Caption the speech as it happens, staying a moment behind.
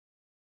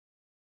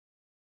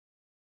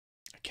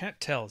Can't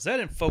tell. Is that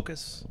in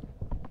focus?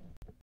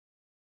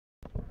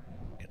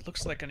 It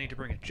looks like I need to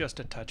bring it just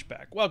a touch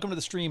back. Welcome to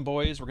the stream,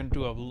 boys. We're going to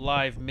do a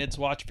live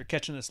MidsWatch. If you're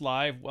catching this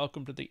live,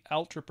 welcome to the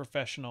ultra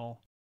professional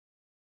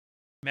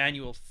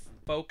manual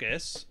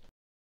focus.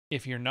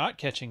 If you're not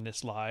catching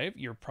this live,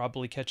 you're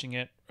probably catching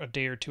it a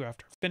day or two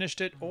after I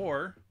finished it,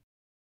 or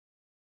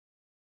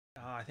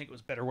I think it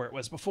was better where it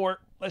was before.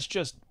 Let's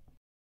just...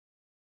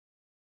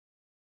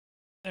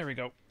 There we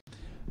go.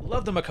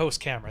 Love the Makos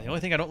camera. The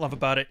only thing I don't love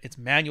about it, it's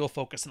manual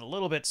focus and a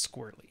little bit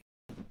squirrely.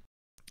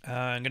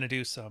 I'm going to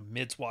do some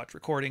MidsWatch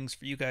recordings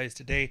for you guys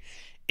today.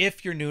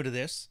 If you're new to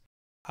this,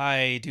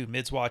 I do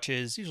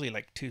MidsWatches, usually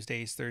like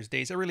Tuesdays,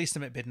 Thursdays. I release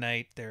them at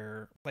midnight.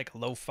 They're like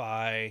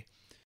lo-fi,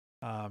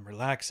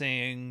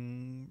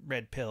 relaxing,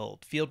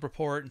 red-pilled field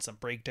report and some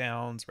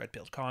breakdowns,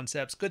 red-pilled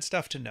concepts. Good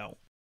stuff to know.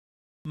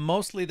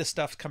 Mostly the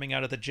stuff coming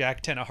out of the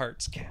Jack 10 of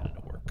Hearts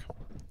Canada work.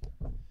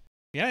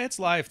 Yeah, it's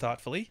live,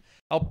 thoughtfully.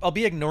 I'll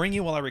be ignoring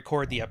you while I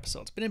record the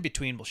episodes, but in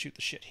between we'll shoot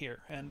the shit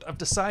here. And I've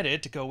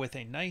decided to go with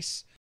a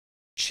nice,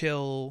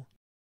 chill,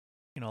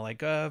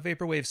 like a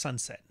vaporwave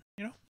sunset,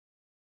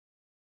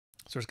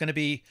 So it's going to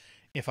be,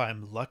 if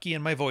I'm lucky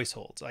and my voice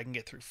holds, I can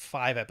get through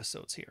 5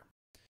 episodes here.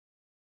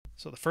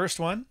 So the first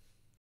one,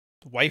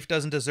 The Wife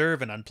Doesn't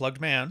Deserve an Unplugged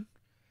Man.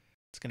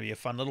 It's going to be a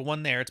fun little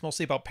one there. It's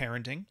mostly about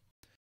parenting.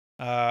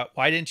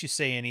 Why didn't you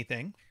say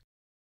anything?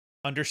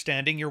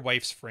 Understanding your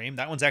wife's frame.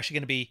 That one's actually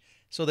going to be,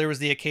 so there was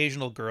the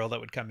occasional girl that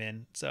would come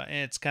in. So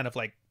it's kind of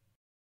like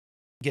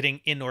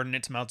getting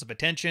inordinate amounts of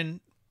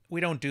attention.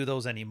 We don't do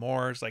those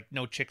anymore. It's like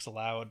no chicks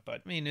allowed,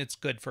 but I mean, it's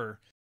good for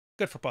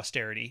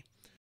posterity.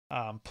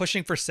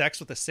 Pushing for sex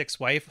with a sick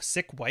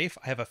wife.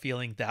 I have a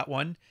feeling that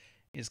one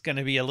is going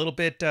to be a little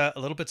bit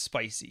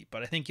spicy,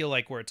 but I think you'll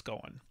like where it's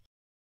going.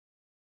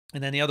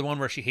 And then the other one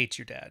where she hates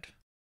your dad.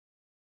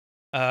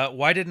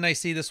 Why didn't I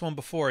see this one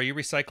before? Are you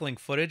recycling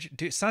footage?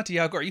 Dude,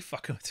 Santiago, are you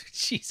fucking with me?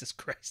 Jesus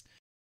Christ.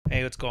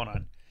 Hey, what's going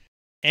on?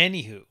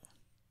 Anywho.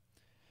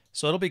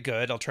 So it'll be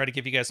good. I'll try to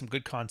give you guys some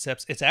good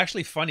concepts. It's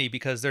actually funny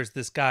because there's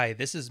this guy.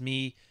 This is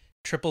me,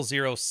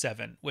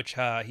 0007, which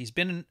he's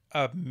been in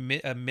a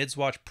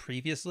MidsWatch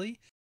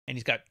previously, and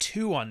he's got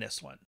 2 on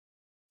this one.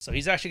 So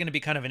he's actually going to be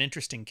kind of an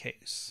interesting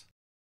case.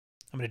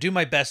 I'm going to do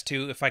my best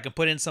to, if I can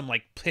put in some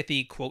like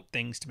pithy quote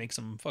things to make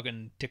some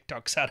fucking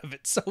TikToks out of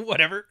it. So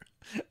whatever.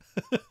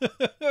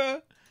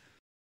 All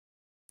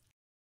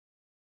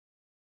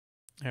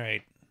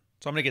right.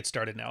 So I'm going to get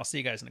started now. I'll see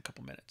you guys in a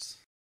couple minutes.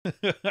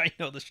 I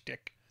know the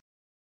shtick.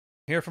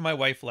 Here for my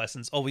wife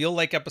lessons. Oh, you'll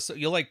like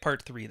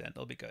part 3 then.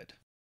 It'll be good.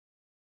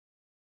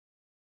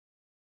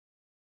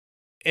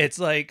 It's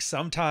like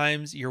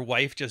sometimes your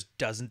wife just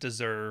doesn't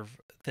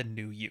deserve the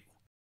new you.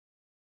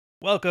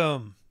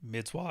 Welcome,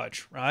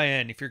 MidsWatch.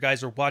 Ryan, if you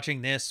guys are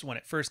watching this when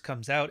it first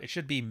comes out, it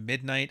should be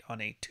midnight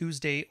on a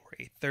Tuesday or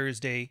a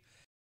Thursday.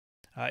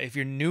 If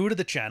you're new to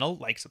the channel,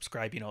 like,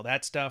 subscribe,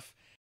 that stuff.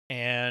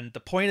 And the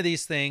point of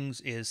these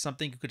things is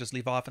something you could just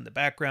leave off in the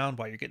background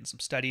while you're getting some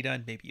study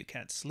done. Maybe you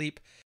can't sleep.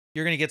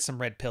 You're going to get some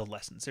red pill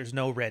lessons. There's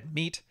no red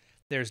meat.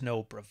 There's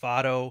no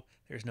bravado.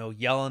 There's no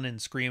yelling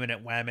and screaming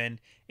at women.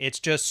 It's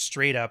just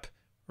straight up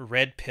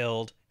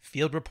red-pilled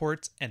field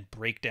reports and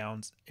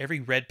breakdowns.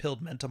 Every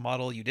red-pilled mental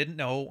model you didn't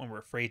know and were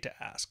afraid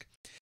to ask.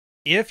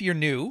 If you're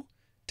new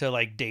to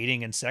like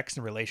dating and sex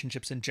and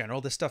relationships in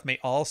general, this stuff may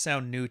all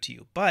sound new to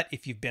you. But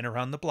if you've been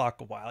around the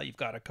block a while, you've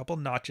got a couple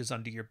notches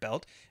under your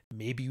belt,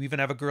 maybe you even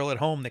have a girl at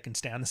home that can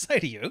stand the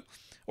sight of you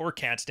or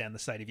can't stand the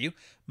sight of you,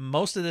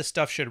 most of this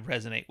stuff should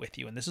resonate with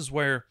you. And this is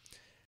where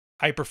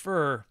I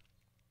prefer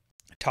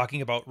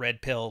talking about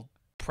red pill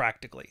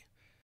practically.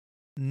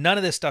 None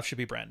of this stuff should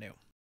be brand new.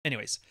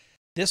 Anyways,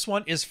 this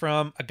one is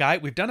from a guy.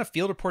 We've done a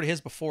field report of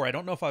his before. I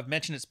don't know if I've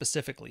mentioned it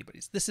specifically, but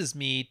this is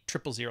me,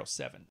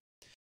 0007.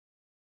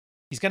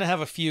 He's going to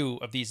have a few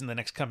of these in the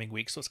next coming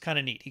weeks, so it's kind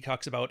of neat. He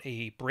talks about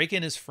a break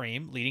in his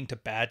frame leading to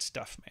bad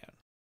stuff, man.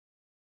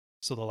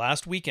 So the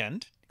last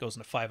weekend, he goes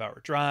on a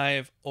 5-hour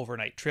drive,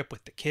 overnight trip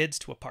with the kids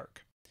to a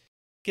park.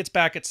 Gets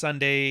back at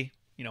Sunday,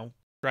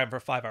 driving for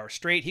 5 hours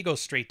straight. He goes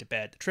straight to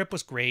bed. The trip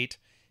was great,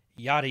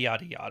 yada,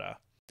 yada, yada.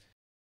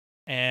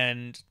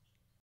 And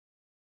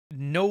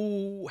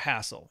no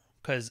hassle,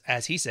 because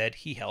as he said,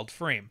 he held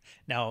frame.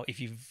 Now, if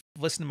you've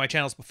listened to my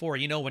channels before,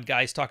 when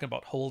guys talking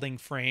about holding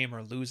frame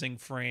or losing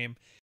frame,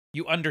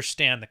 you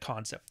understand the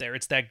concept there.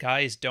 It's that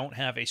guys don't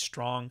have a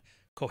strong,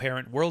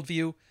 coherent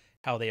worldview,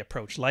 how they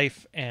approach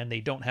life, and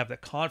they don't have the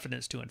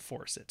confidence to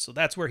enforce it. So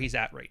that's where he's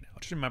at right now.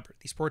 Just remember,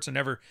 these sports are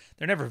never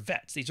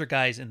vets. These are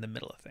guys in the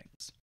middle of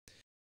things.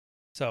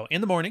 So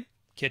in the morning,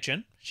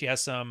 kitchen, she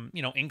has some,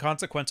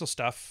 inconsequential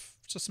stuff,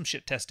 just some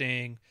shit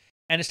testing.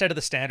 And instead of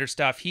the standard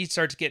stuff, he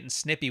starts getting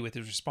snippy with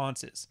his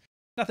responses.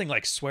 Nothing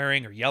like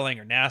swearing or yelling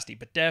or nasty,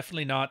 but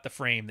definitely not the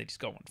frame that he's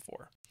going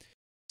for.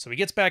 So he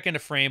gets back into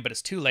frame, but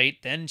it's too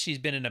late. Then she's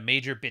been in a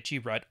major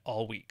bitchy rut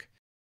all week.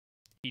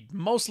 He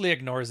mostly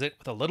ignores it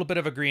with a little bit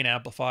of a green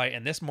amplify,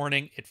 and this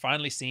morning it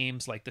finally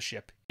seems like the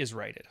ship is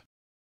righted.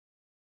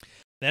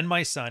 Then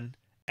my son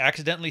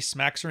accidentally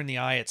smacks her in the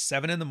eye at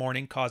 7 in the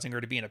morning, causing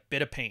her to be in a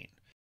bit of pain.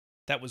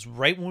 That was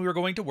right when we were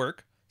going to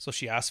work, So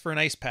she asks for an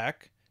ice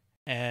pack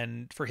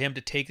and for him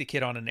to take the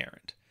kid on an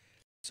errand.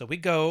 So we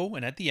go,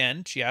 and at the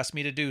end, she asks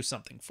me to do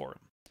something for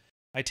him.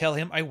 I tell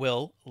him I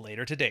will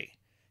later today.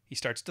 He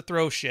starts to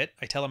throw shit.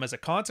 I tell him as a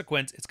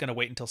consequence, it's going to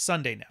wait until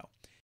Sunday now.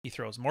 He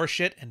throws more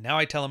shit, and now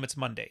I tell him it's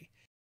Monday.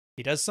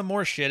 He does some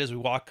more shit as we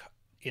walk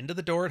into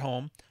the door at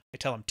home. I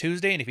tell him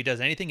Tuesday, and if he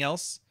does anything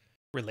else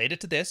related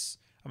to this,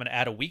 I'm going to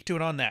add a week to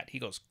it on that. He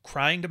goes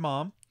crying to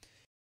mom,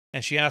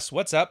 and she asks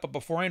what's up, but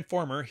before I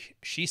inform her,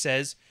 she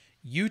says,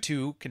 you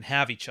two can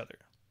have each other.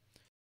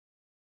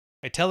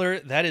 I tell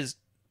her that is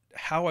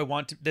how I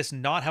want to, this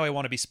not how I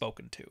want to be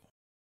spoken to.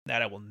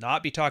 That I will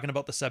not be talking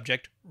about the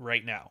subject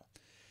right now.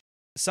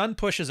 The son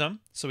pushes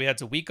him, so he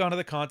adds a week onto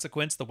the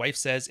consequence. The wife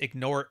says,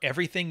 ignore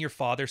everything your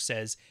father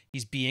says.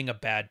 He's being a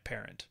bad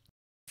parent.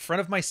 In front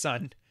of my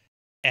son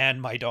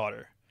and my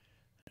daughter.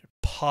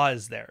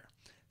 Pause there.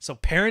 So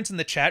parents in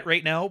the chat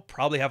right now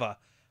probably have a,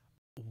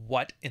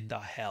 what in the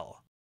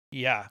hell?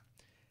 Yeah.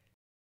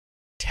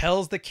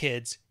 Tells the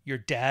kids, your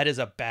dad is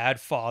a bad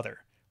father.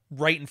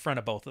 Right in front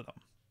of both of them.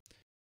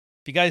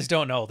 If you guys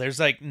don't know, there's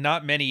like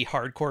not many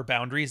hardcore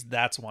boundaries.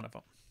 That's one of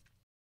them.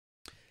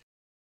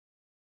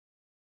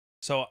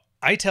 So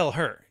I tell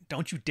her,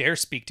 don't you dare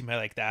speak to me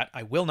like that.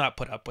 I will not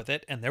put up with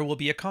it, and there will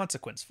be a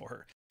consequence for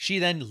her. She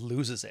then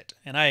loses it,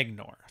 and I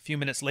ignore. A few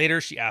minutes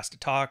later, she asks to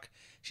talk.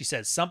 She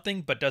says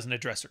something, but doesn't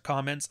address her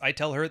comments. I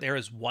tell her there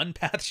is one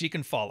path she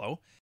can follow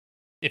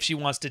if she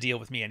wants to deal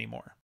with me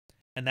anymore.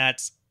 And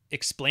that's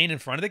explain in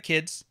front of the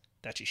kids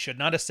that she should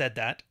not have said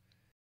that,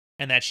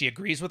 and that she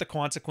agrees with the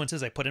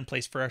consequences I put in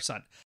place for our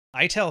son.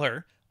 I tell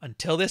her,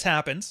 until this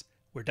happens,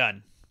 we're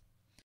done.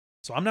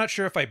 So I'm not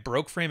sure if I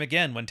broke frame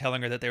again when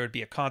telling her that there would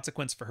be a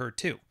consequence for her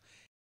too.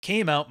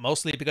 Came out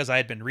mostly because I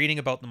had been reading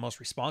about the most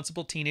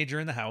responsible teenager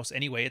in the house.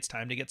 Anyway, it's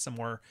time to get some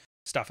more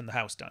stuff in the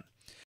house done.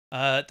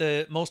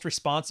 The most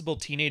responsible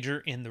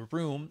teenager in the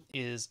room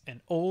is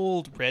an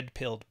old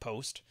red-pilled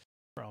post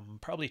from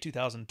probably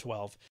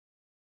 2012.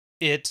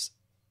 It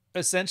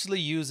essentially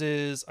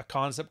uses a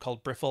concept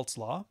called Briffault's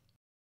Law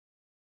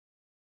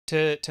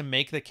to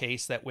make the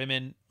case that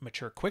women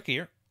mature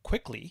quicker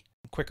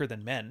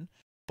than men,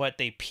 but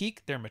they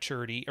peak their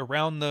maturity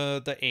around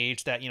the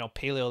age that,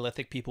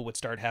 Paleolithic people would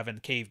start having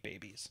cave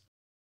babies.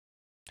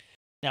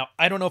 Now,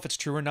 I don't know if it's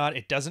true or not.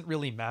 It doesn't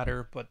really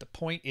matter, but the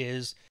point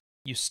is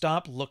you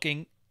stop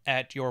looking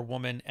at your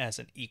woman as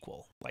an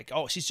equal. Like,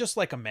 oh, she's just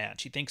like a man.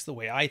 She thinks the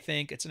way I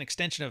think. It's an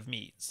extension of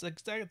me. It's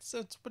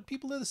but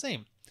people are the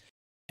same.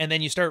 And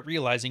then you start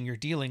realizing you're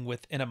dealing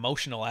with an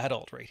emotional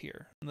adult right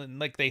here.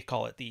 Like they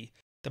call it the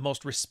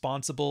most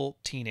responsible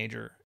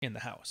teenager in the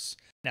house.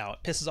 Now,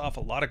 it pisses off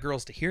a lot of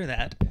girls to hear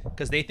that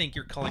because they think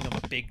you're calling them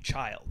a big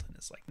child. And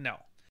it's like, no,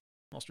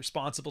 most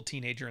responsible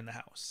teenager in the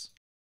house.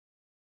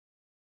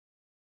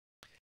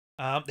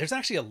 There's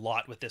actually a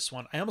lot with this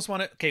one. I almost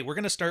want to... Okay, we're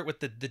going to start with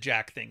the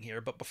Jack thing here.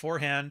 But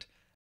beforehand,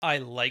 I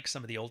like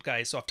some of the old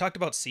guys. So I've talked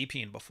about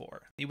Sepien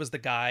before. He was the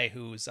guy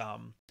whose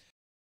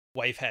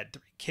wife had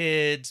 3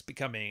 kids,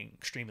 becoming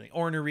extremely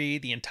ornery.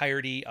 The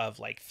entirety of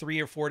like 3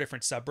 or 4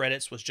 different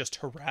subreddits was just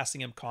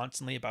harassing him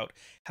constantly about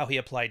how he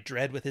applied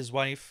dread with his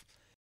wife.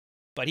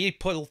 But he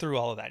pulled through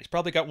all of that. He's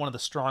probably got one of the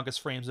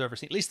strongest frames I've ever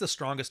seen. At least the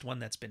strongest one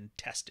that's been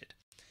tested.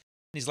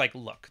 And he's like,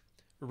 look,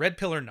 red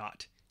pill or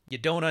not, you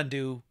don't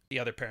undo the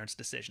other parent's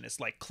decision.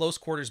 It's like close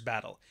quarters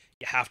battle.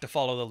 You have to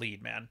follow the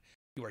lead, man.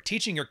 You are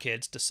teaching your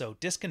kids to sow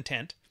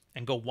discontent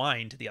and go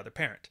whine to the other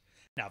parent.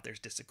 Now, if there's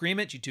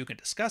disagreement, you two can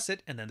discuss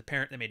it, and then the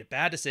parent that made a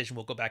bad decision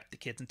will go back to the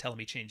kids and tell him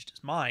he changed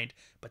his mind,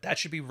 but that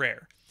should be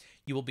rare.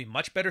 You will be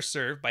much better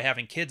served by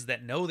having kids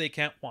that know they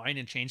can't whine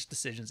and change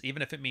decisions,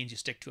 even if it means you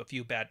stick to a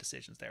few bad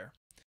decisions there.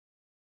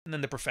 And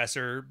then the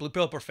professor, Blue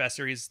Pill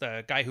Professor, he's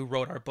the guy who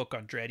wrote our book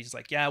on dread. He's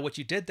like, yeah, what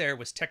you did there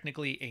was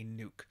technically a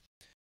nuke.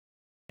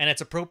 And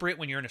it's appropriate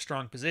when you're in a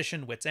strong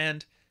position, wit's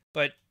end,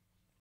 but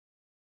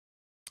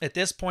at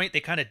this point,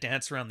 they kind of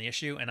dance around the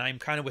issue, and I'm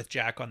kind of with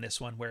Jack on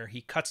this one, where he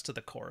cuts to the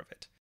core of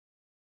it.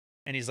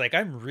 And he's like,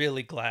 I'm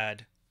really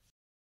glad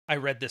I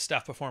read this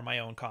stuff before my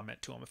own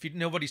comment to him. If you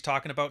know what he's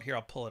talking about, here,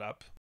 I'll pull it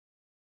up.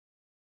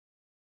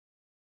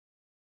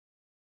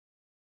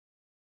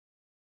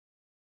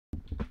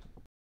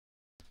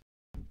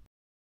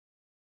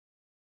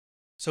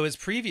 So his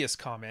previous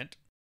comment,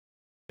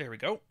 there we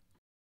go,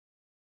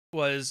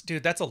 was,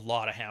 dude, that's a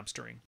lot of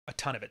hamstering. A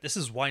ton of it. This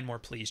is Wine More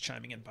Please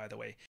chiming in, by the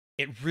way.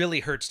 It really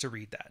hurts to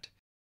read that.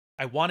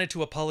 I wanted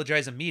to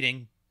apologize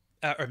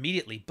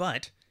immediately,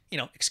 but,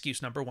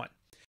 excuse number 1.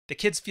 The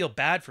kids feel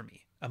bad for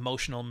me.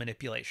 Emotional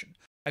manipulation.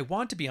 I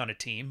want to be on a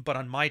team, but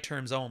on my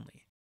terms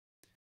only.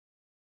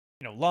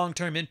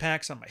 Long-term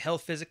impacts on my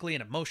health physically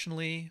and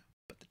emotionally,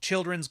 but the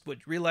children's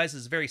would realize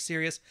is very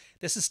serious.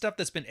 This is stuff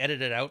that's been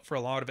edited out for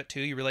a lot of it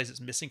too. You realize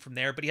it's missing from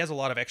there, but he has a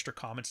lot of extra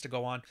comments to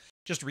go on.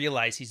 Just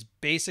realize he's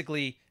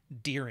basically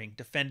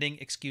defending,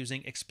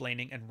 excusing,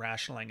 explaining, and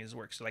rationalizing his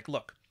work. So like,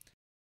 look,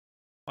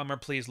 Mummer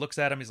please looks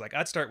at him. He's like,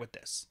 I'd start with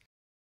this.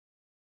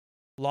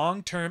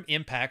 Long-term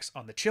impacts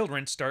on the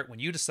children start when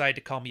you decide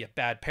to call me a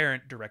bad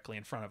parent directly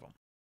in front of them.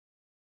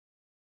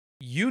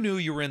 You knew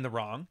you were in the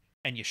wrong.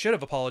 And you should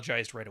have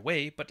apologized right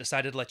away, but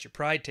decided to let your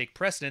pride take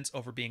precedence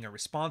over being a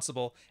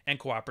responsible and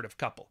cooperative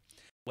couple.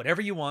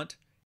 Whatever you want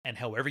and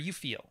however you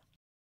feel.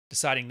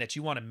 Deciding that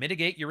you want to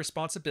mitigate your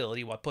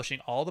responsibility while pushing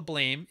all the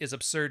blame is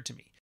absurd to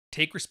me.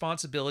 Take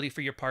responsibility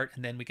for your part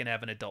and then we can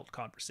have an adult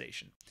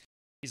conversation.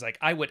 He's like,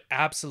 I would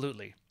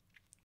absolutely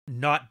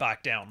not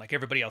back down like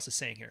everybody else is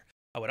saying here.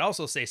 I would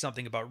also say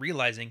something about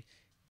realizing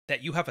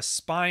that you have a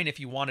spine if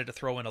you wanted to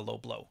throw in a low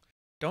blow.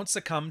 Don't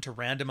succumb to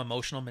random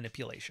emotional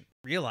manipulation.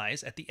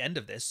 Realize at the end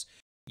of this,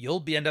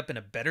 you'll end up in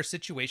a better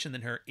situation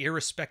than her,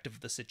 irrespective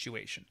of the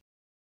situation.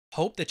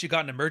 Hope that you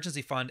got an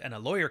emergency fund and a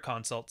lawyer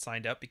consult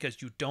signed up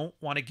because you don't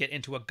want to get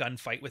into a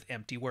gunfight with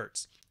empty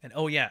words. And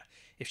oh yeah,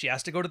 if she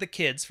has to go to the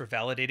kids for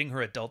validating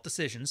her adult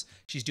decisions,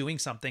 she's doing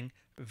something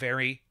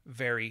very,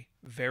 very,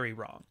 very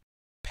wrong.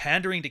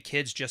 Pandering to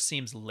kids just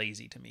seems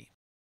lazy to me.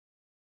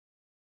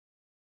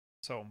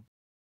 So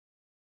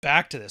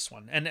back to this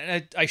one.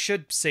 And I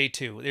should say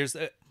too,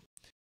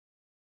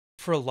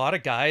 for a lot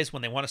of guys,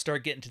 when they want to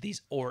start getting to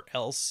these or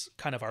else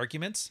kind of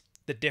arguments,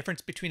 the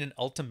difference between an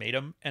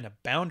ultimatum and a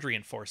boundary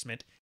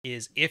enforcement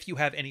is if you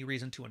have any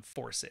reason to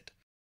enforce it.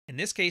 In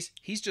this case,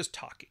 he's just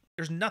talking.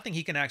 There's nothing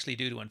he can actually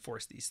do to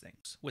enforce these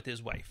things with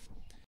his wife.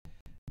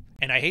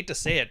 And I hate to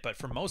say it, but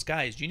for most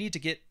guys,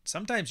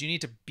 sometimes you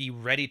need to be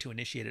ready to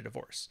initiate a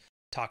divorce.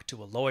 Talk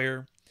to a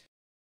lawyer,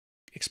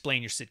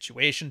 explain your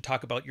situation,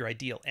 talk about your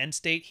ideal end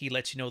state. He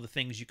lets you know the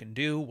things you can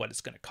do, what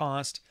it's going to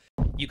cost.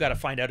 You got to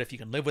find out if you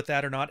can live with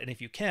that or not. And if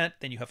you can't,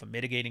 then you have a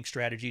mitigating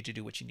strategy to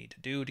do what you need to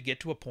do to get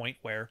to a point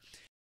where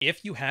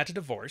if you had to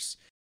divorce,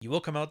 you will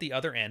come out the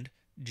other end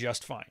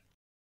just fine.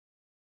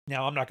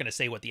 Now, I'm not going to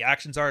say what the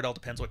actions are. It all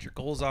depends what your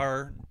goals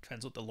are. It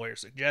depends what the lawyer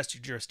suggests,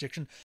 your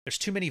jurisdiction. There's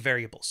too many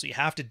variables, so you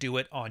have to do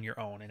it on your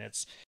own. And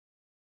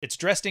it's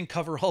dressed in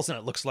coveralls and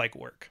it looks like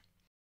work.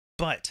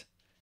 But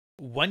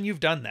when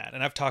you've done that,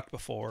 and I've talked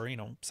before,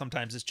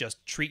 sometimes it's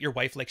just treat your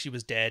wife like she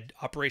was dead,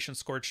 Operation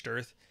Scorched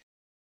Earth,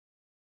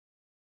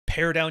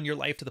 pare down your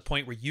life to the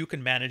point where you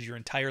can manage your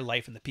entire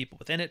life and the people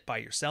within it by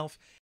yourself.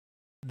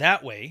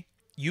 That way,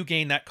 you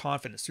gain that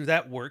confidence. Through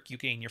that work, you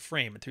gain your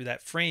frame. And through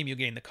that frame, you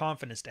gain the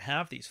confidence to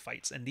have these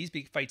fights. And these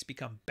big fights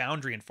become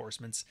boundary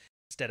enforcements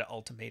instead of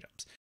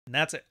ultimatums. And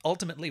that's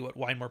ultimately what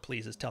Wine More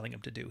Please is telling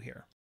him to do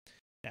here.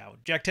 Now,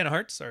 Jack Ten of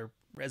Hearts, our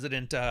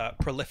resident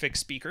prolific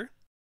speaker,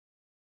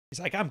 he's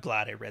like, I'm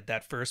glad I read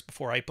that first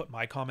before I put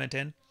my comment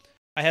in.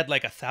 I had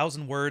like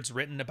 1,000 words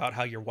written about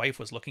how your wife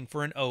was looking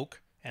for an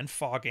oak and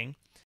fogging,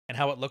 and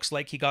how it looks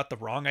like he got the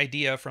wrong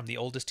idea from the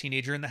oldest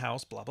teenager in the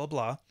house, blah, blah,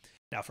 blah.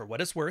 Now, for what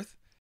it's worth,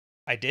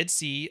 I did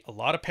see a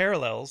lot of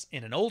parallels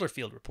in an older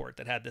field report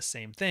that had this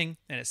same thing,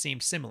 and it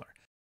seemed similar.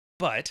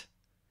 But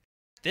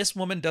this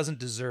woman doesn't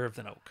deserve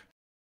an oak.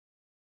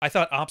 I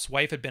thought Op's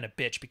wife had been a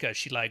bitch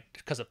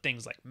because of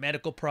things like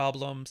medical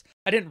problems.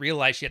 I didn't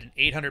realize she had an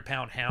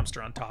 800-pound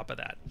hamster on top of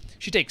that.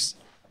 She takes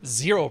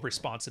zero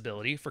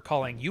responsibility for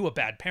calling you a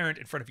bad parent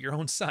in front of your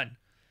own son.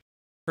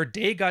 Her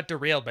day got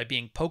derailed by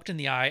being poked in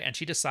the eye, and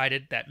she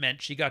decided that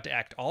meant she got to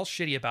act all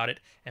shitty about it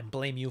and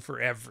blame you for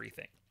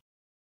everything.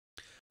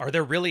 Are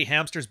there really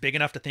hamsters big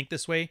enough to think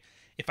this way?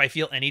 If I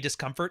feel any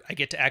discomfort, I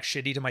get to act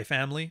shitty to my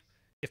family.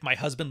 If my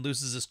husband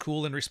loses his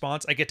cool in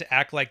response, I get to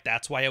act like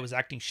that's why I was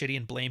acting shitty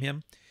and blame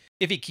him.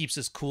 If he keeps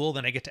his cool,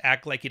 then I get to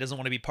act like he doesn't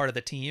want to be part of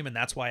the team and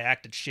that's why I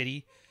acted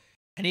shitty.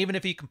 And even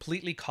if he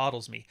completely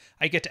coddles me,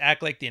 I get to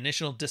act like the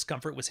initial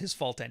discomfort was his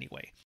fault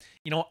anyway.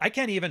 I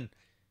can't even,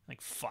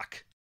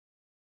 fuck.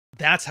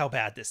 That's how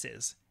bad this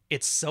is.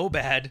 It's so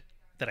bad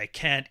that I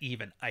can't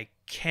even.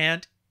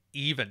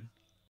 He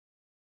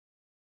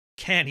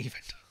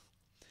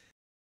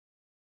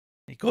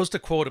goes to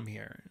quote him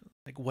here,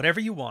 whatever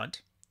you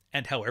want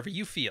and however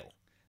you feel,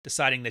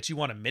 deciding that you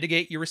want to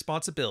mitigate your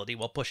responsibility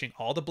while pushing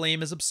all the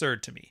blame is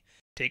absurd to me.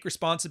 Take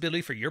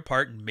responsibility for your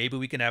part and maybe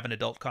we can have an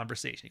adult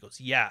conversation. He goes,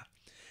 yeah,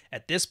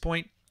 at this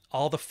point,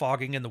 all the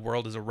fogging in the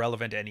world is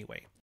irrelevant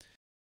anyway.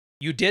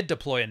 You did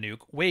deploy a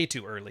nuke way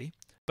too early,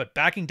 but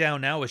backing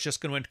down now is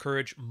just going to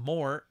encourage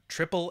more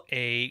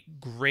AAA,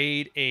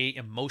 grade A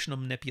emotional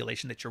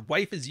manipulation that your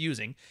wife is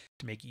using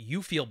to make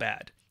you feel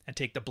bad and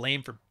take the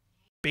blame for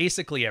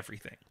basically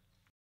everything.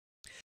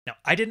 Now,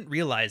 I didn't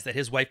realize that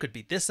his wife could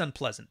be this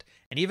unpleasant,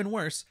 and even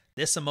worse,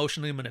 this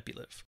emotionally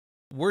manipulative.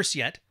 Worse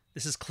yet,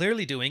 this is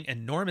clearly doing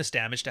enormous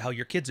damage to how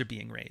your kids are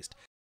being raised.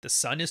 The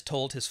son is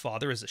told his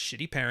father is a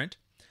shitty parent.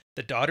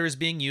 The daughter is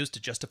being used to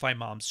justify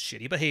mom's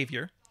shitty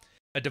behavior.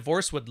 A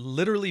divorce would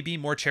literally be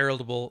more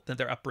charitable than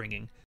their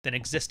upbringing, than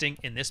existing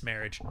in this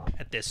marriage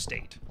at this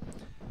state.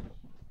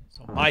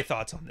 So my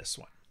thoughts on this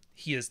one.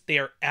 They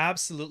are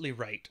absolutely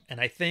right.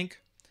 And I think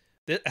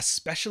that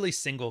especially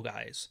single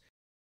guys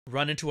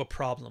run into a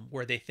problem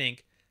where they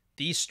think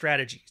these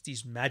strategies,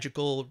 these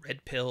magical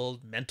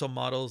red-pilled mental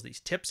models, these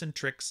tips and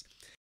tricks,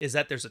 is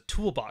that there's a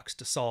toolbox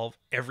to solve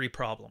every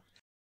problem.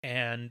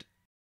 And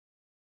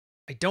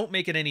I don't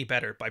make it any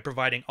better by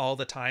providing all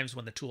the times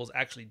when the tools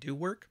actually do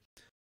work.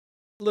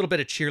 A little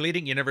bit of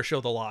cheerleading, you never show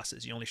the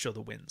losses, you only show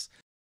the wins.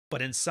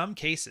 But in some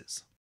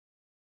cases,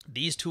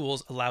 these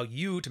tools allow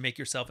you to make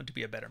yourself into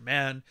be a better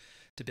man,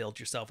 to build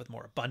yourself with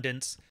more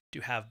abundance,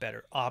 to have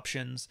better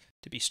options,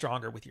 to be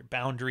stronger with your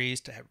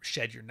boundaries, to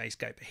shed your nice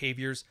guy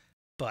behaviors.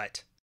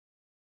 But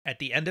at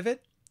the end of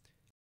it,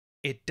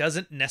 it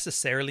doesn't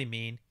necessarily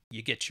mean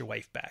you get your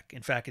wife back.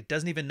 In fact, it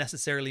doesn't even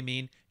necessarily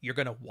mean you're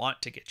going to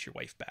want to get your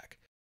wife back.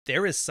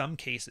 There is some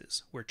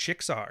cases where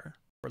chicks are,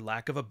 for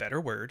lack of a better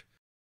word,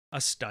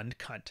 a stunned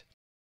cunt,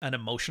 an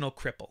emotional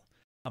cripple,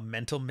 a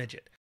mental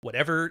midget,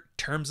 whatever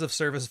terms of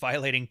service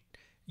violating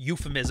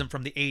euphemism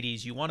from the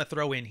 80s you want to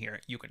throw in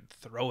here, you can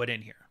throw it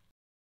in here.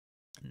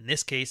 In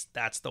this case,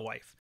 that's the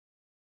wife.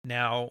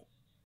 Now,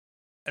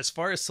 as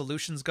far as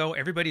solutions go,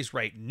 everybody's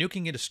right.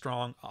 Nuking it is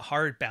strong, a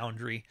hard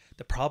boundary.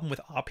 The problem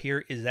with Op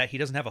here is that he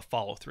doesn't have a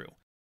follow through.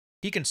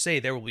 He can say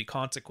there will be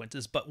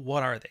consequences, but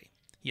what are they?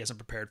 He hasn't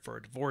prepared for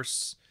a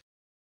divorce.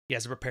 He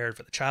hasn't prepared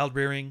for the child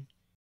rearing.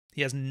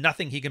 He has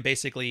nothing he can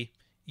basically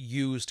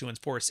use to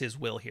enforce his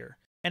will here.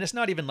 And it's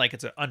not even like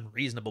it's an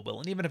unreasonable will.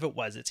 And even if it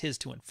was, it's his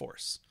to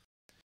enforce.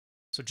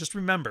 So just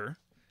remember,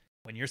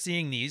 when you're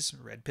seeing these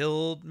red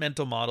pill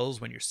mental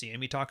models, when you're seeing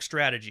me talk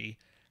strategy,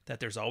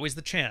 that there's always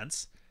the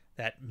chance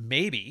that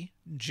maybe,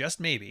 just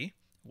maybe,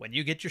 when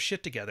you get your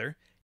shit together,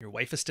 your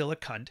wife is still a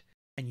cunt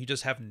and you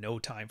just have no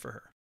time for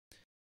her.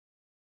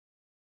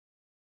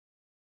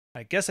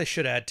 I guess I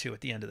should add too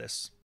at the end of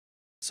this.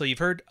 So you've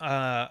heard,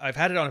 I've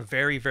had it on a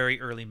very, very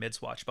early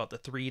MidsWatch about the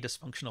 3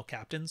 dysfunctional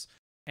captains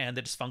and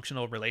the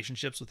dysfunctional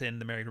relationships within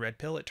the married red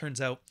pill. It turns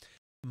out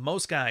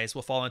most guys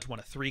will fall into one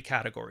of 3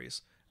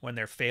 categories when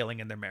they're failing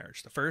in their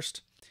marriage. The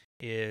first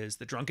is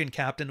the drunken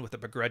captain with a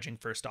begrudging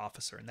first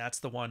officer. And that's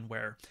the one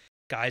where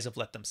guys have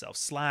let themselves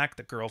slack.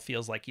 The girl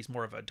feels like he's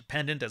more of a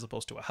dependent as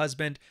opposed to a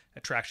husband.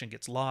 Attraction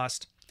gets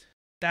lost.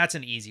 That's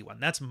an easy one.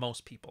 That's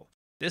most people.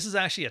 This is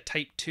actually a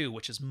type 2,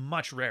 which is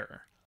much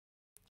rarer.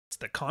 It's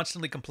the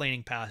constantly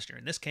complaining passenger.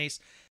 In this case,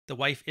 the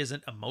wife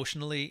isn't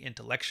emotionally,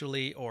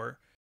 intellectually, or,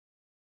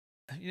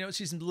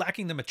 she's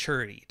lacking the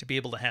maturity to be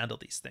able to handle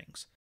these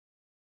things.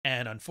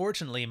 And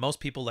unfortunately,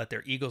 most people let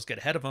their egos get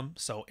ahead of them,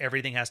 so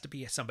everything has to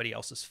be somebody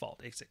else's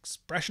fault. It's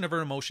expression of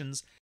her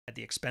emotions at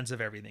the expense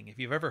of everything. If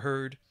you've ever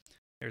heard,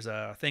 there's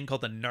a thing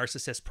called the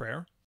narcissist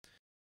prayer,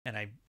 and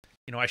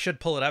I should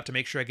pull it up to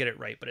make sure I get it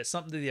right, but it's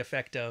something to the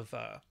effect of,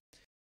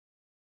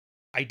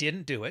 I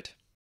didn't do it,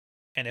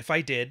 and if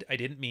I did, I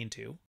didn't mean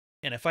to,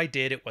 and if I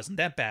did, it wasn't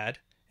that bad,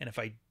 and if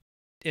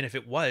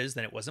it was,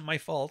 then it wasn't my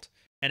fault,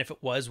 and if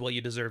it was, well, you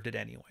deserved it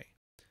anyway.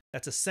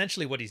 That's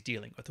essentially what he's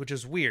dealing with, which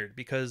is weird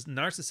because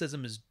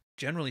narcissism is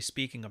generally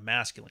speaking a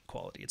masculine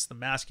quality. It's the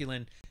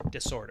masculine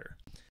disorder.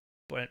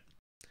 But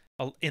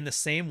in the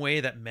same way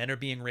that men are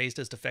being raised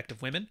as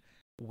defective women,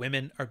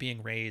 women are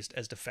being raised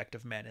as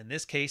defective men. In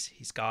this case,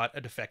 he's got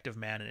a defective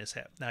man in his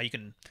head. Now you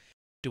can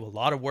do a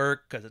lot of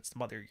work because it's the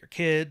mother of your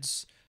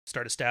kids,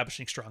 start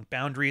establishing strong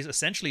boundaries,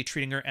 essentially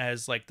treating her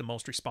as like the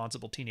most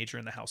responsible teenager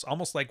in the house,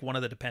 almost like one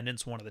of the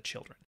dependents, one of the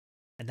children.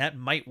 And that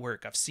might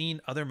work. I've seen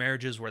other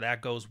marriages where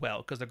that goes well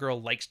because the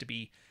girl likes to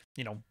be,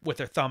 with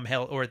her thumb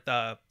held or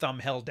the thumb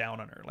held down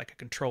on her, like a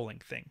controlling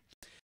thing.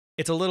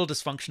 It's a little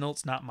dysfunctional.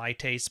 It's not my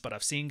taste, but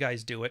I've seen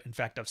guys do it. In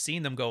fact, I've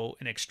seen them go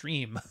an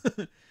extreme,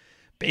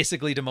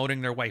 basically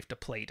demoting their wife to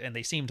plate, and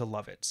they seem to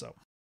love it. So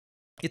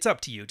it's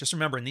up to you. Just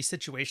remember, in these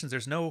situations,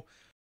 there's no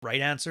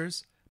right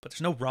answers, but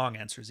there's no wrong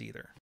answers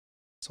either.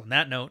 So on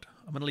that note,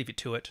 I'm going to leave you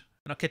to it,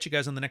 and I'll catch you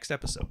guys on the next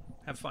episode.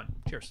 Have fun.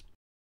 Cheers.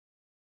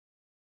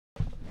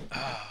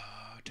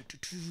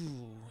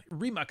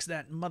 Remux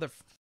that mother.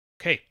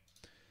 Okay,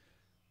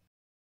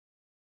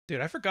 dude,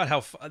 I forgot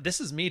how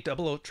this is me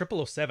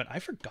 007. I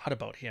forgot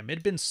about him.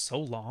 It'd been so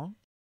long.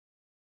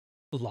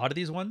 A lot of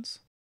these ones,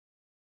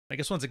 I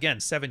guess once again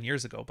 7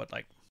 years ago, but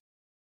like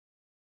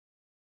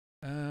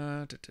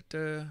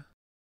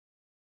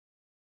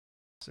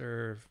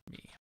serve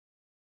me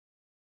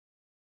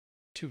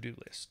to-do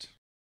list.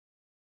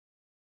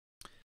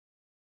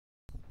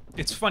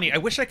 It's funny. I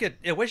wish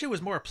it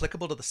was more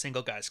applicable to the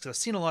single guys, because I've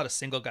seen a lot of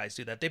single guys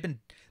do that.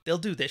 They'll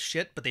do this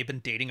shit, but they've been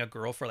dating a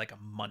girl for like a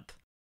month.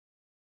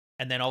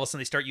 And then all of a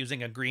sudden they start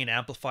using a green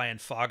amplify and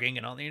fogging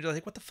and all, and you're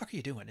like, what the fuck are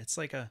you doing? It's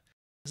like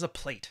it's a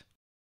plate.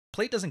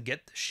 Plate doesn't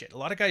get this shit. A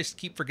lot of guys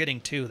keep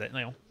forgetting too that,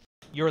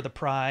 you're the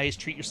prize,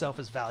 treat yourself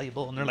as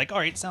valuable, and they're like, all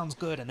right, sounds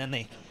good. And then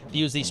they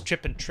use these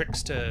chip and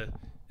tricks to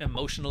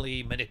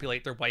emotionally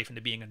manipulate their wife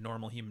into being a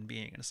normal human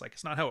being. And it's like,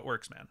 it's not how it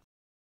works, man.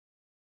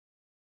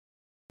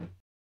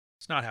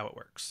 It's not how it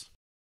works.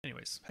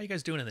 Anyways, how you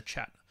guys doing in the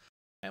chat?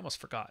 I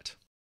almost forgot.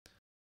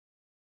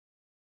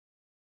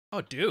 Oh,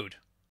 dude.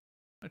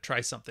 I'm going to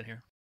try something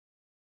here.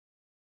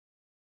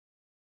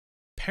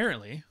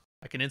 Apparently,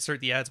 I can insert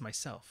the ads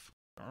myself.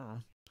 I don't know.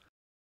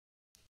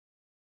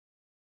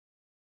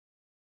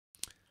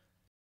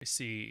 I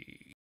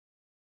see.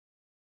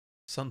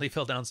 Suddenly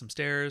fell down some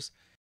stairs.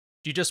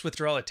 Do you just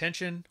withdraw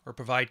attention or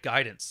provide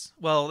guidance?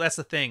 Well, that's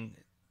the thing.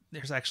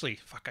 There's actually...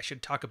 Fuck, I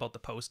should talk about the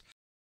post.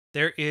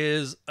 There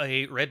is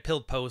a red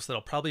pill post that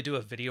I'll probably do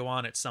a video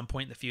on at some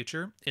point in the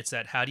future. It's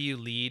that how do you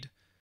lead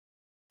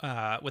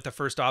with a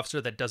first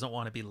officer that doesn't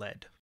want to be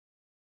led.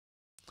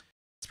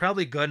 It's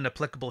probably good and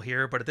applicable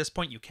here, but at this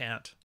point you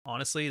can't.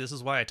 Honestly, this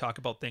is why I talk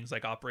about things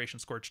like Operation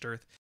Scorched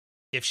Earth.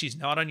 If she's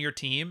not on your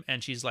team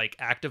and she's like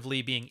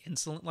actively being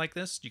insolent like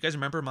this, do you guys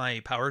remember my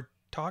power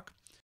talk?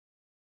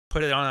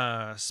 Put it on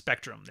a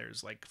spectrum.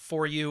 There's like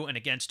for you and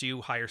against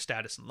you, higher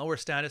status and lower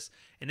status.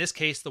 In this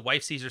case, the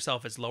wife sees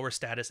herself as lower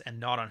status and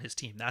not on his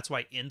team. That's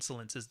why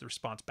insolence is the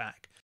response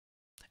back.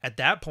 At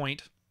that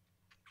point,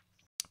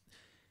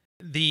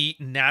 the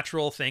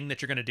natural thing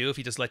that you're going to do if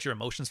you just let your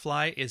emotions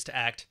fly is to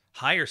act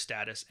higher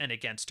status and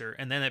against her.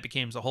 And then it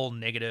becomes a whole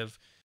negative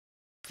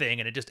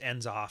thing and it just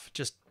ends off.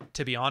 Just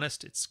to be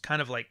honest, it's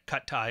kind of like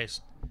cut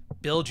ties.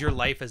 Build your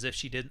life as if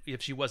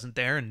she wasn't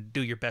there, and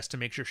do your best to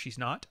make sure she's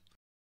not.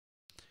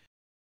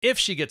 If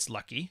she gets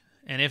lucky,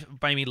 and if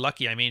by me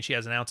lucky I mean she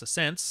has an ounce of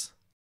sense,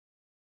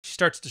 she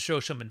starts to show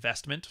some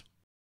investment,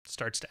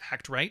 starts to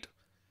act right,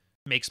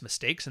 makes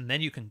mistakes, and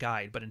then you can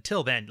guide. But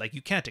until then, like,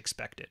 you can't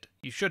expect it.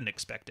 You shouldn't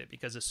expect it,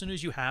 because as soon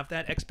as you have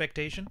that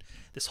expectation,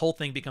 this whole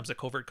thing becomes a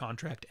covert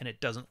contract and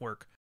it doesn't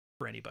work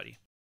for anybody.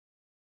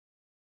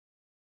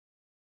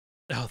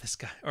 Oh, this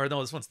guy. Or no,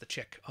 this one's the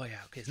chick. Oh, yeah.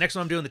 Okay. Next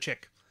one, I'm doing the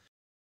chick.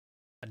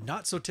 A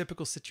not so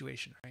typical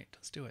situation. All right,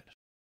 let's do it.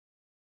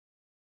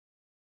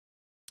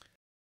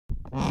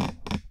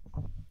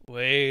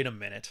 Wait a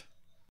minute.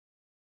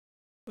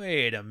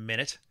 Wait a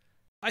minute.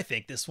 I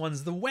think this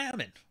one's the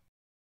whammon.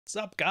 What's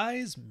up,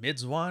 guys?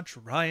 MidsWatch,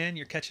 Ryan.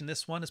 You're catching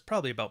this one. It's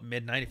probably about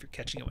midnight if you're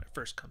catching it when it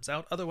first comes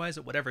out. Otherwise,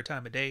 at whatever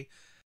time of day.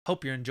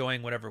 Hope you're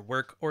enjoying whatever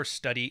work or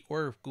study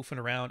or goofing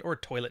around or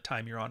toilet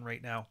time you're on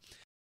right now.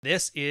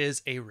 This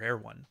is a rare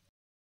one.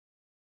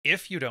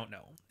 If you don't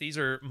know, these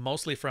are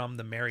mostly from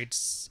the married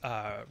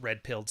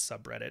red-pilled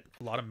subreddit.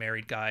 A lot of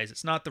married guys.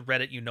 It's not the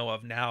Reddit you know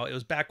of now. It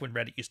was back when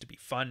Reddit used to be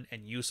fun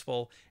and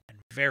useful and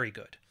very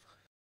good.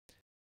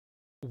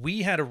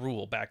 We had a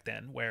rule back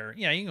then where,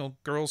 yeah, you know,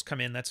 girls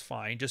come in, that's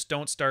fine. Just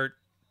don't start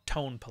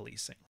tone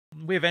policing.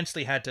 We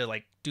eventually had to,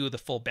 like, do the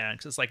full ban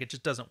because it's like it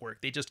just doesn't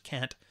work. They just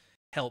can't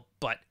help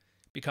but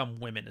become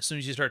women as soon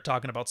as you start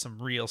talking about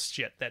some real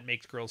shit that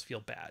makes girls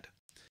feel bad.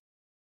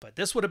 But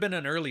this would have been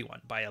an early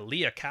one by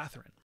Aaliyah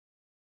Catherine.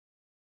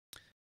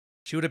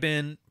 She would have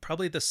been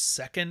probably the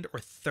second or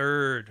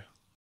third,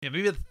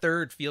 maybe the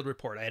third field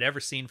report I had ever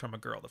seen from a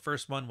girl. The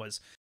first one was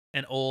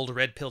an old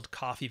red-pilled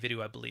coffee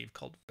video, I believe,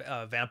 called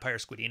Vampire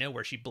Squidina,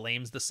 where she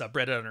blames the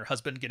subreddit on her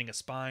husband getting a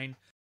spine.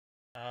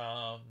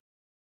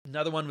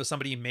 Another one was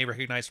somebody you may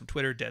recognize from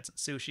Twitter, Deads and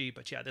Sushi.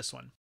 But yeah, this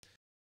one.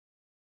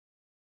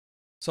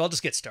 So I'll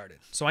just get started.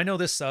 So I know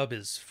this sub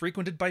is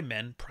frequented by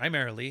men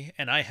primarily,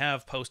 and I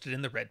have posted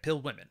in the Red Pill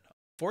Women.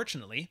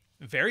 Fortunately,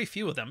 very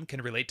few of them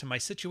can relate to my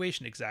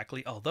situation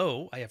exactly,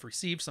 although I have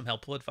received some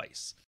helpful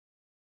advice.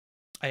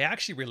 I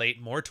actually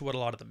relate more to what a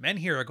lot of the men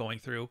here are going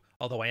through,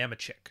 although I am a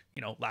chick.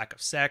 You know, lack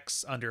of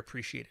sex,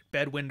 underappreciated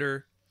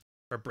breadwinner.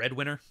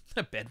 Bedwinner.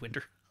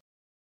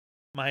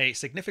 My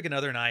significant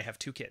other and I have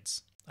 2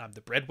 kids. I'm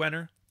the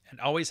breadwinner and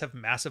always have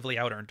massively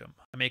out-earned him.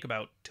 I make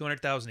about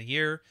 $200,000 a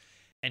year.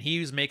 And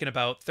he was making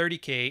about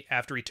 $30K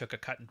after he took a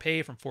cut in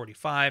pay from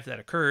 $45 that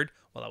occurred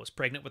while I was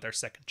pregnant with our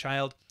second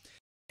child.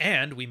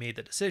 And we made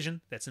the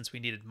decision that since we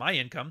needed my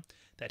income,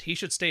 that he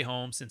should stay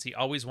home since he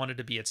always wanted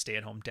to be a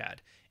stay-at-home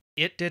dad.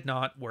 It did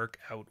not work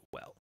out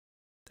well.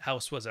 The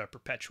house was a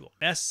perpetual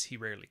mess. He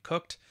rarely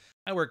cooked.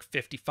 I work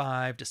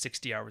 55 to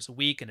 60 hours a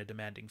week in a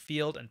demanding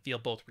field and feel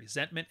both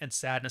resentment and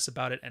sadness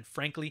about it. And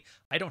frankly,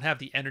 I don't have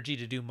the energy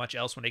to do much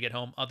else when I get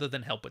home other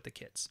than help with the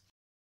kids.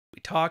 We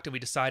talked and we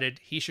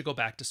decided he should go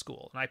back to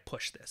school, and I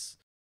pushed this.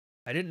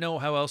 I didn't know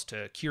how else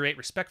to curate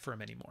respect for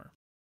him anymore.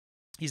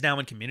 He's now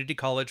in community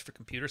college for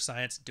computer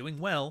science, doing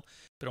well,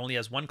 but only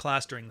has 1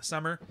 class during the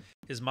summer.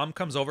 His mom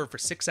comes over for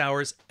 6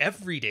 hours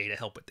every day to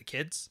help with the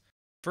kids.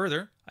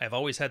 Further, I have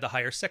always had the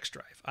higher sex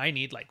drive. I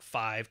need like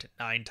 5 to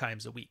 9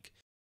 times a week.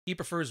 He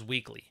prefers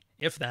weekly,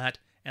 if that,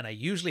 and I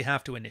usually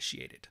have to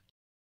initiate it.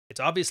 It's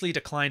obviously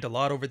declined a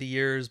lot over the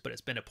years, but it's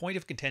been a point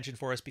of contention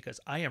for us because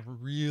I am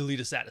really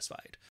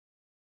dissatisfied.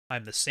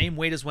 I'm the same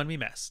weight as when we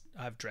met.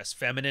 I've dressed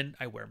feminine,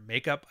 I wear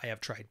makeup, I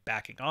have tried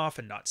backing off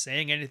and not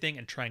saying anything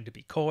and trying to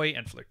be coy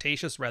and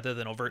flirtatious rather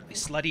than overtly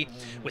slutty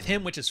with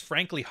him, which is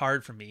frankly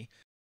hard for me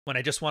when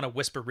I just want to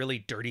whisper really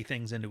dirty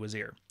things into his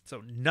ear.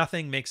 So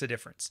nothing makes a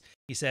difference.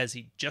 He says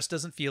he just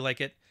doesn't feel like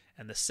it,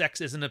 and the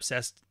sex isn't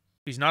obsessed.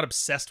 He's not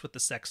obsessed with the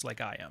sex like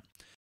I am.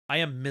 I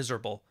am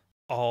miserable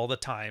all the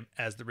time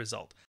as the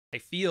result. I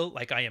feel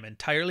like I am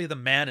entirely the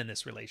man in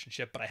this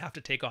relationship, but I have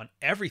to take on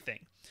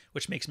everything,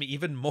 which makes me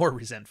even more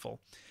resentful.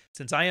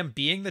 Since I am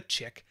being the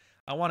chick,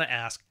 I want to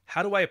ask,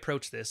 how do I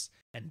approach this,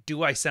 and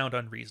do I sound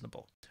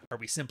unreasonable? Are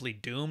we simply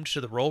doomed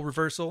to the role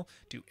reversal?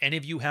 Do any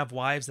of you have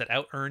wives that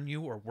out-earn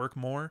you or work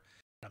more?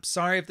 I'm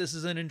sorry if this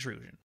is an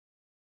intrusion.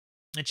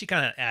 And she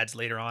kind of adds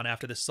later on,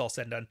 after this is all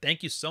said and done,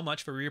 thank you so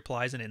much for your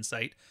replies and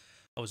insight.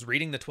 I was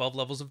reading the 12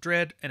 levels of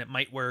dread, and it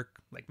might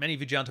work. Like many of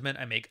you gentlemen,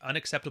 I make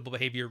unacceptable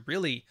behavior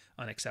really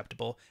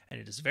unacceptable, and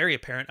it is very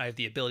apparent I have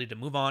the ability to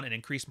move on and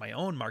increase my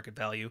own market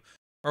value,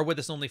 or would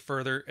this only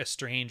further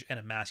estrange and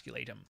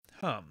emasculate him?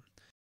 Now,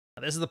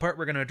 this is the part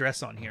we're going to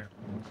address on here.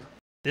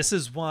 This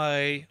is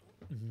why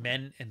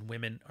men and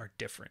women are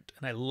different.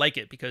 And I like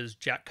it because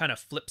Jack kind of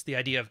flips the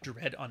idea of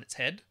dread on its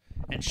head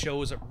and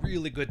shows a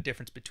really good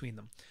difference between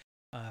them.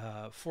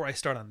 Before I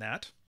start on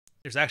that,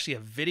 there's actually a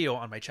video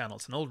on my channel.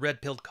 It's an old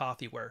red pilled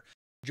coffee where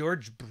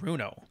George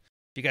Bruno,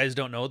 if you guys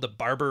don't know, the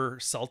barber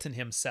sultan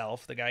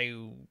himself, the guy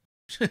who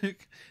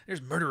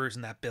there's murderers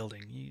in that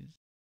building. You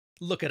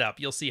look it up.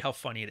 You'll see how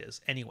funny it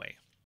is. Anyway,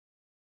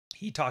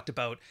 he talked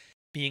about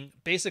being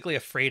basically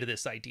afraid of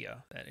this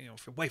idea that, you know,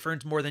 if your wife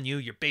earns more than you,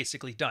 you're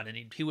basically done.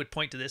 And he would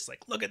point to this like,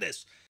 look at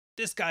this.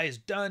 This guy is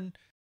done.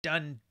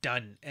 And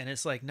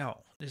it's like,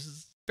 no, this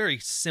is very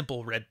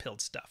simple red pilled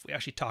stuff. We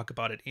actually talk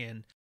about it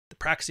in the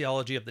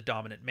Praxeology of the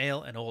Dominant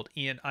Male, an old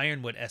Ian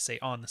Ironwood essay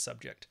on the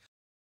subject.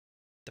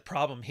 The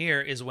problem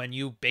here is when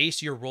you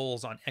base your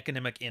roles on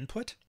economic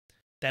input,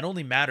 that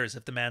only matters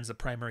if the man's the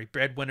primary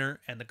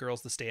breadwinner and the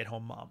girl's the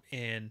stay-at-home mom.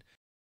 In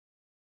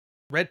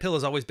Red Pill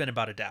has always been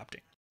about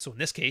adapting. So in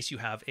this case, you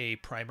have a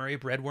primary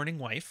breadwinning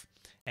wife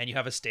and you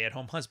have a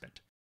stay-at-home husband.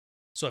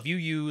 So if you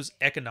use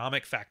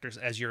economic factors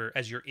as your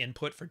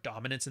input for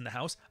dominance in the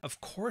house,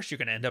 of course you're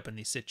going to end up in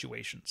these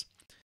situations.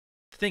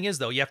 The thing is,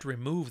 though, you have to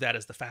remove that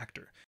as the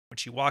factor. When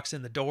she walks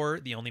in the door,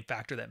 the only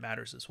factor that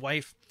matters is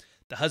wife.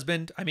 The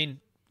husband, I mean,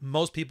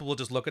 most people will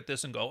just look at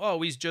this and go,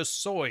 oh, he's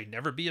just soy,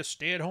 never be a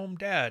stay-at-home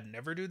dad,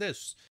 never do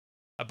this.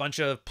 A bunch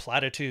of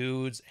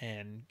platitudes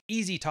and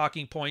easy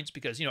talking points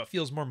because, you know, it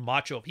feels more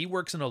macho if he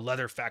works in a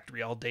leather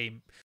factory all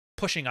day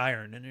pushing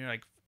iron. And you're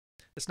like,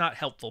 it's not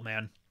helpful,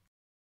 man.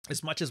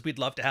 As much as we'd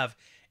love to have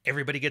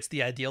everybody gets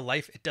the ideal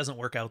life, it doesn't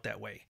work out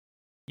that way.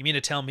 You mean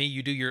to tell me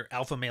you do your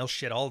alpha male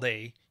shit all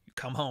day, you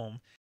come home,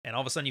 and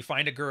all of a sudden you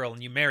find a girl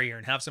and you marry her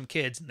and have some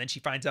kids, and then she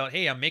finds out,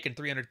 hey, I'm making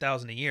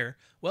 $300,000 a year.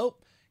 Well,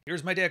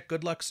 here's my dick.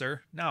 Good luck,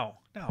 sir. No.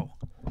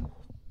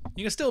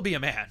 You can still be a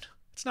man.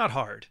 It's not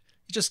hard.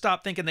 You just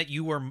stop thinking that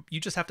you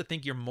just have to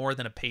think you're more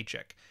than a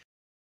paycheck.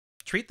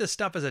 Treat this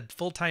stuff as a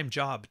full-time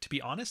job. To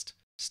be honest,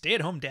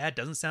 stay-at-home dad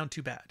doesn't sound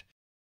too bad.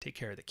 Take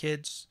care of the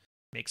kids,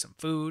 make some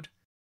food,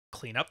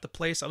 clean up the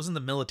place. I was in the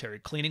military.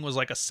 Cleaning was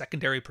like a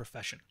secondary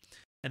profession.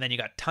 And then you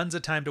got tons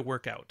of time to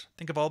work out.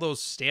 Think of all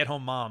those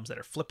stay-at-home moms that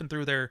are flipping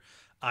through their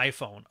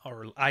iPhone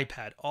or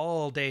iPad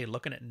all day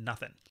looking at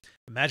nothing.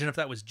 Imagine if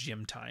that was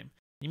gym time.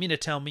 You mean to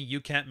tell me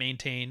you can't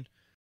maintain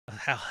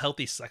a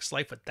healthy sex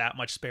life with that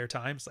much spare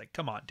time? It's like,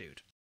 come on,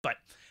 dude. But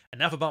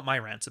enough about my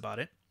rants about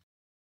it.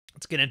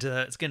 Let's get into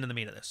the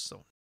meat of this.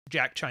 So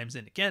Jack chimes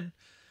in again.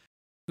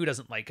 Who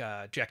doesn't like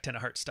Jack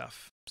Tenahart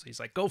stuff? So he's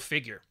like, go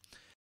figure.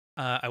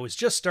 I was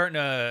just starting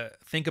to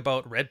think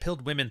about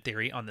red-pilled women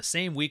theory on the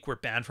same week we're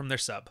banned from their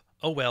sub.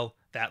 Oh well,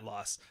 that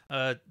loss.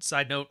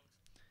 Side note,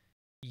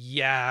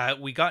 yeah,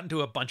 we got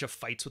into a bunch of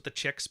fights with the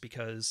chicks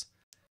because,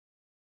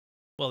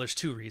 well, there's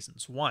two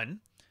reasons. One,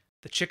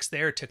 the chicks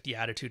there took the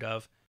attitude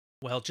of,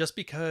 well, just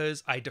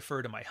because I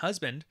defer to my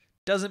husband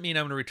doesn't mean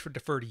I'm going to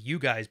defer to you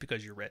guys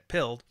because you're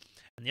red-pilled.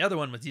 And the other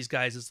one with these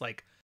guys is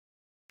like,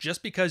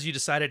 just because you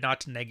decided not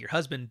to nag your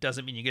husband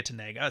doesn't mean you get to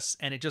nag us.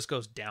 And it just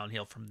goes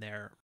downhill from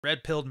there.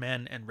 Red-pilled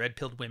men and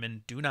red-pilled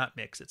women do not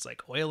mix. It's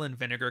like oil and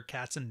vinegar,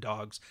 cats and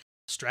dogs.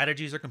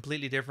 Strategies are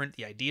completely different.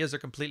 The ideas are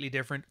completely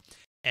different.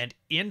 And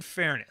in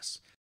fairness,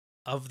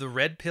 of the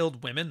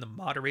red-pilled women, the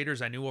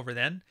moderators I knew over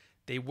then,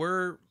 they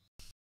were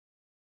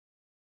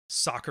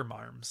soccer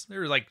moms. They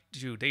were like,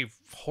 dude, they're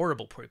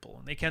horrible people.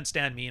 And they can't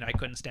stand me and I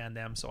couldn't stand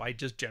them. So I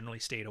just generally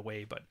stayed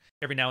away. But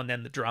every now and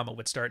then the drama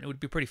would start and it would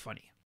be pretty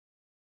funny.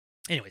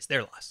 Anyways,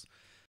 their loss.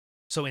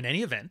 So in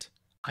any event,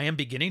 I am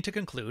beginning to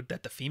conclude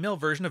that the female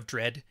version of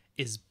dread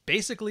is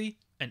basically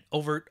an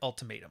overt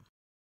ultimatum.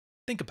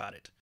 Think about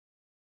it.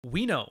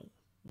 We know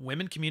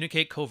women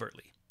communicate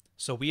covertly,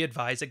 so we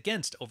advise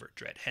against overt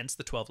dread, hence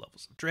the 12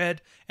 levels of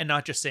dread, and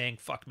not just saying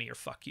fuck me or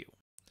fuck you.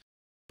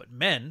 But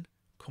men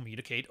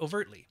communicate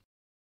overtly.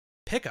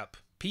 Pickup,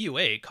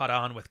 PUA, caught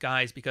on with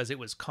guys because it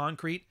was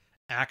concrete,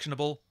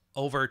 actionable,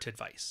 overt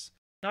advice.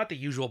 Not the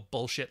usual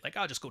bullshit like,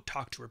 I'll just go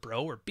talk to her,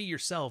 bro, or be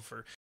yourself,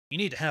 or you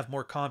need to have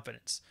more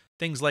confidence.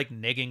 Things like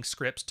negging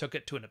scripts took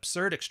it to an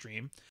absurd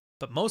extreme,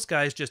 but most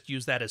guys just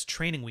use that as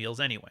training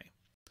wheels anyway.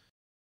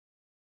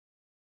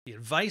 The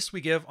advice we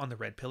give on the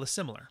red pill is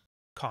similar.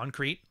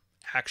 Concrete,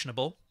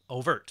 actionable,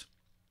 overt.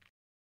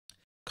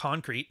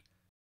 Concrete,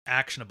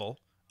 actionable,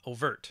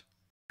 overt.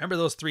 Remember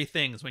those three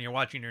things when you're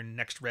watching your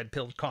next red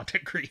pill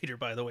content creator,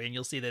 by the way, and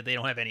you'll see that they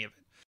don't have any of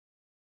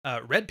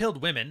it.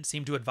 Red-pilled women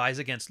seem to advise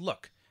against,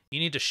 look, you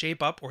need to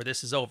shape up or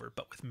this is over.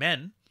 But with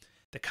men,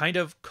 the kind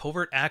of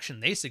covert action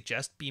they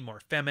suggest, be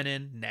more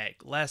feminine, nag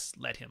less,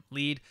 let him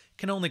lead,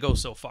 can only go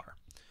so far.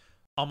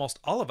 Almost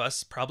all of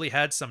us probably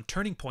had some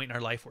turning point in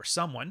our life where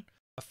someone,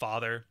 a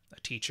father, a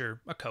teacher,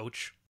 a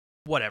coach,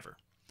 whatever,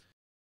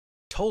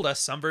 told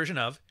us some version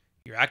of,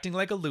 you're acting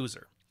like a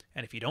loser,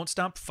 and if you don't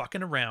stop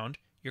fucking around,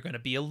 you're going to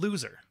be a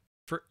loser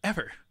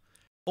forever.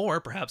 Or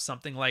perhaps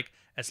something like,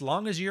 as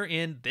long as you're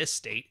in this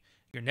state,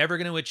 you're never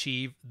going to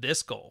achieve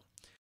this goal.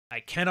 I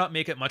cannot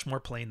make it much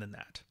more plain than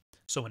that.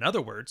 So in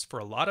other words, for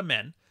a lot of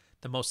men,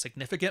 the most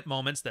significant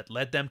moments that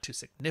led them to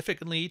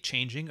significantly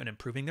changing and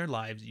improving their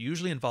lives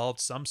usually involved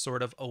some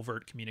sort of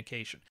overt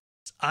communication.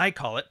 I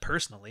call it,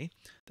 personally,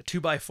 the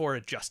 2x4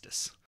 of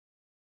justice.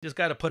 Just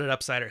got to put it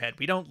upside our head.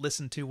 We don't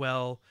listen too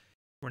well.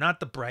 We're not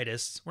the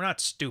brightest. We're not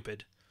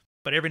stupid.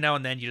 But every now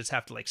and then you just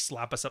have to like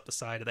slap us up the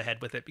side of the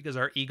head with it because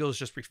our egos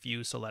just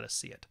refuse to let us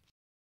see it.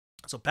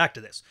 So back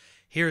to this.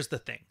 Here's the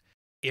thing.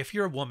 If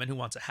you're a woman who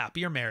wants a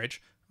happier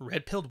marriage,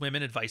 red-pilled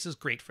women advice is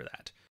great for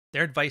that.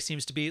 Their advice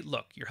seems to be,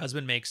 look, your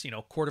husband makes,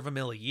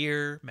 $250,000 a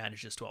year,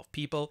 manages 12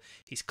 people.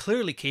 He's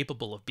clearly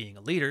capable of being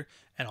a leader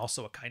and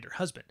also a kinder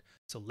husband.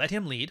 So let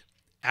him lead,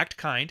 act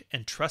kind,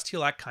 and trust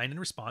he'll act kind in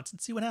response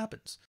and see what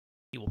happens.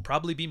 He will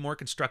probably be more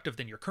constructive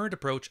than your current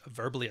approach of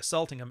verbally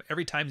assaulting him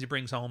every time he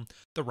brings home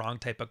the wrong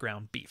type of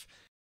ground beef.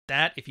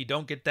 That, if you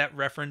don't get that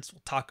reference,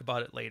 we'll talk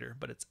about it later,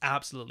 but it's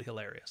absolutely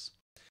hilarious.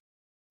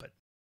 But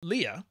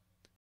Leah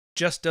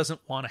just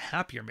doesn't want a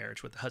happier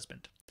marriage with the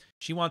husband.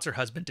 She wants her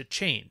husband to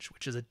change,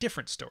 which is a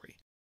different story.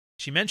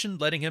 She mentioned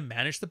letting him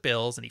manage the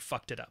bills and he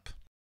fucked it up.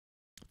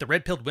 The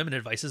red-pilled women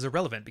advice is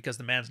irrelevant because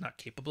the man's not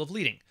capable of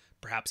leading.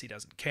 Perhaps he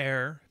doesn't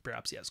care,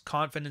 perhaps he has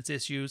confidence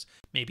issues,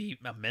 maybe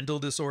a mental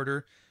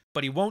disorder,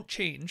 but he won't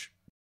change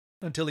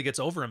until he gets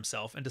over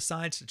himself and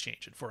decides to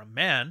change. And for a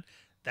man,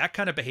 that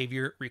kind of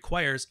behavior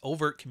requires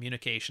overt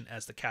communication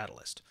as the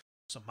catalyst.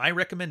 So my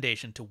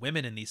recommendation to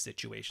women in these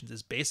situations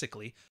is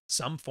basically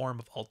some form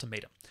of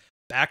ultimatum,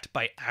 backed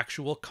by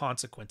actual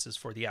consequences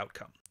for the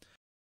outcome.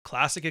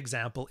 Classic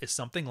example is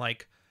something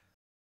like,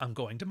 I'm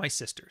going to my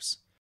sister's.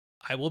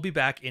 I will be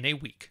back in a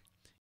week.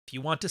 If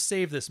you want to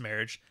save this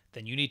marriage,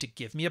 then you need to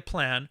give me a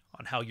plan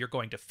on how you're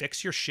going to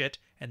fix your shit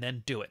and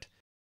then do it.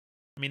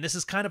 I mean, this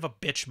is kind of a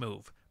bitch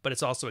move, but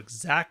it's also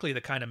exactly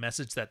the kind of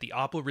message that the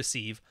op will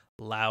receive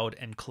loud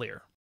and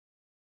clear.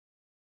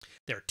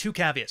 There are two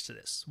caveats to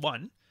this.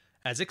 One,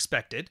 as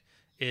expected,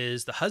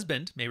 is the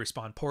husband may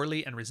respond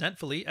poorly and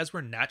resentfully as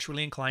we're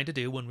naturally inclined to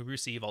do when we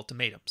receive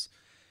ultimatums.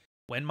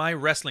 When my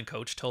wrestling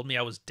coach told me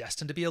I was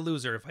destined to be a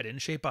loser if I didn't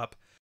shape up,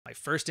 my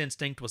first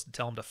instinct was to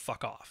tell him to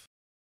fuck off.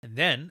 And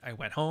then I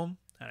went home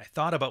and I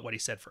thought about what he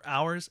said for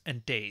hours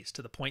and days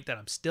to the point that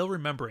I'm still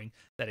remembering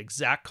that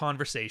exact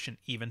conversation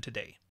even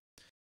today.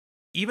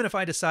 Even if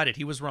I decided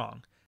he was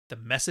wrong, the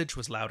message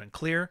was loud and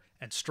clear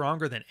and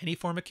stronger than any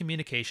form of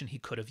communication he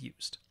could have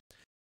used.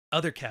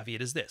 Other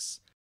caveat is this.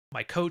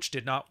 My coach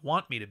did not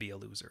want me to be a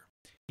loser.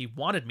 He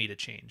wanted me to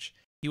change.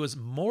 He was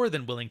more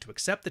than willing to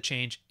accept the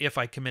change if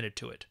I committed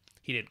to it.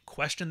 He didn't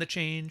question the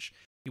change.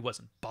 He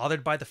wasn't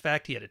bothered by the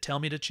fact he had to tell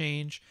me to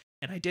change,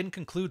 and I didn't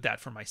conclude that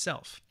for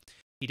myself.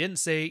 He didn't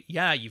say,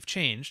 yeah, you've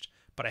changed,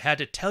 but I had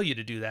to tell you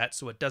to do that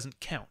so it doesn't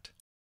count.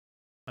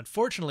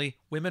 Unfortunately,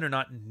 women are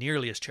not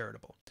nearly as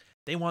charitable.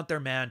 They want their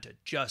man to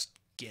just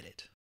get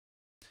it.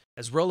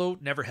 As Rollo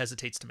never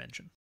hesitates to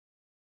mention.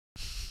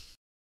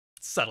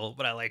 Subtle,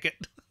 but I like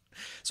it.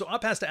 So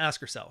Op has to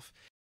ask herself,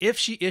 if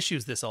she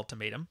issues this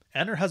ultimatum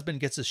and her husband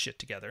gets his shit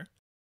together,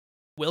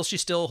 will she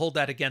still hold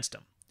that against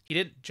him? He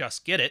didn't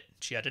just get it,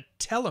 she had to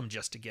tell him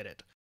just to get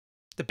it.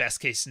 The best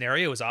case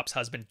scenario is Op's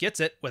husband gets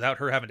it without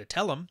her having to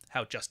tell him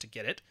how just to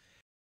get it,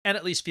 and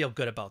at least feel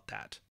good about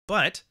that.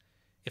 But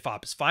if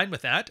Op is fine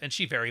with that, and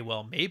she very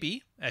well may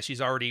be, as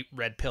she's already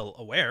red pill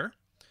aware,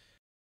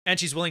 and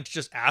she's willing to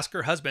just ask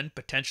her husband,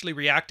 potentially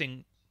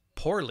reacting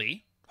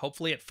poorly,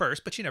 hopefully at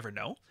first, but you never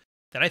know,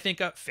 then I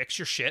think a fix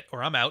your shit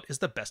or I'm out is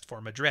the best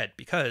form of dread,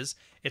 because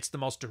it's the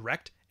most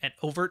direct and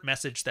overt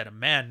message that a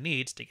man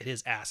needs to get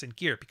his ass in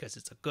gear, because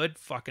it's a good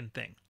fucking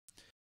thing.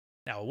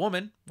 Now, a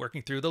woman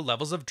working through the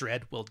levels of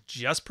dread will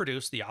just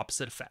produce the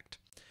opposite effect.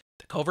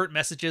 The covert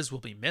messages will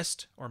be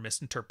missed or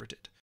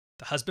misinterpreted.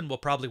 The husband will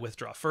probably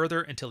withdraw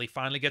further until he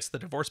finally gets the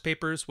divorce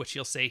papers, which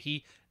he'll say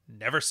he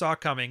never saw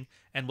coming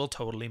and will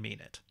totally mean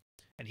it.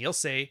 And he'll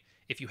say,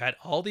 if you had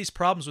all these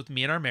problems with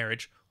me in our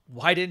marriage,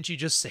 why didn't you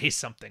just say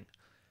something?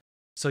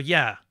 So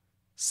yeah,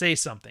 say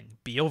something,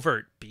 be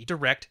overt, be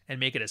direct, and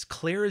make it as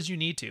clear as you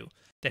need to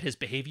that his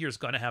behavior is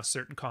going to have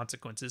certain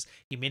consequences.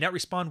 He may not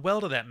respond well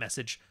to that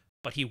message,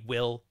 but he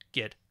will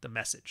get the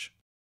message.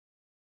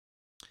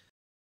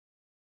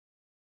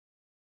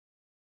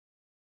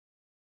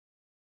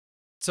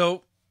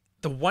 So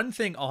the one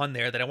thing on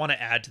there that I want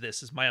to add to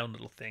this is my own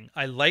little thing.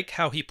 I like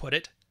how he put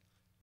it.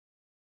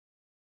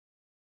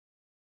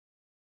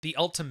 The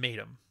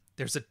ultimatum.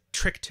 There's a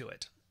trick to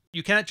it.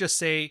 You can't just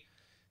say,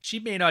 she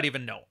may not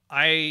even know.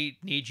 I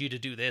need you to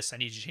do this. I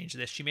need you to change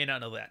this. She may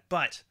not know that.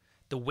 But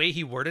the way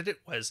he worded it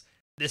was,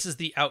 this is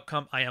the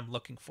outcome I am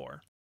looking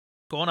for.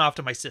 Going off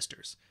to my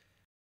sister's.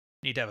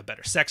 You need to have a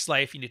better sex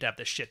life. You need to have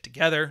this shit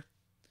together.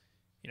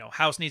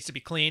 House needs to be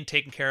clean,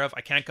 taken care of.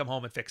 I can't come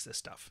home and fix this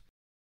stuff.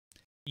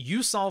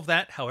 You solve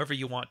that however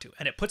you want to.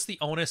 And it puts the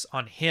onus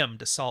on him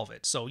to solve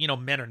it. So,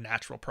 men are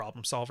natural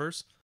problem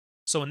solvers.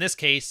 So in this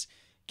case,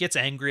 gets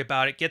angry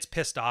about it, gets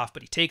pissed off,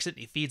 but he takes it and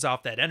he feeds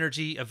off that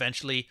energy,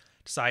 eventually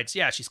decides,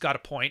 yeah, she's got a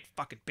point,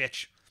 fucking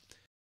bitch.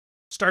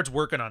 Starts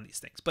working on these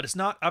things. But it's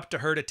not up to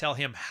her to tell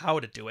him how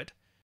to do it.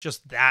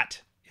 Just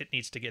that it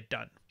needs to get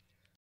done.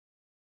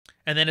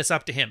 And then it's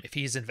up to him. If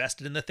he's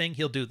invested in the thing,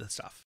 he'll do the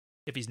stuff.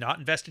 If he's not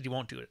invested, he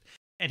won't do it.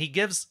 And he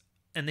gives,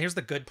 and here's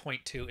the good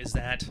point too, is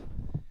that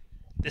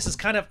This is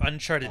kind of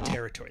uncharted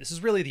territory. This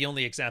is really the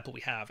only example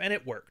we have, and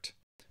it worked.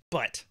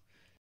 But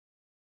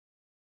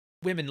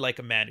women like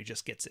a man who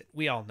just gets it.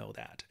 We all know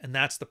that. And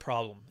that's the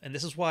problem. And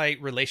this is why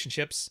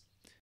relationships,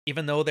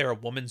 even though they're a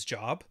woman's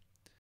job,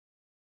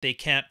 they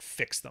can't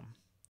fix them.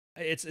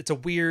 It's a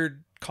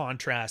weird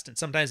contrast, and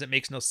sometimes it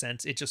makes no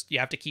sense. It just, you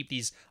have to keep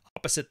these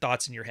opposite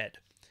thoughts in your head.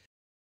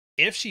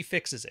 If she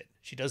fixes it,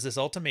 she does this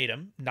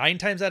ultimatum, 9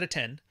 times out of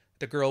 10,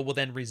 the girl will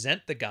then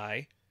resent the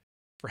guy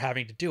for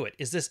having to do it.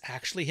 Is this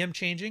actually him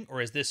changing,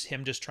 or is this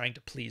him just trying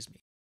to please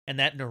me? And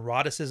that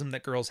neuroticism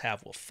that girls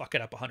have will fuck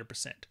it up 100%.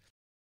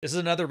 This is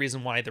another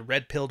reason why the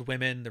red-pilled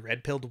women, the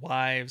red-pilled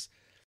wives,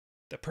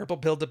 the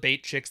purple-pill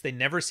debate chicks, they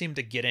never seem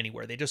to get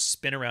anywhere. They just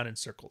spin around in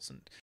circles.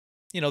 And,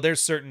 you know,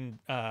 there's certain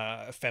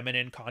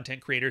feminine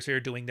content creators who are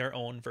doing their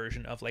own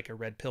version of like a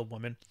red-pilled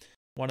woman.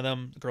 One of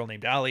them, a girl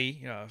named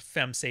Ali,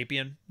 Femme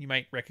Sapien. You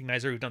might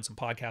recognize her. We've done some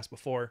podcasts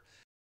before.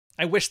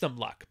 I wish them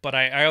luck, but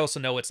I also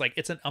know it's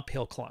an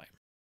uphill climb.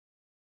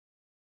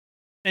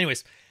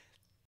 Anyways,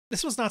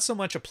 this was not so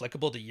much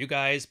applicable to you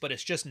guys, but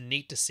it's just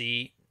neat to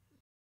see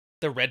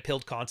the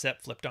red-pilled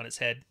concept flipped on its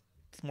head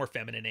with more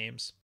feminine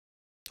names.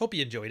 Hope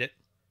you enjoyed it.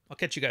 I'll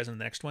catch you guys in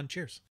the next one.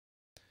 Cheers.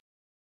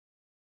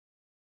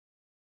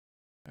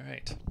 All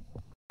right.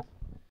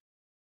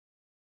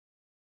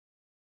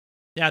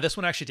 Yeah, this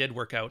one actually did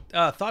work out.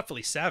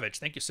 Thoughtfully Savage.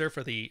 Thank you, sir,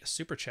 for the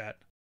super chat.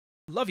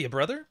 Love you,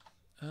 brother.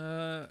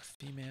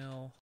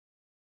 Female.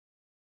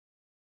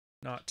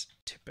 Not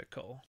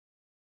typical.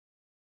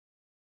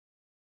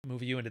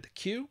 Move you into the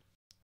queue.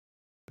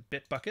 The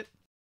bit bucket.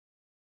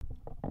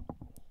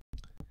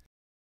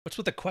 What's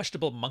with the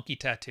questionable monkey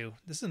tattoo?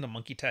 This isn't a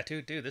monkey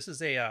tattoo, dude. This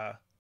is a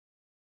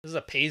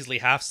paisley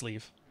half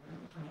sleeve.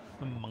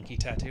 A monkey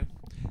tattoo.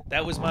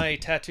 That was my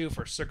tattoo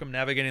for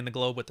circumnavigating the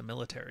globe with the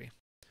military.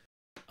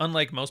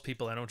 Unlike most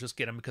people, I don't just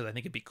get them because I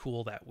think it'd be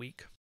cool that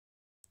week.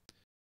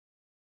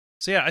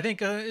 So yeah, I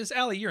think, is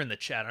Allie, you're in the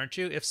chat, aren't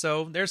you? If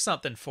so, there's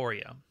something for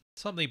you.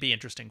 Something be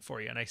interesting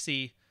for you. And I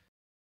see,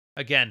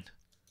 again,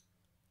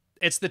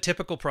 it's the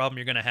typical problem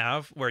you're going to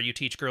have where you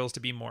teach girls to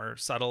be more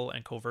subtle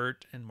and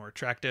covert and more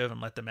attractive and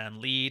let the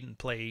man lead and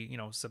play,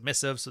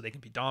 submissive so they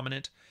can be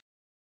dominant.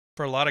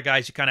 For a lot of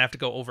guys, you kind of have to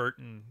go overt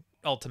and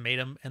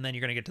ultimatum, and then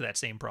you're going to get to that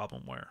same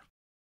problem where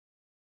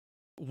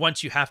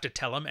once you have to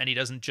tell him and he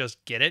doesn't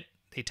just get it,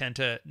 they tend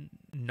to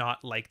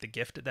not like the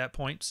gift at that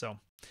point. So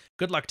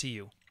good luck to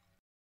you.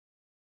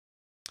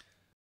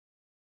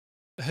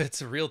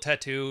 It's a real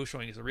tattoo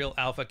showing it's a real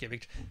alpha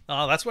giving.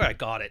 Oh, that's where I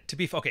got it.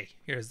 Okay,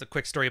 here's the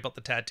quick story about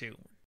the tattoo.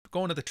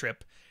 Going to the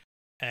trip,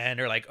 and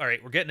they're like, all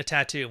right, we're getting a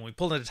tattoo. And we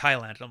pulled into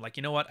Thailand. And I'm like,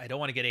 you know what? I don't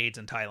want to get AIDS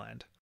in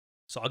Thailand.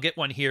 So I'll get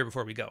one here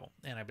before we go.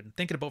 And I've been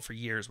thinking about for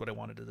years what I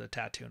wanted as a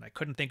tattoo. And I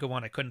couldn't think of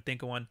one.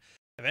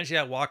 Eventually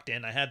I walked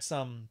in. I had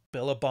some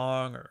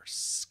Billabong or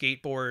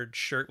skateboard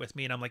shirt with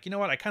me. And I'm like, you know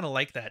what? I kind of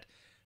like that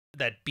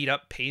beat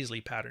up paisley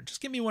pattern.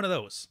 Just give me one of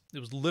those. It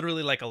was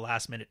literally like a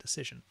last minute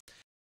decision.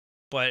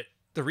 But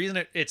the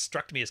reason it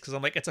struck me is because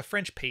I'm like, it's a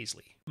French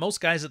paisley. Most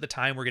guys at the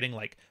time were getting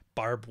like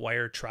barbed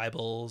wire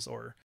tribals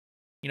or,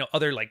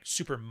 other like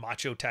super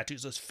macho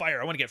tattoos. There's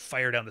fire. I want to get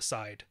fire down the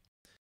side.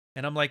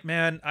 And I'm like,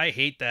 man, I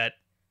hate that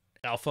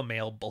alpha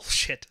male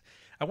bullshit.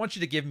 I want you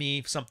to give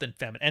me something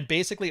feminine. And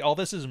basically all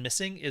this is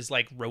missing is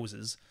like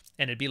roses.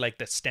 And it'd be like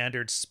the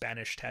standard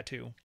Spanish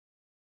tattoo.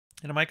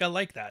 And I'm like, I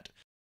like that.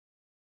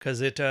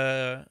 Because it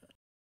has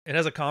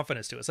a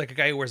confidence to it. It's like a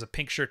guy who wears a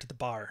pink shirt to the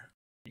bar.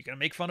 You gonna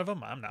make fun of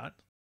him? I'm not.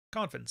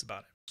 Confidence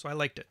about it. So I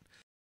liked it.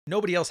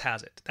 Nobody else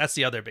has it. That's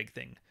the other big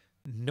thing.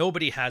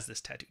 Nobody has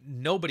this tattoo.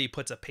 Nobody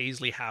puts a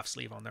paisley half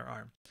sleeve on their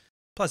arm.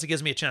 Plus it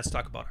gives me a chance to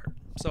talk about art.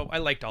 So I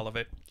liked all of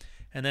it.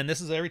 And then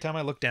this is every time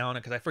I look down,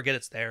 because I forget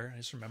it's there, I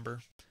just remember,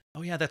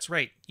 oh yeah, that's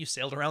right. You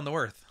sailed around the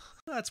earth.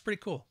 That's pretty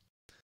cool.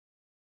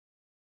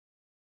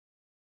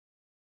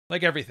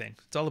 Like everything.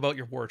 It's all about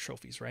your war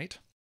trophies, right?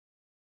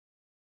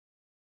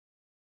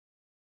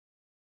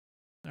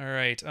 All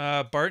right.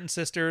 Barton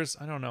Sisters.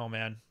 I don't know,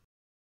 man.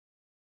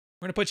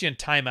 We're going to put you in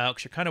timeout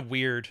because you're kind of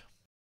weird.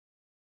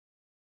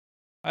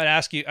 I'd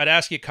ask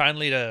you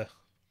kindly to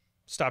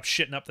stop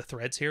shitting up the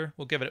threads here.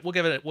 We'll give it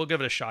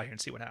a shot here and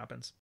see what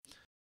happens.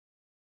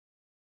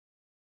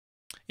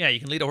 Yeah, you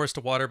can lead a horse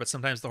to water, but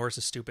sometimes the horse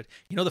is stupid.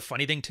 You know the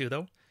funny thing too,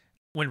 though?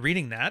 When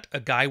reading that, a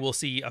guy will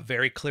see a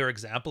very clear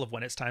example of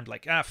when it's time to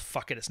like,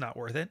 fuck it, it's not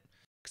worth it.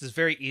 Because it's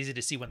very easy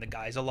to see when the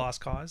guy's a lost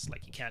cause.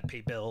 Like, he can't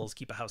pay bills,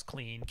 keep a house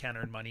clean, can't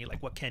earn money.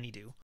 Like, what can he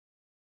do?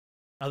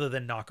 Other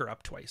than knock her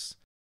up twice.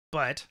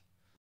 But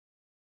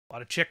a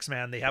lot of chicks,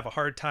 man, they have a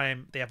hard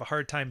time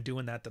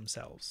doing that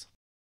themselves.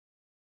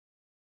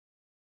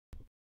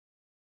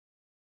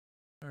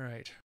 All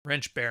right.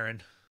 Wrench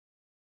Baron.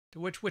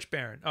 Which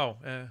Baron? Oh,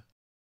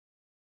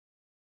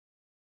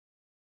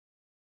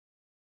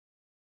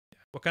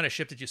 what kind of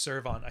ship did you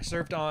serve on? I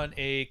served on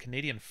a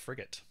Canadian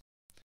frigate.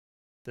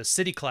 The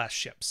city class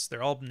ships.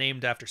 They're all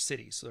named after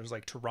cities. So there's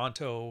like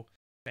Toronto,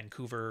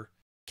 Vancouver,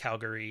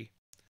 Calgary,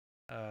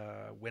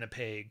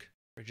 Winnipeg,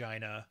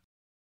 Regina.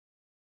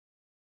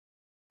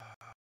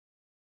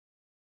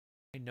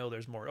 I know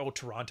there's more. Oh,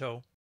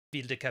 Toronto,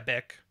 Ville de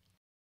Quebec.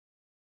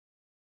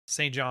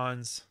 St.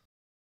 John's.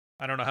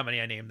 I don't know how many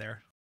I named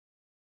there.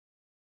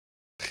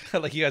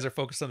 Like you guys are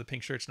focused on the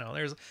pink shirts now.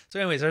 So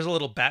anyways, there's a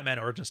little Batman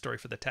origin story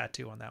for the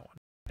tattoo on that one.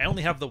 I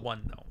only have the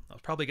one though. I'll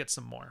probably get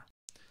some more.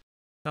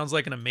 Sounds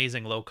like an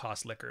amazing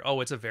low-cost liquor. Oh,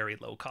 it's a very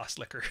low-cost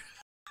liquor.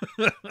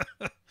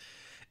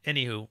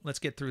 Anywho, let's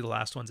get through the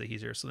last ones that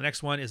he's here. So the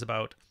next one is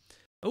about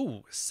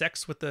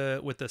sex with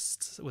the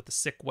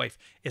sick wife.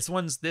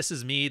 This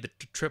is me, the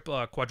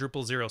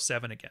quadruple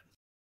 07 again.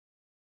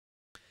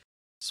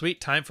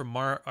 Sweet time for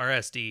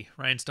RSD,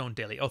 Rhinestone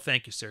Daily. Oh,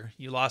 thank you, sir.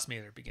 You lost me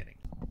at the beginning.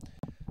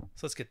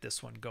 So let's get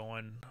this one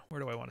going.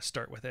 Where do I want to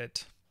start with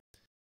it?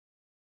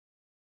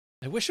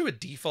 I wish it would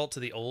default to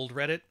the old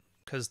Reddit,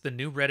 because the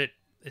new Reddit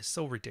is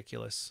so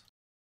ridiculous.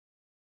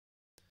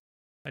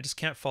 I just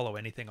can't follow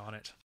anything on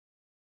it.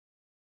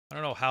 I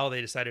don't know how they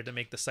decided to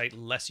make the site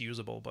less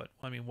usable, but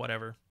I mean,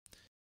 whatever.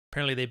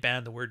 Apparently they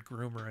banned the word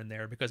groomer in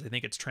there because they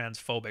think it's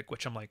transphobic,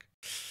 which I'm like,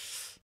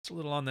 it's a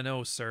little on the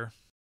nose, sir.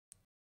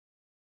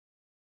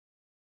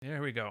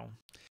 There we go.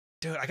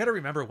 Dude, I gotta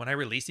remember when I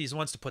release these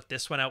ones to put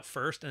this one out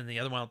first and the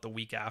other one out the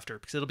week after,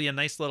 because it'll be a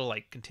nice little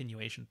like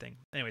continuation thing.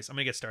 Anyways, I'm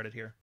gonna get started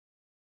here.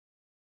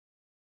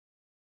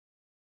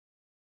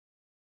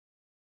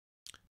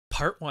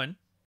 Part 1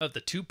 of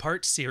the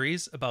 2-part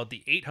series about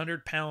the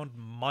 800-pound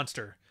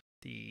monster,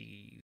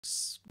 the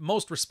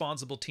most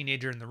responsible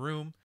teenager in the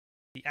room,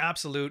 the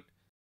absolute...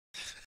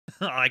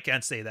 I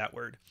can't say that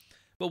word,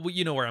 but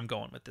you know where I'm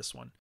going with this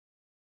one.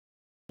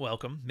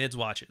 Welcome,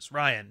 MidsWatches.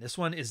 Ryan, this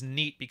one is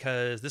neat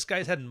because this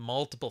guy's had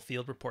multiple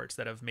field reports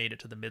that have made it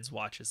to the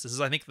MidsWatches. This is,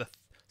 I think, the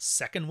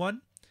second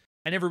one.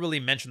 I never really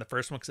mentioned the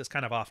first one because it's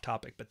kind of off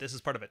topic, but this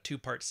is part of a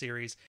 2-part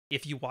series.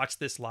 If you watch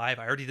this live,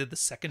 I already did the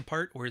second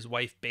part where his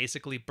wife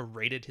basically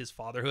berated his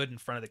fatherhood in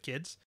front of the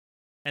kids.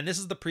 And this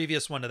is the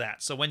previous one to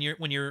that. So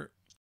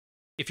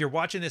if you're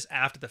watching this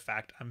after the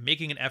fact, I'm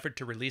making an effort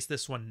to release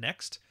this one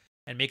next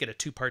and make it a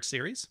 2-part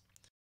series.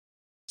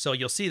 So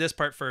you'll see this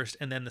part first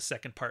and then the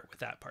second part with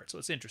that part. So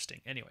it's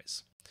interesting.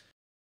 Anyways,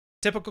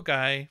 typical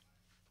guy.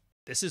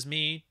 This is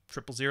me,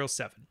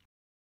 0007.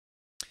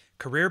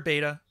 Career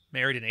beta,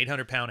 married an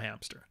 800-pound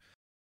hamster.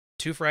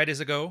 2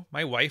 Fridays ago,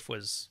 my wife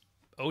was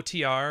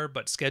OTR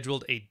but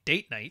scheduled a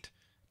date night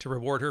to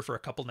reward her for a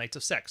couple nights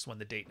of sex. When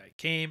the date night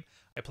came,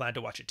 I planned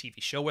to watch a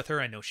TV show with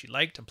her I know she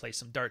liked and play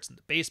some darts in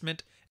the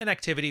basement, an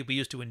activity we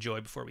used to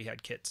enjoy before we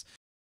had kids.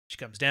 She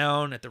comes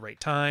down at the right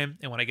time,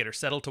 and when I get her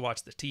settled to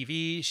watch the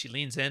TV, she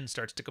leans in and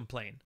starts to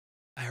complain.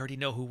 I already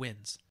know who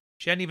wins.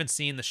 She hadn't even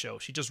seen the show.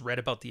 She just read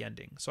about the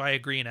ending. So I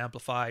agree and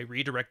amplify,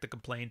 redirect the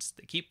complaints.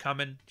 They keep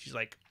coming. She's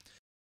like,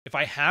 if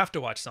I have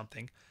to watch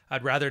something,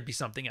 I'd rather it be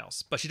something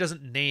else. But she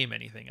doesn't name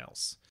anything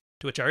else.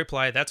 To which I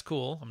reply, that's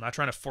cool. I'm not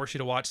trying to force you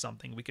to watch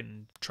something. We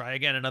can try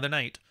again another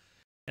night.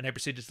 And I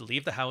proceeded to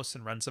leave the house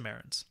and run some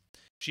errands.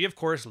 She, of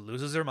course,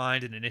 loses her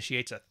mind and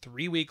initiates a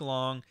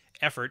 3-week-long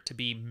effort to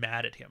be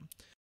mad at him.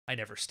 I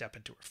never step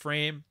into her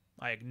frame.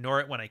 I ignore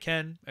it when I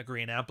can,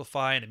 agree and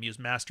amplify and amuse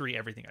mastery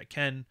everything I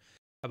can.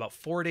 About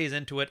 4 days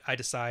into it, I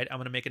decide I'm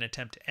going to make an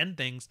attempt to end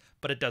things,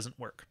 but it doesn't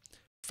work.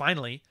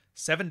 Finally,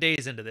 7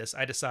 days into this,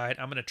 I decide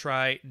I'm going to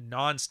try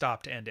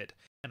non-stop to end it.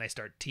 And I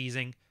start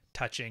teasing,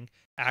 touching,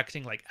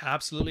 acting like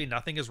absolutely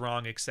nothing is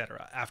wrong,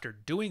 etc. After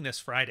doing this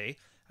Friday,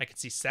 I can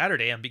see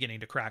Saturday I'm beginning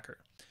to crack her.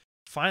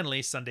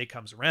 Finally, Sunday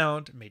comes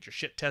around, major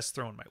shit tests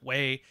thrown my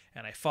way,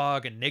 and I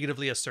fog and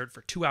negatively assert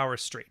for 2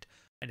 hours straight.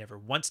 I never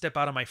once step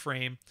out of my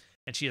frame,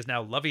 and she is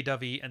now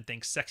lovey-dovey and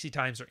thinks sexy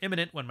times are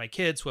imminent when my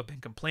kids, who have been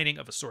complaining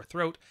of a sore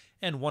throat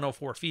and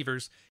 104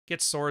 fevers,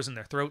 get sores in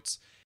their throats,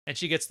 and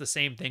she gets the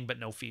same thing but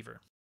no fever.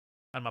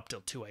 I'm up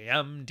till 2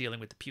 a.m. dealing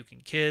with the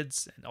puking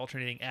kids and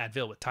alternating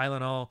Advil with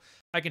Tylenol.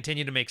 I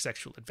continue to make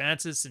sexual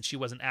advances since she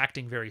wasn't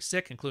acting very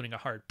sick, including a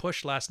hard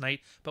push last night,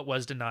 but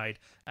was denied.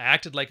 I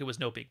acted like it was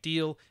no big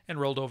deal and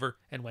rolled over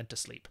and went to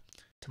sleep.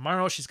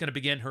 Tomorrow she's going to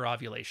begin her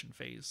ovulation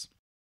phase.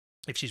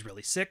 If she's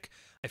really sick,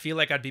 I feel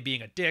like I'd be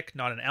being a dick,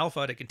 not an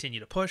alpha, to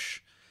continue to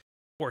push.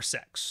 Or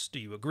sex. Do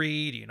you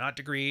agree? Do you not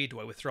agree? Do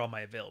I withdraw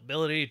my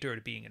availability due to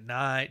being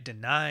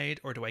denied?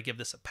 Or do I give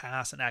this a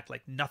pass and act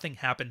like nothing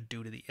happened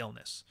due to the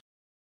illness?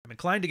 I'm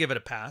inclined to give it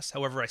a pass.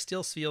 However, I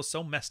still feel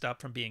so messed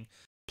up from being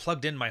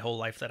plugged in my whole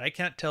life that I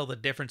can't tell the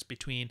difference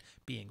between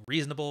being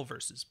reasonable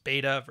versus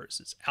beta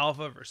versus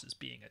alpha versus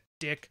being a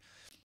dick.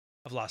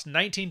 I've lost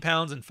 19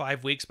 pounds in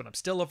 5 weeks, but I'm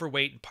still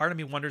overweight, and part of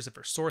me wonders if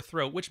her sore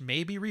throat, which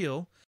may be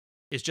real,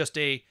 is just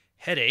a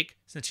headache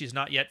since she's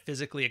not yet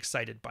physically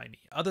excited by me.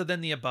 Other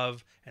than the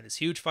above and this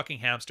huge fucking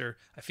hamster,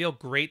 I feel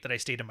great that I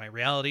stayed in my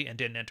reality and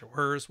didn't enter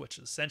hers, which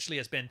essentially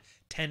has been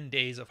 10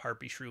 days of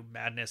Harpy Shrew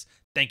madness.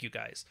 Thank you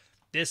guys.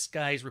 This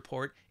guy's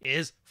report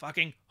is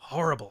fucking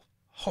horrible.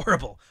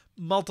 Horrible.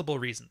 Multiple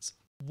reasons.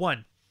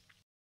 1,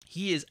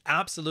 he is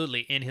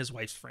absolutely in his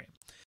wife's frame.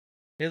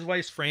 His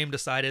wife's frame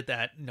decided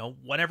that,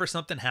 whenever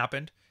something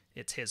happened,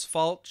 it's his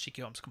fault. She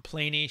comes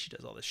complaining. She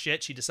does all this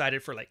shit. She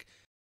decided for like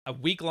a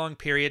week-long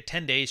period,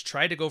 10 days,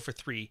 try to go for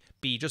 3,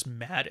 be just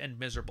mad and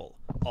miserable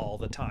all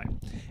the time.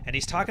 And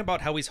he's talking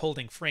about how he's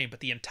holding frame, but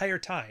the entire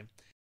time,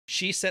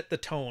 she set the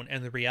tone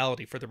and the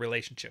reality for the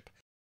relationship.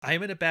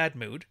 I'm in a bad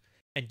mood.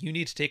 and you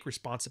need to take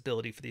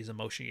responsibility for these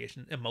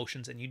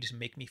emotions, and you need to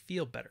make me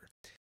feel better.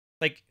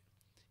 Like,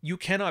 you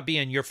cannot be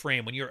in your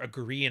frame when you're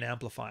agreeing and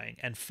amplifying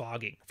and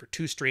fogging for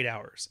 2 straight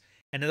hours.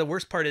 And the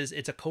worst part is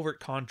it's a covert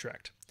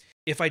contract.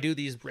 If I do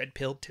these red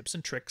pill tips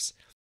and tricks,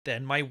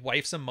 then my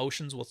wife's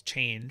emotions will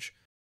change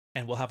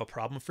and we'll have a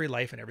problem-free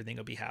life and everything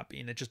will be happy.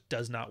 And it just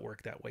does not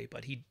work that way.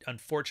 But he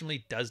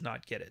unfortunately does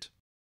not get it.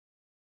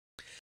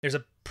 There's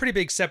a pretty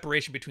big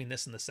separation between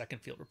this and the second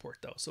field report,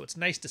 though. So it's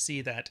nice to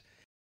see that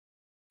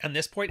at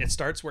this point it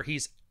starts where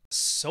he's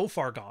so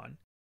far gone,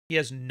 he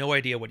has no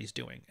idea what he's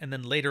doing. And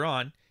then later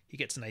on, he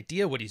gets an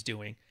idea what he's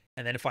doing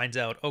and then finds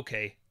out,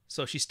 okay,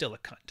 so she's still a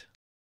cunt.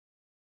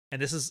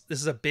 And this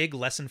is a big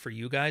lesson for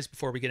you guys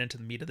before we get into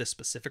the meat of this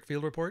specific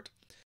field report.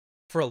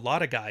 For a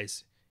lot of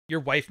guys, your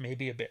wife may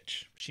be a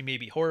bitch. She may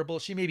be horrible.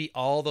 She may be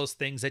all those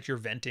things that you're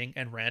venting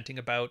and ranting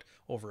about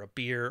over a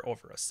beer,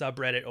 over a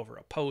subreddit, over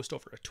a post,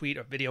 over a tweet,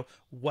 a video,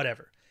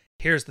 whatever.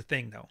 Here's the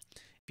thing, though.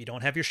 If you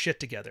don't have your shit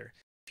together,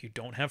 if you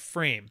don't have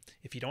frame,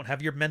 if you don't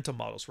have your mental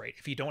models right,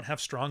 if you don't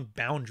have strong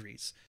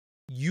boundaries,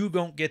 you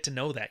don't get to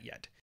know that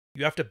yet.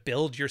 You have to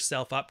build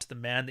yourself up to the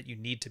man that you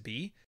need to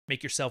be,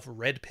 make yourself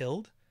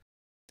red-pilled,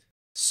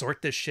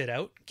 sort this shit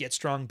out, get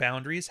strong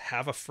boundaries,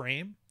 have a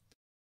frame.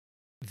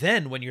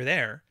 Then when you're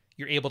there,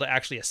 you're able to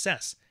actually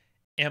assess,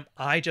 am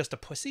I just a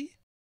pussy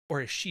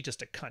or is she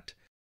just a cunt?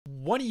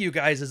 One of you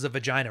guys is a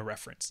vagina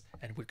reference,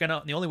 and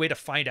the only way to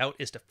find out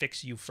is to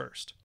fix you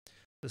first.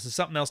 This is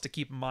something else to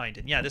keep in mind.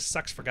 And yeah, this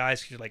sucks for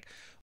guys because you're like,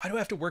 why do I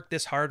have to work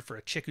this hard for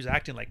a chick who's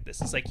acting like this?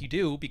 It's like you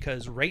do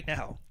because right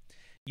now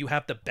you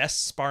have the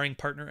best sparring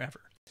partner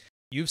ever.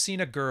 You've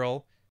seen a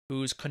girl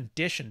who's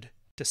conditioned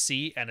to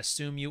see and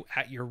assume you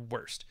at your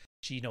worst.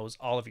 She knows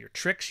all of your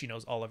tricks. She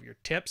knows all of your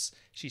tips.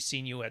 She's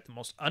seen you at the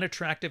most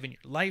unattractive in your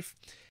life.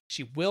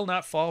 She will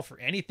not fall for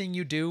anything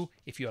you do.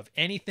 If you have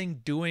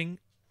anything doing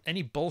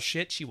any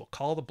bullshit, she will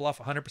call the bluff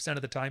 100%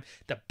 of the time.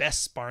 The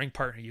best sparring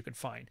partner you can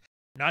find.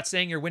 I'm not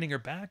saying you're winning her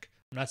back.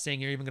 I'm not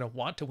saying you're even going to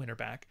want to win her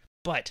back.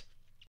 But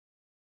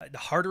the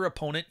harder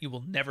opponent you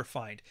will never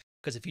find.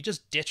 Because if you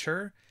just ditch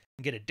her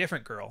and get a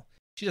different girl,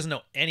 she doesn't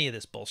know any of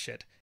this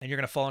bullshit. And you're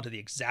going to fall into the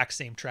exact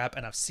same trap.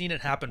 And I've seen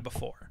it happen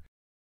before.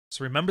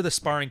 So remember the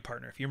sparring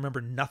partner. If you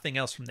remember nothing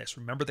else from this,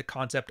 remember the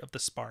concept of the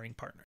sparring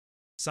partner.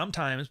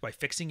 Sometimes by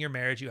fixing your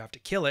marriage, you have to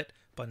kill it.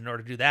 But in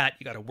order to do that,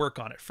 you got to work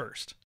on it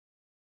first.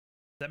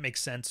 That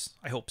makes sense?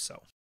 I hope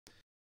so.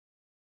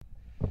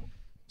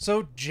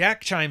 So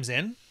Jack chimes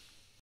in.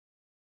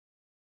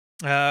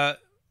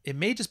 It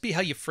may just be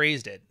how you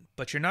phrased it,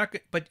 but you're not.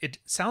 But it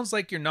sounds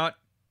like you're not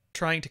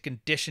trying to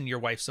condition your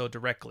wife so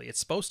directly. It's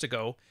supposed to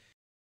go,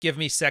 give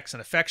me sex and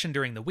affection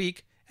during the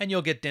week, and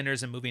you'll get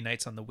dinners and movie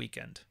nights on the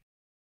weekend.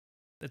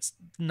 That's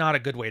not a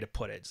good way to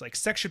put it. It's like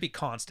sex should be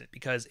constant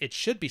because it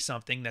should be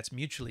something that's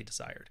mutually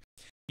desired.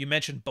 You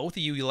mentioned both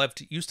of you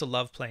used to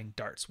love playing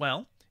darts.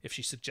 Well, if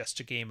she suggests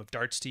a game of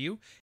darts to you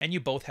and you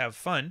both have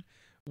fun,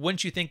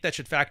 wouldn't you think that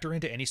should factor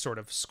into any sort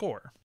of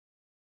score?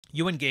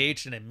 You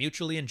engaged in a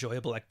mutually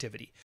enjoyable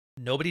activity.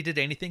 Nobody did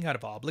anything out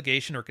of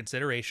obligation or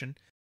consideration.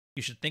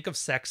 You should think of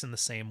sex in the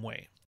same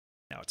way.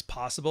 Now, it's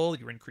possible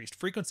your increased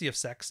frequency of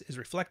sex is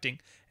reflecting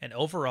an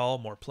overall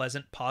more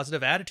pleasant,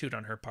 positive attitude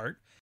on her part,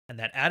 and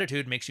that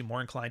attitude makes you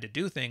more inclined to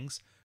do things,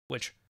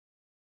 which,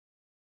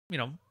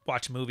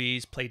 watch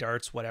movies, play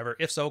darts, whatever.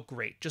 If so,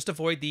 great. Just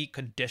avoid the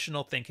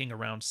conditional thinking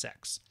around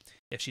sex.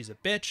 If she's a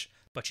bitch,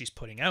 but she's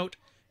putting out,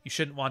 you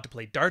shouldn't want to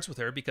play darts with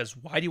her because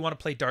why do you want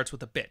to play darts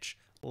with a bitch?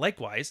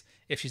 Likewise,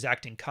 if she's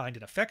acting kind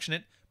and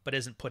affectionate, but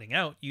isn't putting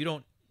out, you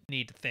don't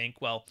need to think,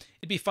 well,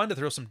 it'd be fun to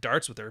throw some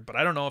darts with her, but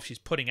I don't know if she's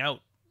putting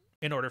out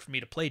in order for me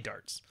to play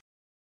darts.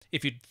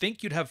 If you'd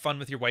think you'd have fun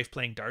with your wife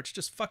playing darts,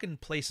 just fucking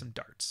play some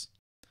darts.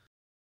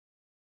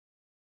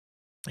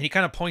 And he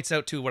kind of points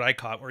out to what I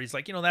caught, where he's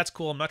like, that's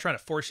cool. I'm not trying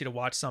to force you to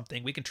watch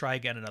something. We can try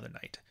again another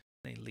night.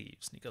 And he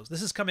leaves. And he goes,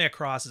 this is coming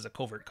across as a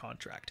covert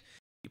contract.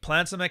 You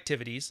planned some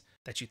activities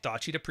that you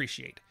thought she'd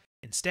appreciate.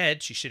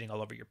 Instead, she's shitting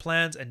all over your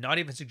plans and not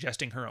even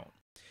suggesting her own.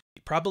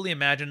 You probably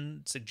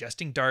imagine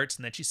suggesting darts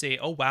and then she'd say,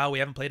 oh, wow, we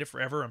haven't played it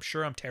forever. I'm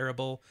sure I'm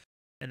terrible.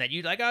 And that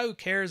you'd like, oh, who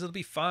cares? It'll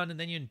be fun. And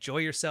then you enjoy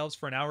yourselves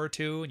for an hour or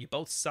two and you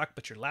both suck,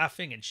 but you're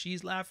laughing and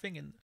she's laughing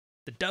and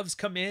the doves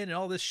come in and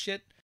all this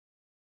shit.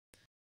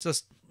 It's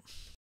just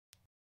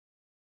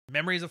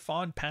memories of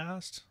fond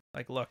past.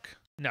 Like, look,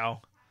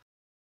 no.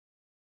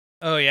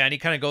 Oh, yeah, and he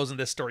kind of goes in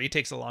this story. He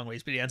takes a long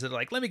ways, but he ends it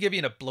like, let me give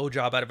you a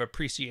blowjob out of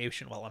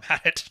appreciation while I'm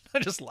at it. I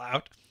just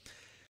laughed.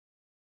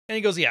 And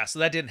he goes, yeah, so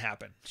that didn't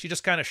happen. She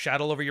just kind of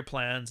shat all over your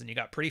plans, and you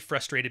got pretty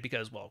frustrated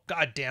because, well,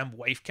 goddamn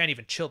wife can't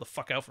even chill the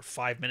fuck out for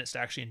 5 minutes to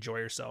actually enjoy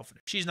herself. And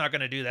if she's not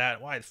going to do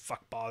that, why the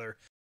fuck bother?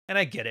 And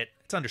I get it.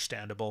 It's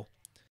understandable.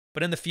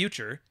 But in the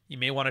future, you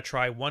may want to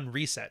try one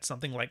reset.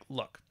 Something like,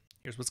 look,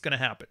 here's what's going to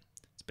happen.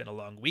 It's been a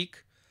long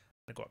week.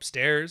 I'm going to go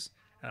upstairs,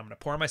 and I'm going to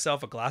pour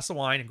myself a glass of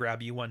wine and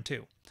grab you one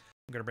too.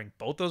 I'm going to bring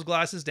both those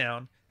glasses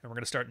down, and we're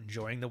going to start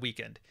enjoying the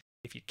weekend.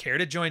 If you care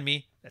to join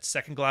me, that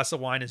second glass of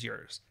wine is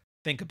yours.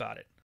 Think about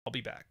it. I'll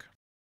be back.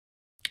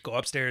 Go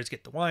upstairs,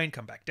 get the wine,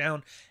 come back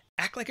down,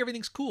 act like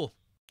everything's cool.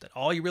 that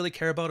all you really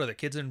care about are the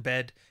kids in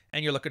bed,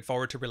 and you're looking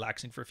forward to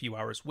relaxing for a few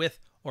hours with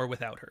or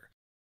without her.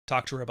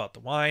 Talk to her about the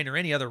wine or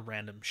any other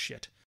random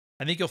shit.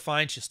 I think you'll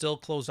find she'll still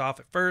close off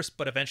at first,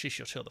 but eventually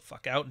she'll chill the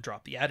fuck out and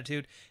drop the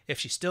attitude. If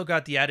she's still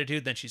got the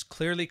attitude, then she's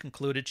clearly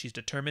concluded she's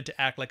determined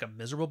to act like a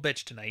miserable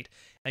bitch tonight,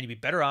 and you'd be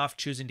better off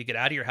choosing to get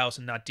out of your house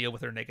and not deal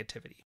with her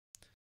negativity.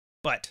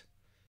 But,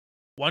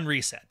 one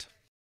reset.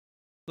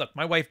 Look,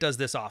 my wife does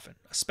this often,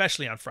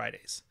 especially on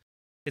Fridays.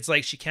 It's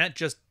like she can't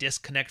just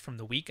disconnect from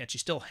the week, and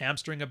she's still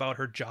hamstering about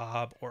her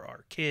job or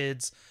our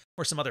kids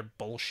or some other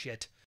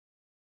bullshit.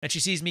 And she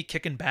sees me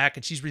kicking back,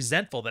 and she's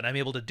resentful that I'm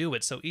able to do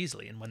it so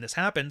easily. And when this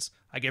happens,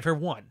 I give her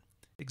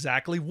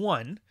exactly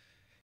one,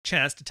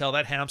 chance to tell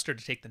that hamster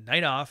to take the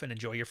night off and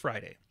enjoy your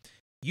Friday.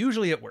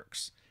 Usually it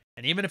works.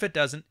 And even if it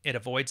doesn't, it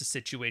avoids a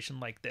situation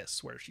like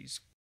this, where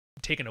she's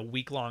taken a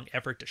week-long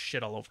effort to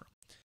shit all over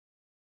him.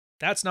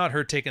 That's not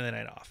her taking the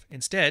night off.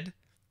 Instead,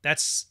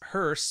 that's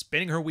her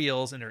spinning her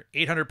wheels in her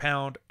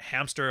 800-pound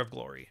hamster of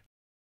glory,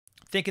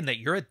 thinking that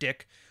you're a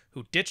dick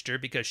who ditched her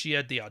because she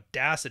had the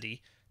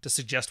audacity to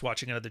suggest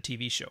watching another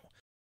TV show.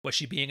 Was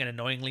she being an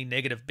annoyingly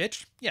negative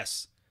bitch?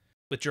 Yes.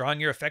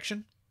 Withdrawing your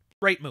affection?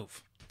 Right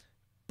move.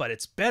 But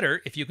it's better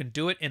if you can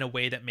do it in a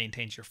way that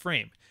maintains your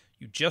frame.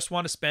 You just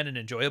want to spend an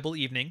enjoyable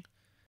evening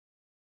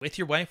with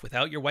your wife,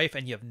 without your wife,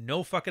 and you have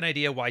no fucking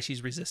idea why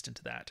she's resistant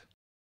to that.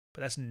 But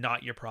that's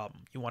not your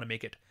problem. You want to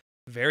make it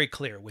very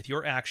clear with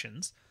your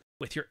actions,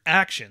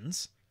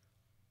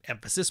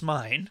 emphasis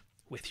mine,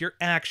 with your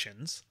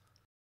actions,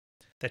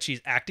 that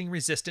she's acting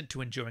resistant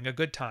to enjoying a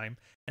good time,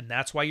 and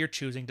that's why you're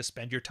choosing to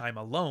spend your time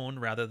alone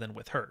rather than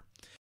with her.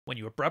 When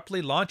you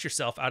abruptly launch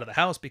yourself out of the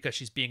house because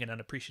she's being an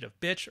unappreciative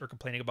bitch or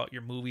complaining about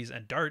your movies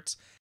and darts,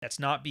 that's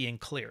not being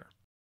clear.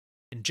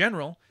 In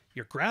general,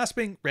 you're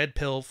grasping red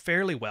pill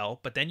fairly well,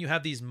 but then you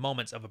have these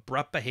moments of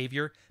abrupt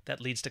behavior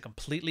that leads to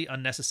completely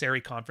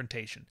unnecessary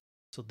confrontation.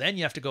 So then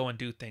you have to go and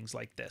do things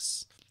like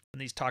this.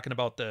 And he's talking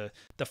about the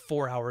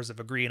 4 hours of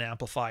agree and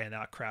amplify and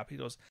that crap. He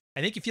goes,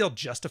 I think you feel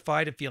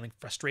justified in feeling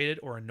frustrated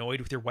or annoyed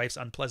with your wife's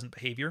unpleasant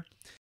behavior,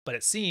 but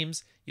it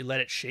seems you let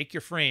it shake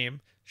your frame,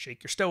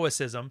 shake your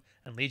stoicism,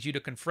 and lead you to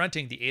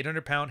confronting the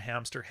 800-pound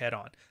hamster head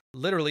on.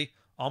 Literally,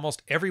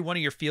 almost every one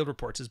of your field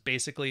reports is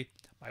basically,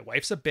 my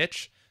wife's a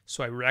bitch,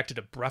 so I reacted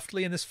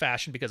abruptly in this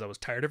fashion because I was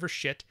tired of her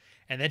shit,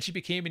 and then she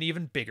became an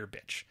even bigger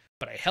bitch.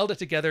 But I held it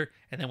together,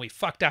 and then we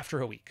fucked after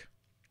a week.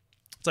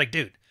 It's like,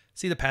 dude,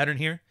 see the pattern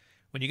here?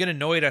 When you get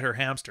annoyed at her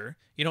hamster,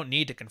 you don't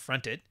need to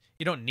confront it.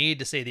 You don't need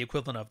to say the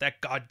equivalent of,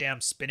 that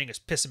goddamn spinning is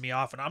pissing me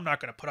off and I'm not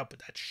going to put up with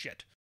that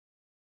shit.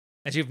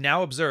 As you've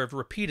now observed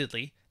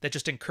repeatedly, that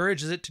just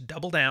encourages it to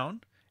double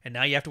down, and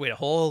now you have to wait a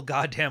whole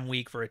goddamn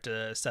week for it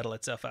to settle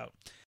itself out.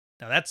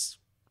 Now that's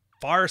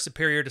far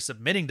superior to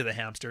submitting to the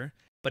hamster,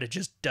 but it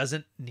just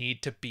doesn't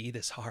need to be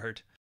this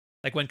hard.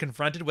 Like when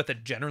confronted with a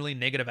generally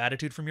negative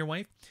attitude from your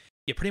wife,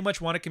 you pretty much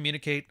want to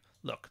communicate,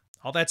 look,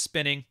 all that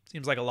spinning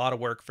seems like a lot of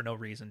work for no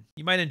reason.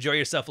 You might enjoy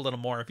yourself a little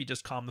more if you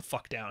just calm the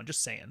fuck down,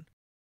 just saying.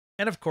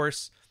 And of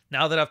course,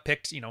 now that I've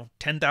picked,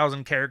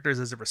 10,000 characters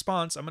as a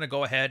response, I'm going to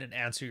go ahead and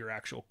answer your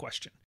actual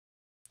question.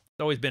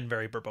 It's always been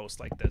very verbose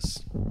like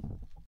this.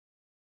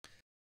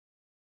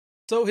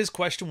 So his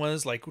question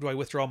was like, do I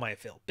withdraw my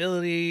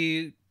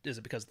availability? Is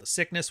it because of the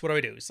sickness? What do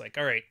I do? He's like,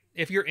 all right,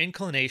 if your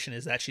inclination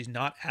is that she's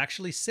not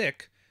actually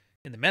sick,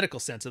 in the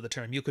medical sense of the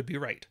term, you could be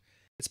right.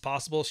 It's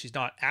possible she's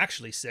not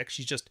actually sick.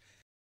 She's just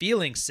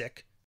feeling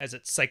sick, as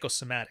it's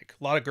psychosomatic.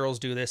 A lot of girls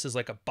do this as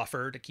like a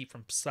buffer to keep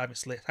from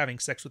having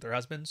sex with their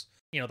husbands.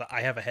 The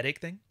I have a headache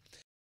thing.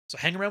 So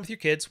hang around with your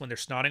kids when they're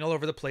snotting all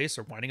over the place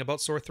or whining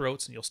about sore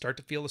throats, and you'll start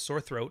to feel a sore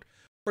throat,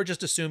 or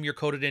just assume you're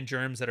coated in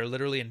germs that are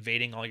literally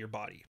invading all your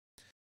body.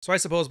 So I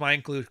suppose my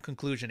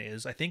conclusion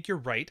is, I think you're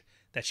right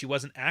that she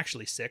wasn't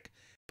actually sick,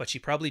 but she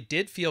probably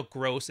did feel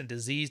gross and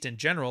diseased in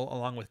general,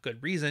 along with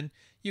good reason.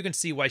 You can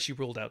see why she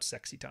ruled out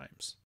sexy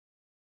times.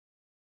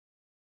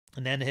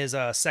 And then his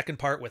second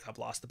part with, I've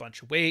lost a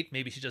bunch of weight,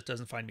 maybe she just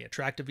doesn't find me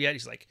attractive yet.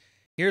 He's like,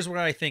 here's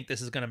where I think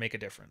this is going to make a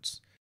difference.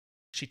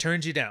 She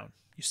turns you down.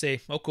 You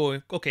say,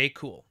 okay,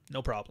 cool,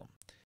 no problem.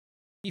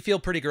 You feel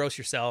pretty gross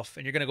yourself,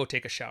 and you're going to go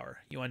take a shower.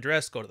 You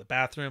undress, go to the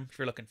bathroom. If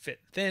you're looking fit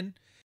and thin,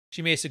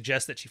 she may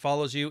suggest that she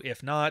follows you.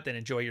 If not, then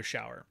enjoy your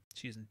shower.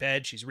 She's in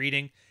bed, she's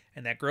reading,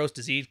 and that gross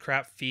disease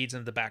crap feeds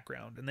into the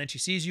background. And then she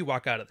sees you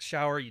walk out of the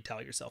shower, you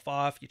towel yourself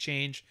off, you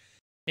change,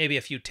 maybe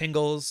a few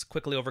tingles,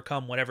 quickly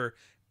overcome whatever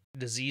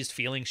diseased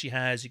feeling she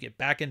has. You get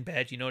back in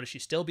bed, you notice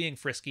she's still being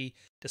frisky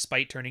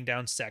despite turning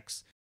down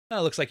sex. It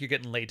looks like you're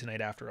getting laid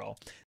tonight after all.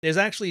 There's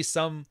actually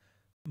some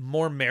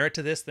more merit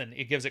to this than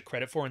it gives it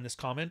credit for in this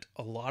comment.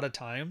 A lot of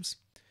times,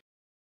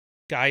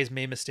 guys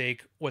may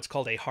mistake what's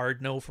called a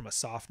hard no from a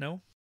soft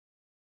no.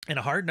 And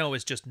a hard no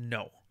is just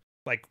no.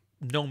 Like,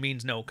 no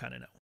means no kind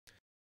of no.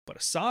 But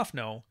a soft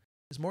no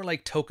is more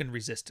like token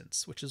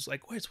resistance, which is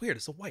like, it's weird.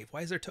 It's a wife.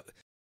 Why is there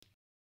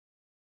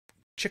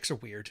Chicks are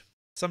weird.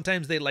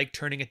 Sometimes they like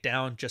turning it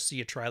down just so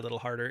you try a little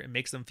harder. It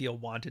makes them feel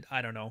wanted.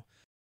 I don't know.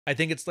 I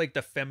think it's like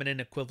the feminine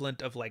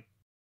equivalent of like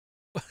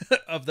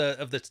of the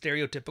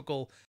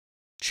stereotypical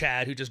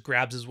Chad who just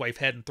grabs his wife's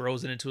head and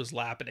throws it into his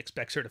lap and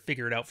expects her to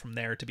figure it out from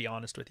there, to be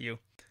honest with you.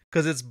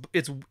 Because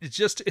it's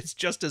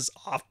just as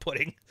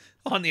off-putting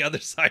on the other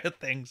side of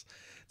things.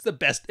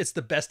 It's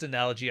the best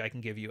analogy I can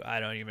give you. I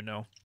don't even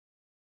know.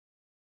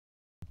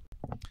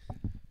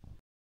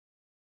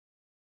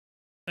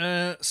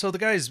 So the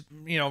guy's,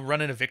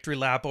 running a victory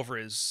lap over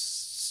his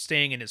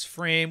staying in his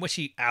frame, which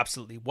he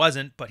absolutely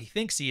wasn't, but he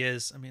thinks he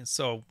is. I mean,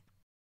 so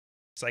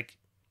it's like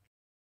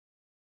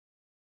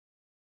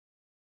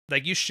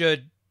you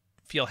should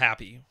feel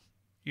happy.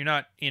 You're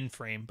not in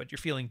frame, but you're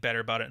feeling better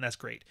about it, and that's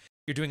great.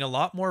 You're doing a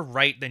lot more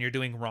right than you're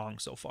doing wrong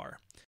so far.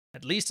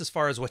 At least as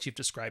far as what you've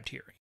described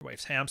here. Your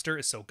wife's hamster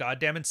is so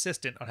goddamn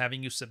insistent on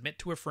having you submit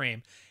to a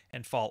frame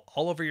and fall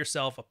all over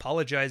yourself,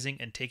 apologizing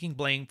and taking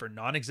blame for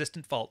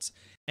non-existent faults,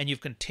 and you've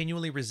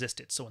continually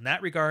resisted. So in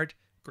that regard,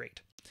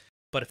 great.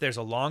 But if there's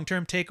a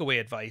long-term takeaway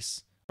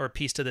advice, or a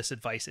piece to this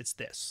advice, it's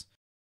this.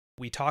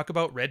 We talk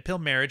about red pill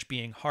marriage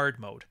being hard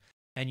mode,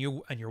 and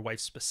you and your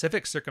wife's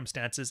specific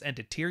circumstances and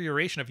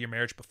deterioration of your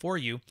marriage before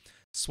you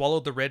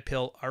swallowed the red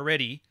pill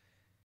already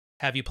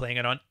have you playing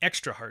it on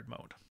extra hard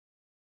mode.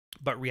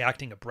 But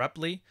reacting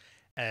abruptly,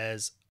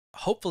 as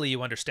hopefully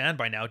you understand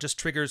by now, just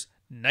triggers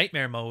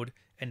nightmare mode,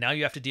 and now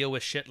you have to deal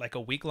with shit like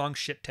a week-long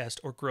shit test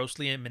or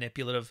grossly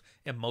manipulative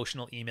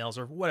emotional emails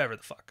or whatever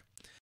the fuck.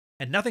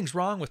 And nothing's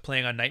wrong with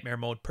playing on nightmare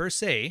mode per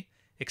se,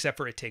 except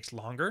for it takes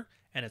longer,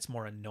 and it's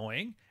more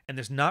annoying, and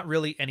there's not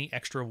really any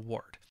extra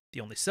reward.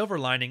 The only silver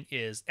lining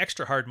is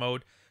extra hard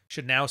mode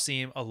should now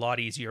seem a lot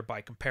easier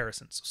by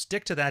comparison. So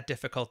stick to that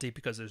difficulty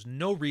because there's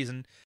no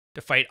reason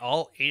to fight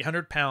all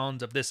 800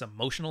 pounds of this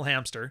emotional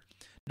hamster,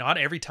 not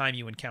every time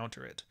you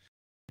encounter it.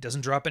 It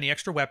doesn't drop any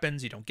extra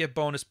weapons, you don't get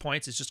bonus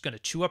points, it's just going to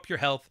chew up your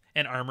health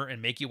and armor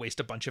and make you waste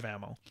a bunch of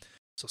ammo.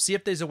 So see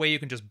if there's a way you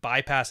can just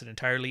bypass it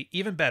entirely.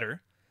 Even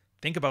better,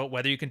 think about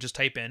whether you can just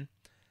type in,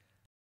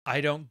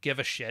 "I don't give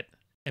a shit,"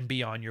 and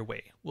be on your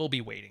way. We'll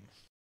be waiting.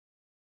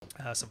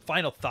 Some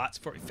final thoughts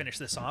before we finish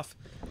this off.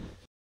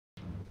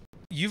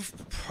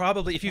 You've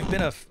probably, if you've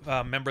been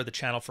a member of the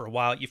channel for a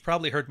while, you've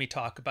probably heard me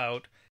talk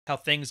about how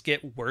things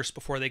get worse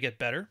before they get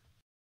better.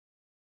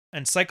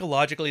 And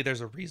psychologically, there's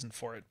a reason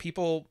for it.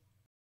 People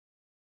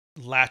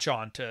latch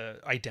on to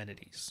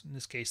identities. In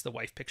this case, the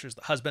wife pictures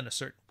the husband a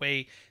certain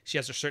way. She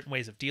has her certain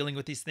ways of dealing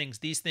with these things.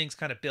 These things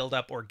kind of build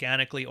up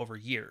organically over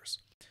years.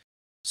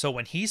 So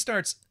when he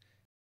starts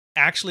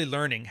actually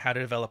learning how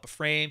to develop a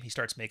frame, he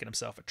starts making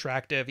himself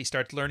attractive. He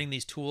starts learning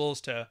these tools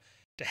to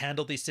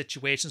handle these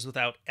situations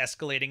without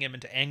escalating him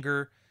into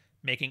anger,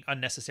 making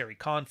unnecessary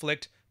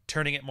conflict,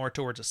 turning it more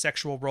towards a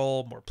sexual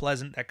role, more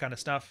pleasant, that kind of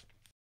stuff.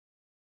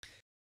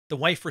 The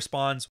wife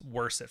responds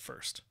worse at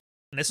first.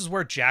 And this is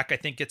where Jack, I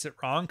think, gets it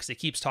wrong, because he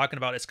keeps talking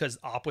about it's because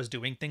Op was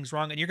doing things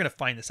wrong, and you're going to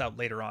find this out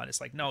later on. It's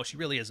like, no, she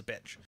really is a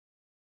bitch.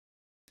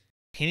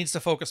 He needs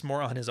to focus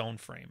more on his own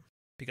frame,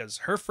 because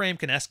her frame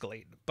can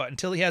escalate, but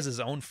until he has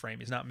his own frame,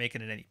 he's not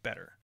making it any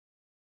better.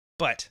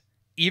 But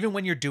even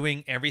when you're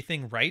doing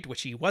everything right,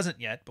 which he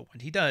wasn't yet, but when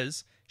he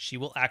does, she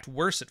will act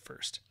worse at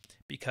first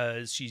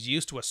because she's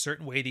used to a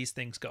certain way these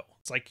things go.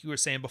 It's like you were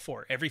saying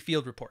before, every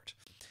field report.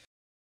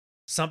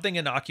 Something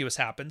innocuous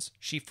happens,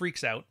 she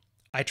freaks out.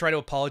 I try to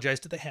apologize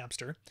to the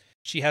hamster.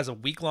 She has a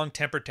week-long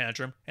temper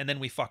tantrum, and then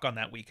we fuck on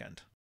that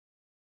weekend.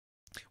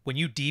 When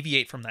you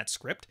deviate from that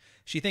script,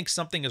 she thinks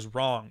something is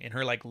wrong in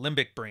her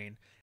limbic brain,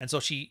 and so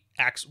she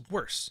acts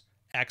worse,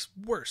 acts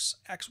worse,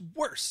 acts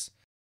worse.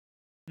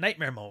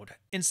 Nightmare mode,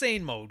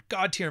 insane mode,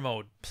 god tier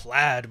mode,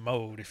 plaid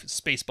mode, if it's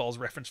Spaceballs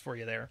reference for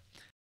you there.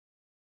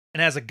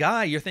 And as a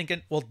guy, you're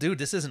thinking, well, dude,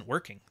 this isn't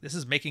working. This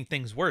is making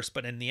things worse.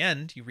 But in the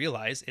end, you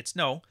realize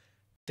no,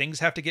 things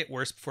have to get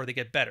worse before they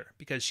get better,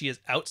 because she is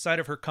outside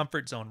of her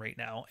comfort zone right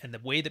now. And the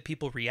way that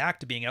people react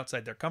to being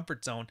outside their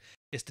comfort zone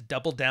is to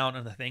double down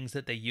on the things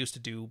that they used to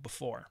do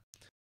before.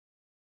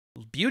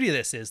 The beauty of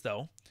this is,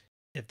 though,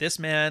 if this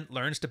man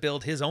learns to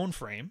build his own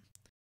frame,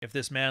 if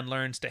this man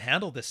learns to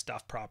handle this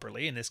stuff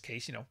properly, in this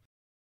case,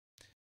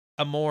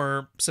 a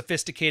more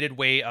sophisticated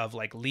way of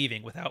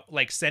leaving without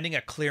sending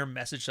a clear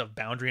message of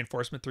boundary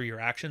enforcement through your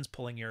actions,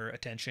 pulling your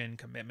attention,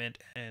 commitment,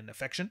 and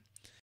affection.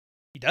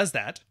 He does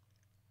that.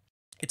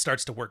 It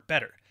starts to work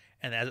better.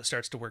 And as it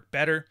starts to work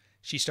better,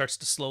 she starts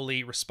to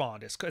slowly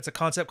respond. It's a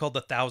concept called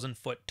the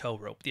 1,000-foot tow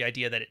rope. The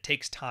idea that it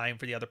takes time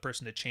for the other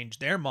person to change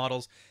their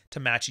models to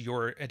match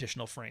your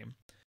additional frame.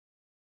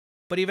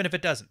 But even if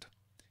it doesn't,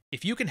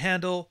 if you can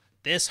handle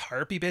this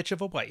harpy bitch of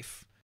a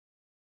wife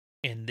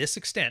in this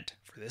extent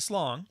for this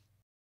long,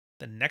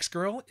 the next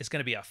girl is going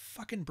to be a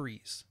fucking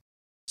breeze.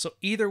 So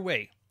either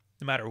way,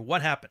 no matter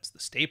what happens, the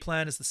stay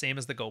plan is the same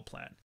as the go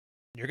plan.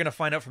 You're going to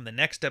find out from the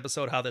next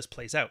episode how this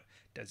plays out.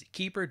 Does he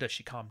keep her? Does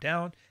she calm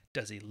down?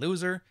 Does he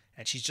lose her?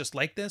 And she's just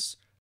like this?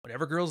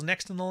 Whatever girl's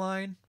next in the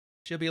line,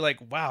 she'll be like,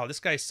 wow, this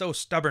guy's so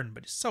stubborn,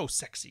 but he's so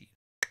sexy.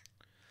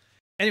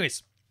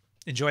 Anyways,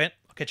 enjoy it.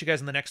 I'll catch you guys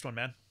in the next one,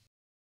 man.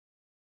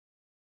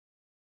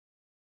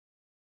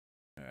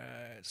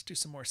 Alright, let's do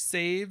some more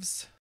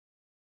saves.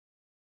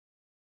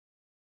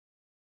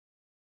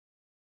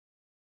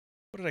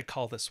 What did I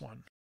call this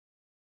one?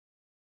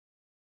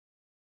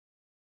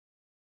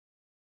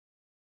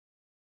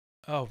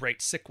 Oh,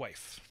 right, sick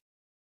wife.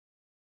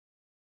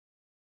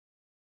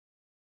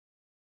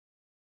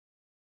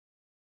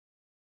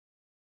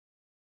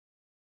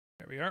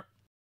 There we are.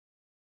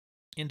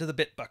 Into the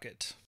bit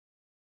bucket.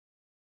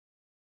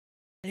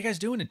 How you guys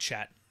doing in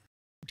chat?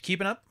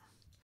 Keeping up?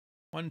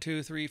 1,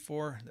 2, 3,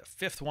 4. The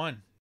fifth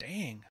one.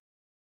 Dang.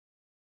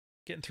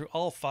 Getting through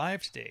all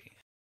 5 today.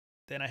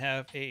 Then I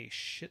have a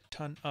shit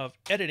ton of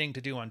editing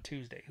to do on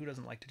Tuesday. Who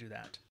doesn't like to do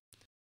that?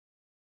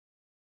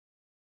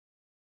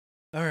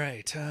 All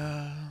right.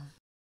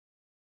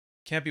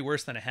 Can't be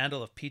worse than a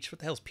handle of peach. What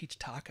the hell's peach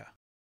taka?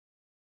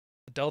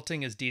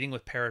 Adulting is dealing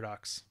with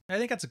paradox. I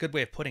think that's a good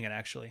way of putting it,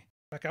 actually.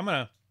 In fact,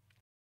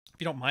 if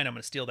you don't mind, I'm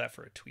gonna steal that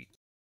for a tweet.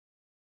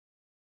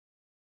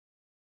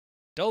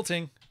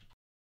 Adulting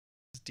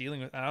is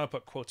dealing with. I don't want to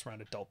put quotes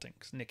around adulting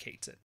because Nick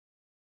hates it.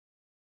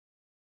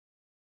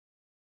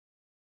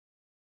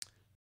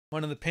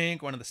 One of the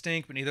pink, one of the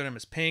stink, but neither of them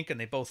is pink, and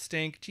they both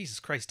stink. Jesus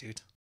Christ,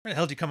 dude. Where the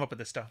hell did you come up with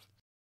this stuff?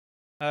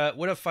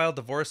 Would have filed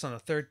divorce on the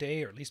 3rd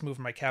day, or at least moved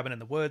my cabin in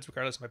the woods,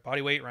 regardless of my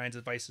body weight. Ryan's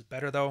advice is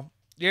better, though.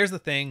 Here's the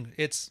thing.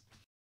 It's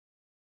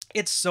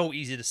so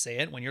easy to say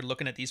it when you're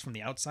looking at these from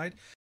the outside.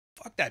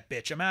 Fuck that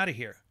bitch. I'm out of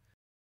here.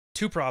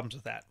 2 problems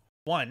with that.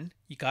 1,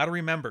 you got to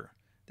remember,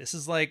 this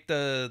is like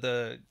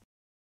the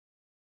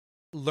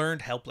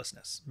learned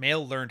helplessness.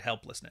 Male learned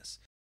helplessness.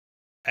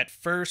 At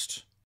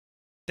first,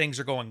 things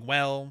are going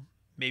well.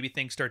 Maybe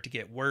things start to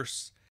get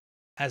worse.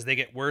 As they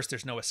get worse,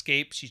 there's no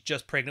escape. She's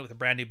just pregnant with a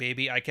brand new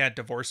baby. I can't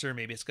divorce her.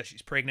 Maybe it's because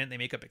she's pregnant. They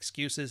make up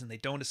excuses and they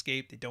don't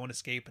escape. They don't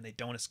escape and they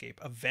don't escape.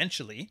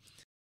 Eventually,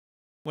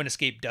 when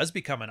escape does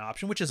become an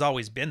option, which has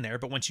always been there,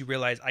 but once you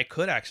realize I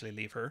could actually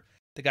leave her,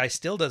 the guy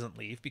still doesn't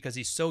leave because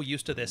he's so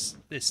used to this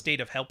state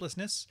of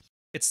helplessness.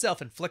 It's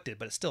self-inflicted,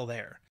 but it's still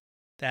there,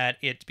 that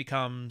it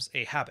becomes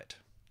a habit.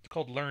 It's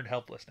called learned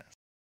helplessness.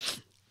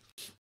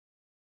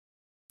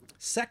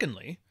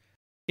 Secondly,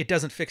 it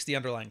doesn't fix the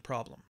underlying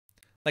problem.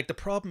 Like, the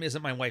problem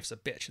isn't my wife's a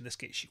bitch. In this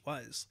case, she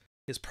was.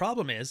 His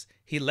problem is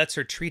he lets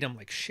her treat him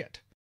like shit.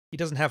 He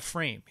doesn't have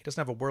frame. He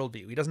doesn't have a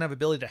worldview. He doesn't have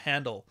ability to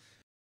handle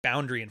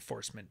boundary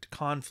enforcement,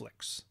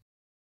 conflicts,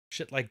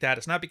 shit like that.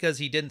 It's not because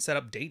he didn't set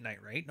up date night,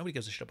 right? Nobody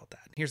gives a shit about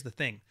that. And here's the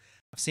thing.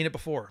 I've seen it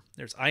before.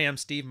 There's I Am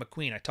Steve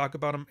McQueen. I talk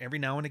about him every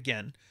now and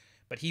again,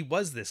 but he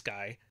was this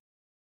guy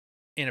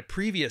in a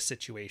previous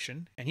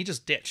situation, and he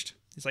just ditched.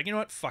 He's like, you know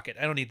what? Fuck it.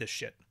 I don't need this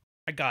shit.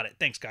 I got it.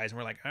 Thanks, guys. And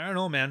we're like, I don't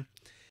know, man.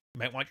 You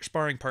might want your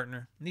sparring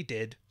partner. And he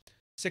did.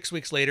 6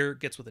 weeks later,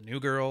 gets with a new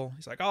girl.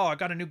 He's like, oh, I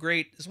got a new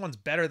great. This one's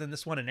better than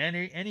this one in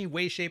any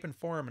way, shape, and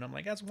form. And I'm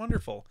like, that's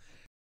wonderful.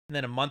 And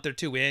then a month or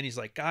 2 in, he's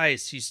like,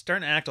 guys, she's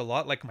starting to act a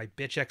lot like my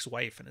bitch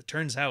ex-wife. And it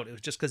turns out it was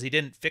just because he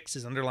didn't fix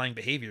his underlying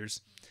behaviors.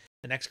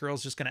 The next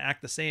girl's just going to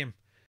act the same.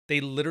 They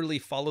literally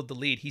followed the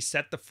lead. He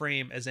set the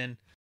frame as in,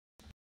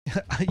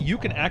 you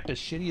can act as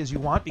shitty as you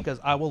want because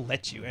I will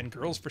let you. And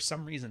girls, for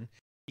some reason,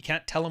 you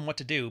can't tell them what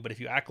to do. But if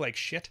you act like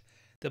shit,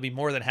 they'll be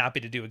more than happy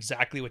to do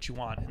exactly what you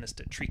want, and it's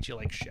to treat you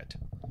like shit.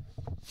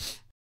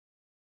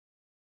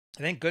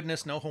 Thank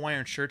goodness no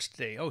Hawaiian shirts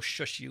today. Oh,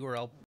 shush you, or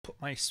I'll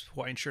put my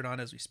Hawaiian shirt on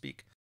as we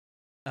speak.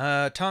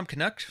 Tom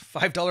Canuck,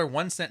 $5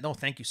 1 cent. No,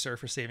 thank you, sir,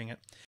 for saving it.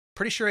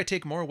 Pretty sure I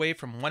take more away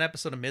from one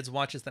episode of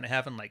MidsWatches than I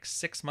have in like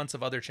 6 months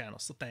of other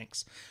channels, so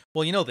thanks.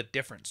 Well, you know the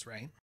difference,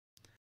 right?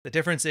 The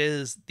difference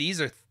is these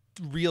are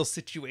real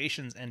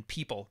situations and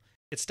people.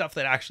 It's stuff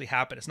that actually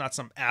happened. It's not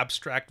some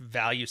abstract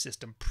value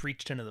system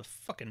preached into the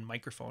fucking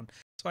microphone.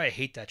 That's why I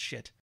hate that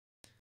shit.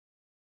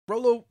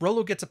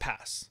 Rollo gets a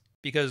pass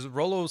because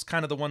Rollo's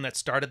kind of the one that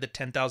started the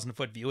 10,000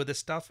 foot view of this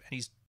stuff, and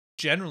he's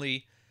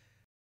generally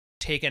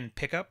taken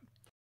Pickup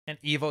and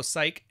Evo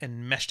Psych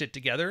and meshed it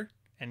together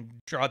and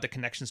drawn the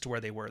connections to where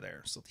they were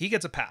there. So he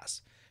gets a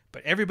pass.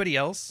 But everybody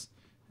else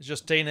is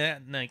just saying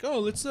that and like, oh,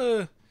 let's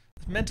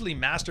mentally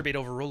masturbate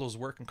over Rollo's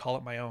work and call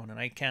it my own, and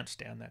I can't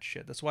stand that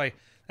shit. That's why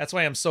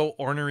I'm so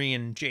ornery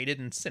and jaded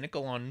and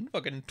cynical on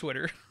fucking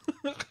Twitter.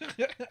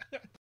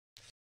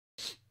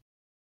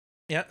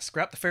 Yeah,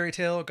 scrap the fairy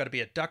tale. Got to be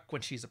a duck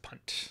when she's a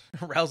punt.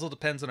 Arousal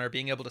depends on our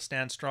being able to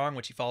stand strong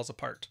when she falls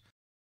apart.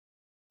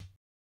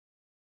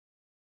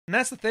 And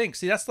that's the thing.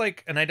 See, that's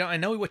like, and I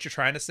know what you're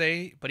trying to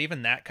say, but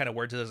even that kind of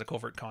words it as a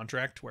covert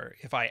contract where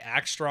if I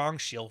act strong,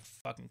 she'll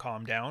fucking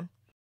calm down.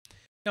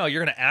 No,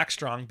 you're going to act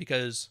strong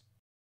because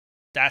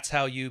that's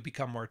how you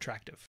become more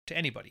attractive to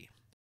anybody.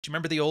 Do you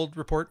remember the old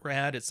report we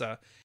had? It's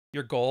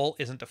your goal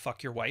isn't to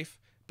fuck your wife,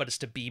 but it's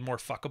to be more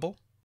fuckable.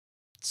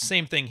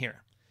 Same thing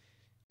here.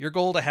 Your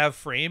goal to have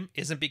frame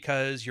isn't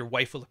because your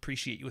wife will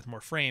appreciate you with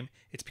more frame.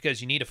 It's because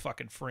you need a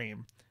fucking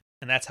frame.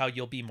 And that's how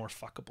you'll be more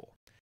fuckable.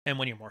 And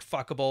when you're more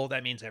fuckable,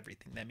 that means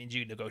everything. That means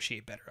you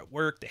negotiate better at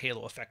work, the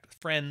halo effect with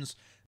friends,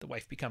 the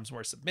wife becomes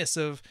more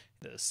submissive,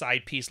 the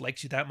side piece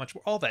likes you that much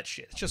more, all that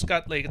shit. It's just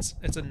got like,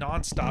 it's a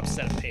non-stop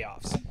set of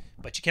payoffs.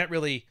 But you can't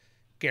really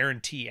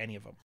guarantee any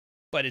of them.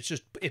 But it's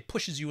just, it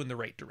pushes you in the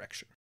right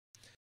direction.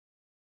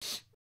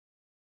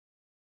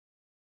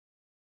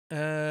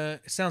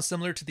 It sounds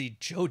similar to the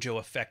JoJo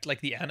effect,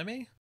 like the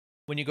anime.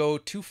 When you go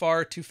too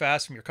far, too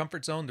fast from your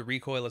comfort zone, the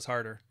recoil is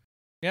harder.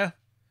 Yeah,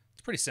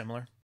 it's pretty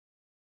similar.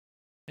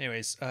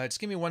 Anyways, just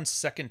give me 1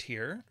 second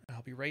here.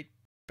 I'll be right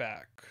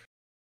back.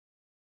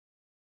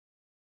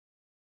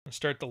 I'll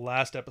start the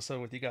last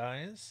episode with you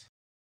guys.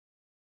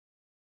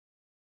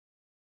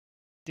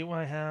 Do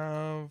I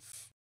have...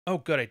 Oh,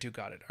 good, I do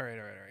got it. All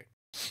right.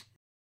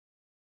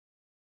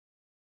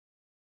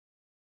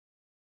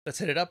 Let's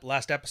hit it up.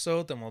 Last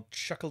episode, then we'll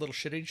chuck a little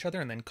shit at each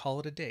other and then call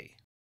it a day.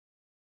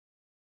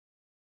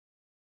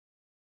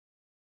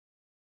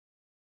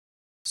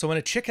 So when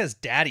a chick has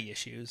daddy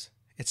issues,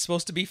 it's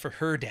supposed to be for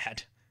her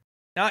dad,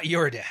 not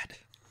your dad.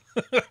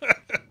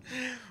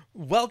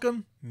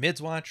 Welcome,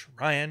 MidsWatch,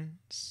 Ryan.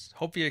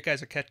 Hope you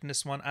guys are catching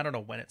this one. I don't know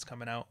when it's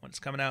coming out. When it's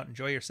coming out,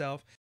 enjoy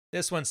yourself.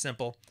 This one's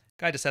simple.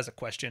 Guy just has a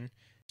question.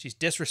 She's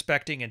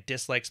disrespecting and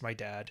dislikes my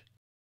dad.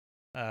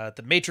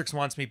 The Matrix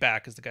wants me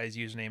back is the guy's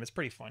username. It's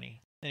pretty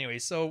funny. Anyway,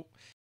 so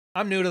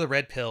I'm new to the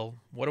red pill.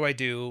 What do I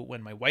do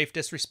when my wife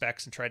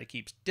disrespects and try to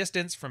keep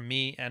distance from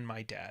me and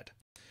my dad?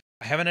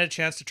 I haven't had a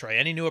chance to try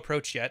any new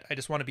approach yet. I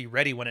just want to be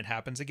ready when it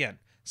happens again.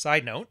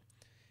 Side note,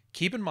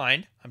 keep in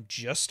mind, I'm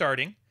just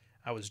starting.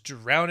 I was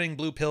drowning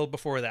blue pill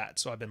before that,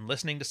 so I've been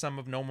listening to some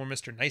of No More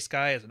Mr. Nice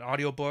Guy as an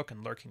audiobook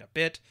and lurking a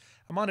bit.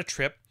 I'm on a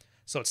trip,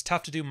 so it's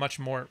tough to do much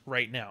more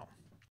right now.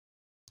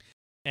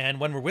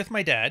 And when we're with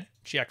my dad,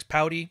 she acts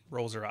pouty,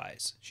 rolls her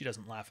eyes. She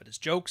doesn't laugh at his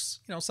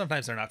jokes.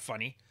 Sometimes they're not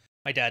funny.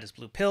 My dad is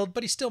blue-pilled,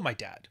 but he's still my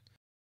dad.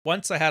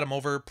 Once I had him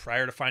over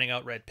prior to finding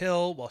out red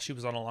pill while she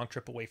was on a long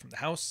trip away from the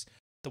house.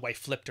 The wife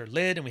flipped her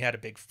lid and we had a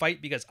big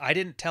fight because I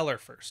didn't tell her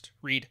first.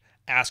 Read,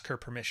 ask her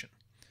permission.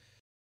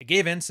 I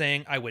gave in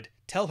saying I would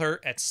tell her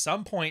at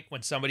some point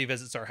when somebody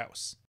visits our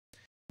house.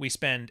 We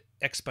spend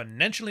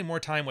exponentially more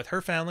time with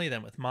her family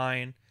than with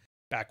mine.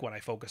 Back when I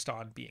focused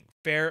on being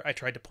fair, I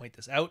tried to point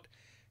this out.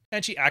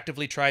 And she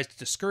actively tries to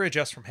discourage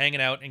us from hanging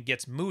out and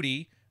gets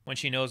moody when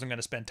she knows I'm going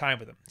to spend time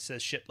with him.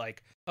 Says shit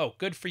like, oh,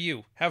 good for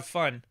you. Have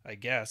fun, I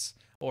guess.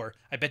 Or,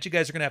 I bet you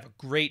guys are going to have a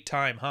great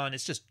time, huh? And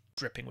it's just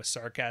dripping with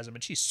sarcasm,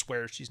 and she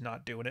swears she's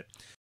not doing it.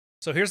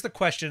 So here's the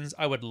questions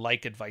I would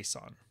like advice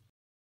on.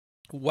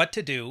 What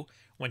to do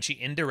when she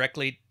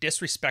indirectly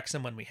disrespects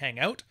him when we hang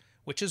out,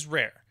 which is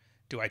rare.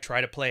 Do I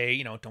try to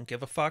play, don't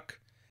give a fuck?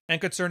 And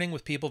concerning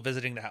with people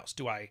visiting the house,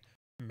 do I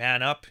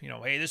man up?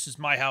 Hey, this is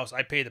my house.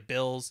 I pay the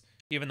bills.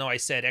 Even though I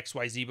said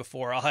XYZ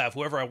before, I'll have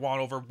whoever I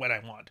want over when I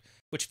want,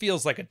 which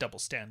feels like a double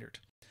standard.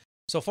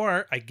 So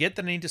far, I get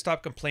that I need to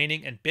stop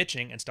complaining and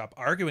bitching and stop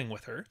arguing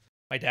with her.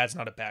 My dad's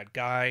not a bad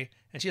guy,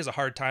 and she has a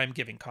hard time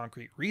giving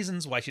concrete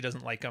reasons why she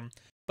doesn't like him,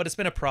 but it's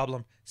been a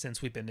problem since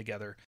we've been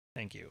together.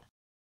 Thank you.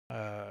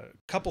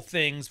 Couple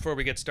things before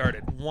we get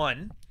started.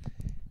 One,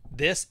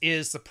 this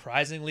is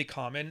surprisingly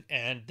common,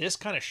 and this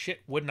kind of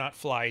shit would not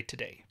fly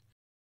today.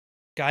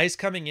 Guys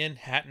coming in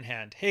hat in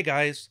hand. Hey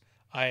guys,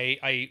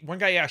 one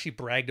guy actually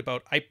bragged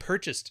about, I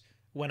purchased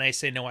When I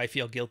Say No, I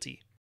Feel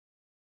Guilty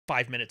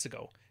 5 minutes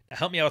ago. Now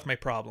help me out with my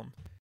problem.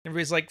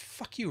 Everybody's like,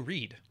 fuck you,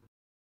 Reed.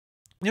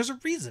 There's a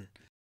reason.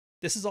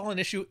 This is all an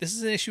issue. This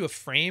is an issue of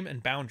frame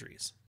and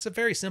boundaries. It's a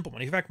very simple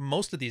one. In fact,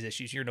 most of these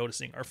issues you're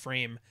noticing are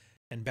frame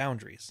and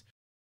boundaries.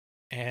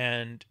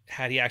 And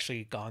had he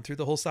actually gone through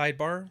the whole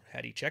sidebar,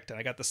 had he checked, and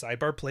I got the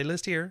sidebar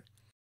playlist here.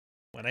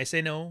 When I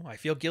say no, I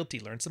feel guilty.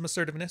 Learn some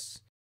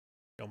assertiveness.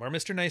 No more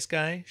Mr. Nice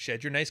Guy.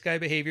 Shed your nice guy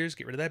behaviors.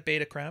 Get rid of that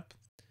beta crap.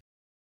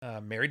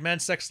 Married Man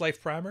Sex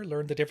Life Primer.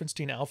 Learn the difference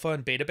between alpha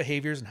and beta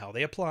behaviors and how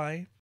they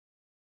apply.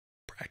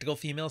 Practical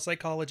Female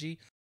Psychology.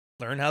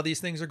 Learn how these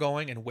things are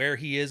going and where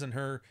he is in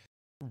her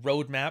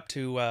roadmap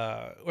to,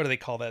 what do they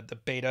call that? The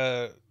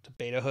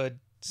betahood,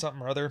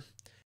 something or other.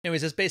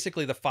 Anyways, it's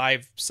basically the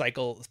 5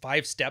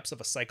 steps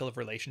of a cycle of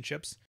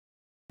relationships.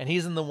 And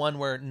he's in the one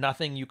where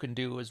nothing you can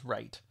do is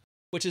right,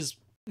 which is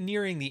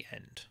nearing the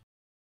end.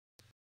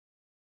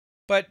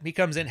 But he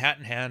comes in hat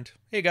in hand.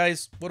 Hey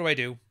guys, what do I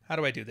do? How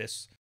do I do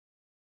this?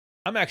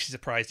 I'm actually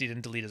surprised he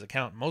didn't delete his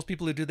account. Most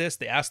people who do this,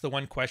 they ask the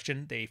one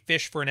question, they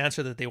fish for an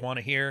answer that they want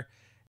to hear,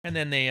 and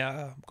then they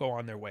go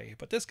on their way.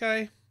 But this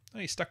guy,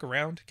 he stuck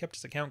around, kept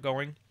his account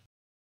going.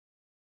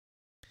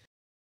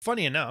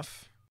 Funny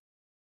enough,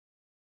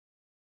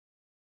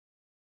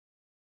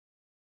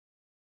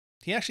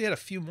 he actually had a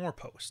few more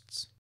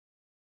posts.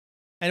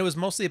 And it was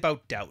mostly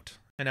about doubt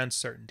and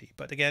uncertainty.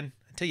 But again,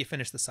 until you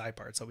finish the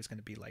sidebar, it's always going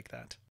to be like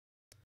that.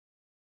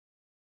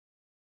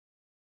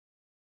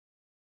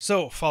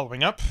 So,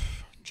 following up,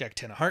 Jack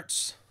 10 of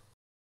Hearts.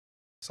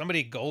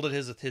 Somebody golded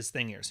his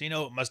thing here, so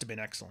it must have been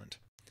excellent.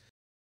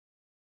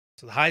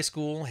 So the high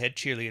school head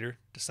cheerleader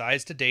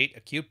decides to date a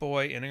cute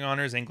boy in an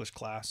honors English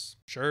class.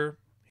 Sure,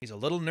 he's a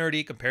little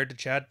nerdy compared to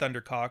Chad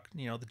Thundercock,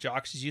 the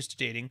jock she's used to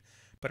dating,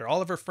 but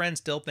all of her friends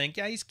still think,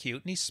 yeah, he's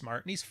cute and he's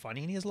smart and he's funny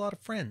and he has a lot of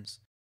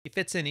friends. He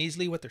fits in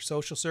easily with their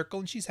social circle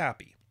and she's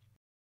happy.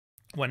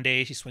 One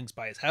day she swings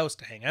by his house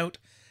to hang out,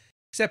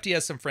 except he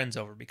has some friends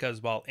over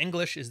because while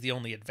English is the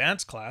only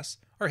advanced class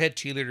our head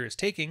cheerleader is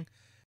taking,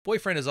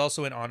 boyfriend is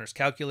also in honors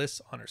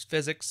calculus, honors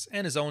physics,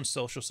 and his own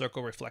social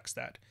circle reflects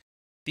that.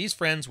 These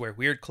friends wear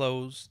weird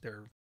clothes,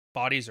 their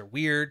bodies are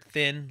weird,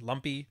 thin,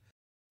 lumpy.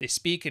 They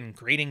speak in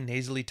grating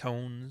nasally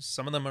tones.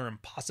 Some of them are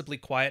impossibly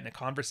quiet and a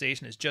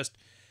conversation is just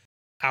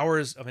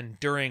hours of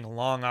enduring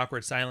long,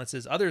 awkward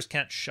silences, others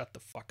can't shut the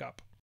fuck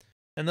up.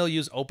 And they'll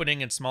use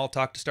opening and small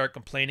talk to start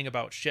complaining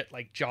about shit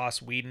like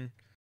Joss Whedon.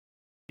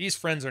 These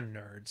friends are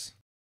nerds.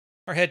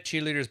 Our head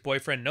cheerleader's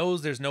boyfriend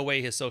knows there's no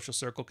way his social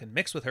circle can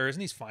mix with hers,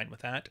 and he's fine with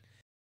that.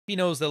 He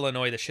knows they'll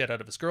annoy the shit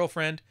out of his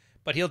girlfriend,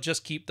 but he'll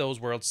just keep those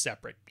worlds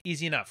separate.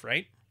 Easy enough,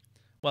 right?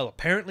 Well,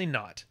 apparently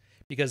not,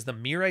 because the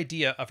mere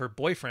idea of her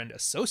boyfriend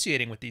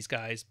associating with these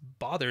guys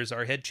bothers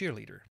our head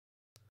cheerleader.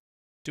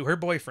 To her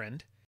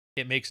boyfriend,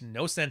 it makes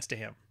no sense to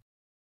him.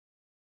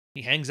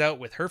 He hangs out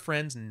with her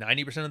friends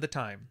 90% of the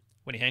time.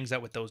 When he hangs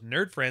out with those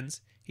nerd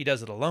friends, he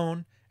does it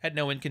alone, at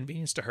no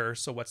inconvenience to her,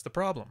 so what's the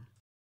problem?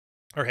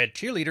 Our head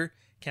cheerleader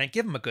can't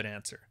give him a good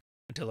answer,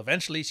 until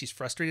eventually she's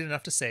frustrated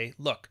enough to say,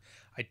 look,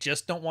 I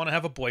just don't want to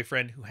have a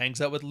boyfriend who hangs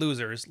out with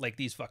losers like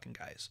these fucking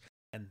guys.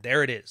 And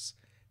there it is.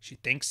 She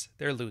thinks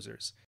they're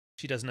losers.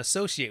 She doesn't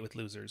associate with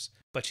losers,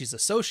 but she's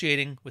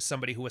associating with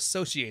somebody who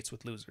associates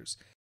with losers.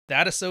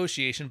 That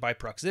association by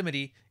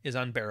proximity is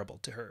unbearable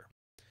to her.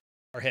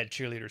 Our head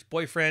cheerleader's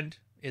boyfriend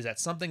is at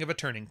something of a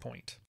turning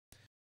point.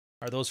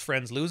 Are those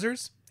friends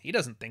losers? He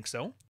doesn't think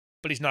so,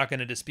 but he's not going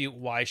to dispute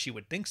why she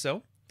would think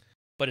so.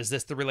 But is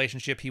this the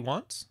relationship he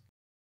wants?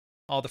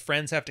 All the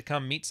friends have to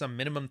come meet some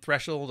minimum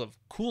threshold of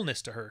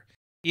coolness to her,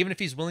 even if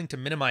he's willing to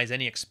minimize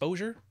any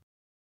exposure?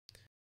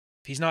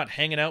 If he's not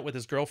hanging out with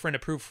his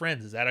girlfriend-approved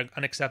friends, is that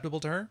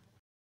unacceptable to her?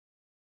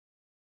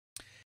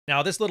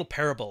 Now, this little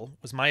parable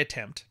was my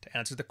attempt to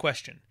answer the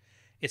question.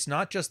 It's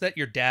not just that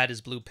your dad is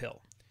blue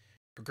pill.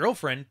 Your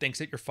girlfriend thinks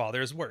that your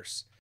father is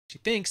worse. She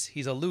thinks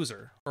he's a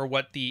loser, or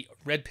what the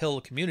red pill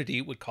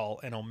community would call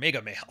an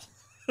omega male.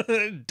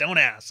 Don't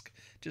ask.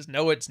 Just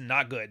know it's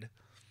not good.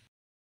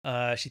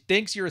 She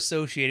thinks you're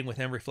associating with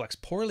him reflects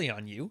poorly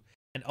on you,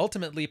 and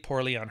ultimately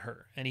poorly on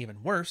her. And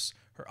even worse,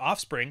 her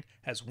offspring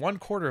has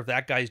 1/4 of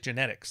that guy's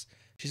genetics.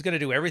 She's going to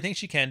do everything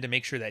she can to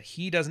make sure that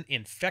he doesn't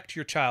infect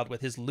your child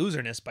with his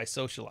loserness by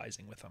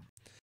socializing with him.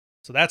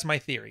 So that's my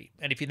theory.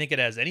 And if you think it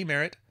has any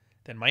merit,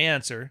 then my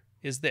answer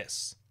is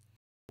this.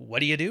 What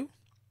do?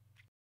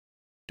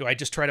 Do I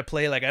just try to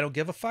play like I don't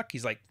give a fuck?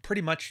 He's like,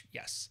 pretty much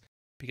yes.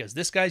 Because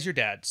this guy's your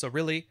dad, so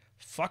really,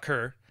 fuck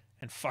her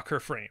and fuck her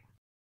frame.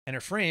 And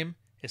her frame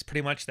is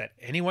pretty much that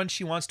anyone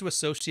she wants to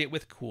associate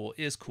with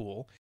is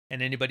cool,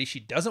 and anybody she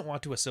doesn't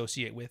want to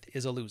associate with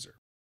is a loser.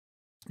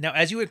 Now,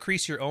 as you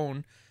increase your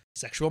own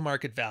sexual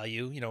market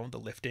value, the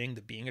lifting,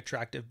 the being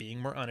attractive, being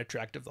more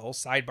unattractive, the whole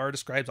sidebar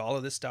describes all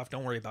of this stuff,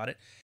 don't worry about it,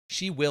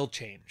 she will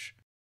change.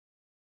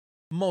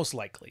 Most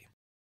likely.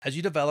 As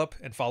you develop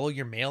and follow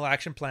your male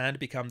action plan to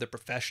become the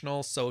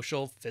professional,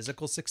 social,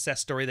 physical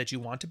success story that you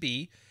want to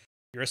be,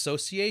 your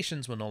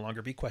associations will no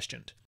longer be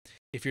questioned.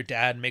 If your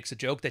dad makes a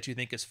joke that you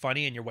think is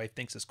funny and your wife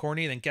thinks is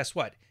corny, then guess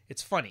what?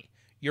 It's funny.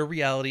 Your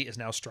reality is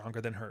now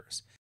stronger than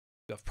hers.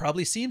 You have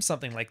probably seen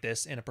something like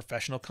this in a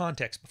professional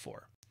context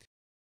before.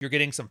 You're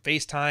getting some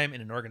FaceTime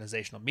in an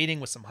organizational meeting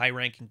with some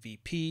high-ranking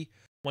VP.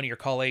 One of your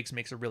colleagues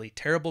makes a really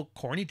terrible,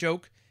 corny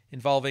joke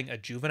involving a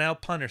juvenile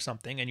pun or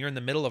something, and you're in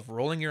the middle of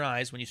rolling your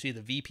eyes when you see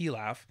the VP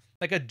laugh,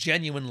 like a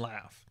genuine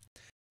laugh.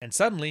 And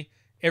suddenly,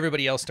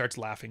 everybody else starts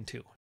laughing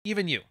too,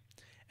 even you.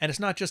 And it's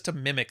not just to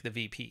mimic the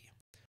VP.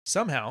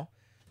 Somehow,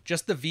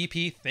 just the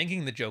VP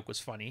thinking the joke was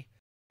funny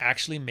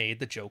actually made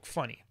the joke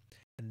funny.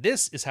 And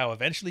this is how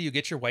eventually you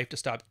get your wife to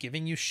stop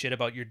giving you shit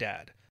about your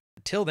dad.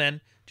 Until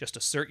then, just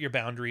assert your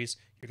boundaries.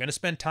 You're going to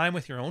spend time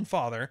with your own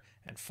father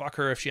and fuck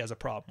her if she has a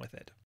problem with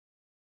it.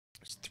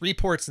 There's 3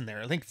 parts in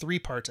there. 3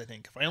 parts, I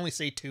think. If I only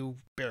say 2,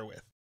 bear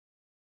with.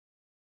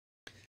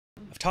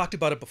 I've talked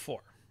about it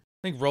before.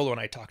 I think Rolo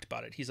and I talked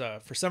about it. He's,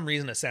 for some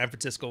reason, a San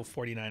Francisco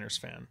 49ers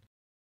fan.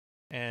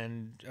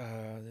 And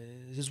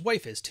his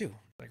wife is, too.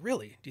 Like,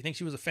 really? Do you think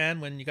she was a fan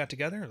when you got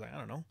together? Like, I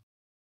don't know.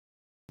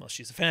 Well,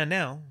 she's a fan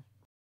now.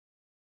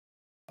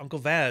 Uncle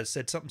Vaz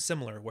said something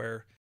similar,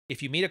 where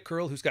if you meet a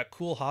girl who's got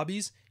cool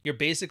hobbies, you're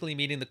basically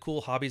meeting the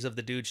cool hobbies of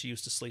the dude she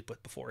used to sleep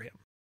with before him.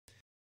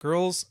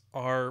 Girls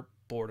are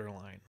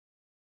borderline.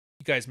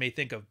 You guys may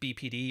think of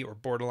BPD or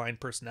borderline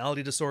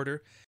personality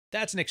disorder.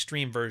 That's an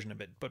extreme version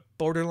of it. But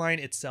borderline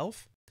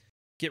itself,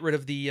 get rid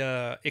of the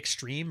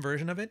extreme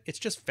version of it. It's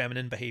just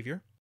feminine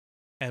behavior.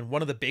 And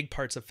one of the big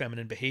parts of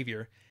feminine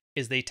behavior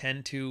is they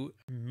tend to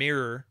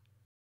mirror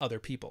other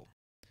people.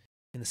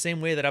 In the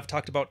same way that I've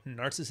talked about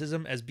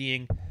narcissism as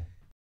being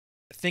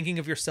thinking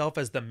of yourself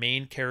as the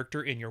main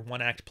character in your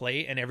one-act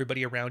play and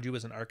everybody around you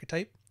is an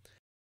archetype,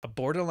 a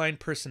borderline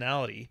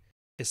personality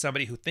is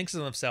somebody who thinks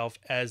of themselves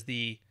as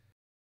the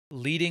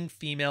leading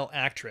female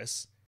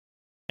actress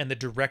and the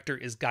director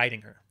is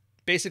guiding her.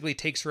 Basically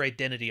takes her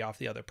identity off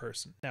the other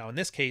person. Now, in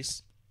this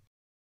case,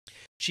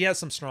 she has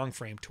some strong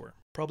frame to her.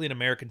 Probably an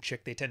American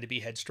chick. They tend to be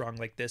headstrong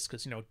like this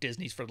because,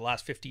 Disney's for the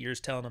last 50 years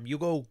telling them, you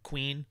go,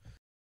 queen.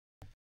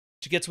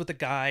 She gets with the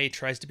guy,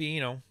 tries to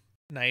be,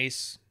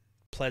 nice,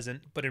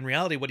 pleasant. But in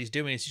reality, what he's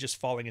doing is he's just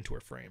falling into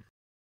her frame.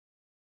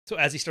 So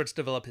as he starts to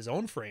develop his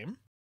own frame,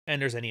 and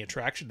there's any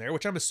attraction there,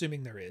 which I'm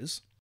assuming there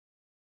is,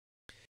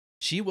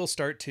 she will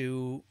start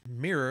to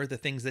mirror the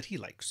things that he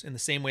likes in the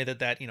same way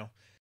that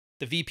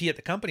The VP at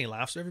the company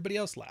laughs, so everybody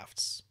else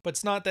laughs. But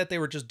it's not that they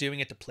were just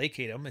doing it to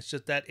placate them. It's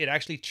just that it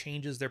actually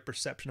changes their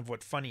perception of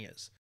what funny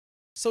is.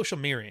 Social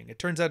mirroring. It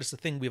turns out it's a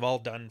thing we've all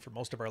done for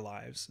most of our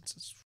lives.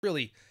 It's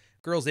really,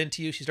 girl's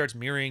into you, she starts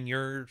mirroring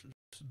your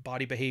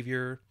body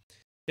behavior.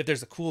 If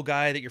there's a cool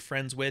guy that you're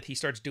friends with, he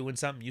starts doing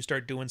something, you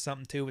start doing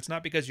something too. It's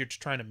not because you're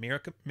just trying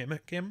to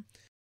mimic him.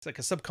 It's like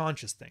a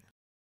subconscious thing.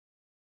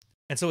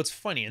 And so it's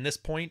funny, in this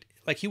point,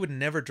 like he would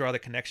never draw the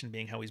connection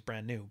being how he's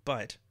brand new,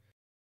 but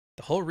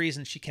the whole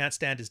reason she can't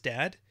stand his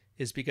dad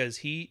is because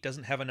he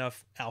doesn't have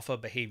enough alpha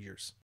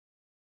behaviors.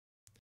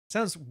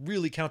 Sounds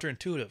really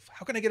counterintuitive.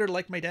 How can I get her to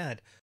like my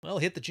dad? Well,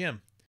 hit the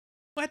gym.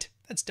 What?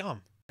 That's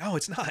dumb. No,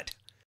 it's not.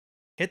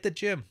 Hit the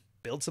gym.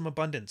 Build some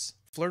abundance.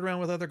 Flirt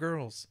around with other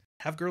girls.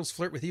 Have girls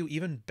flirt with you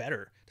even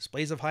better.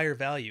 Displays of higher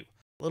value.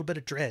 A little bit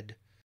of dread.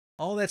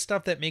 All that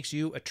stuff that makes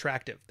you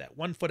attractive. That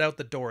 1 foot out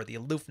the door, the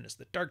aloofness,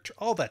 the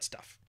all that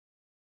stuff.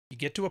 You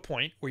get to a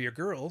point where your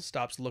girl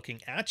stops looking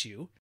at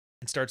you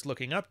and starts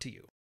looking up to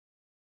you.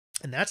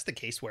 And that's the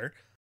case where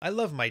I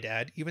love my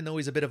dad, even though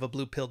he's a bit of a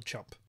blue-pilled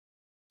chump.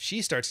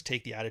 She starts to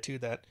take the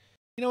attitude that,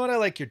 you know what, I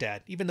like your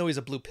dad, even though he's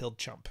a blue-pilled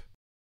chump.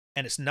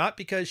 And it's not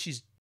because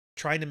she's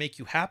trying to make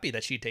you happy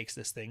that she takes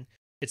this thing.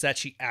 It's that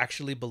she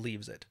actually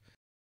believes it.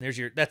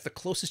 That's the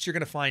closest you're going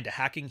to find to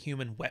hacking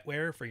human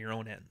wetware for your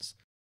own ends.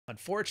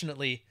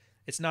 Unfortunately,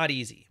 it's not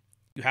easy.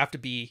 You have to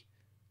be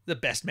the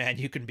best man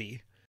you can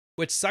be,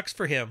 which sucks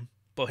for him,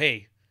 but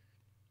hey,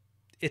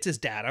 it's his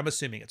dad. I'm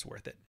assuming it's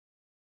worth it.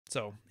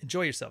 So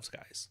enjoy yourselves,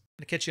 guys.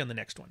 I'm going to catch you on the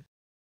next one.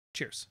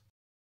 Cheers.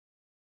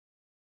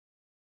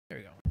 There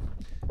you go.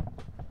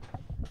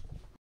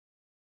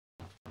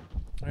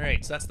 All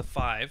right, so that's the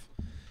 5.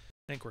 I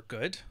think we're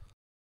good.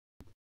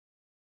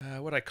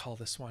 What'd I call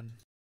this one?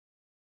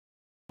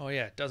 Oh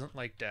yeah, doesn't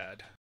like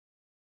dad.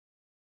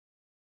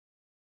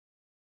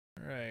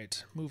 All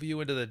right, move you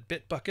into the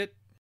bit bucket.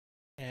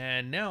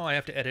 And now I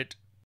have to edit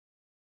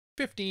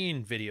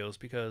 15 videos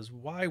because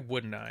why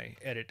wouldn't I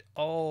edit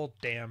all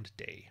damned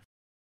day?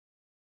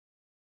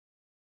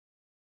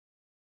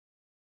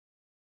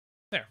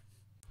 There.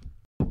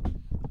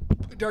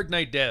 Dark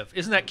Knight Dev.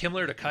 Isn't that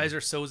Kimmler to Kaiser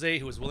Soze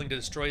who was willing to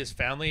destroy his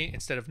family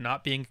instead of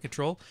not being in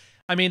control?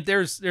 I mean,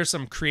 there's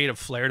some creative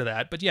flair to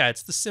that, but yeah,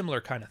 it's the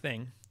similar kind of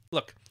thing.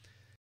 Look,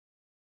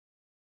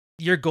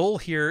 your goal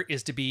here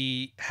is to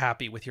be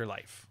happy with your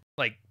life.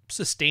 Like,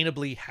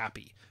 sustainably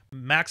happy.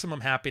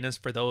 Maximum happiness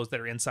for those that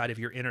are inside of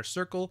your inner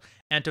circle,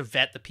 and to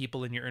vet the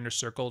people in your inner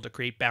circle, to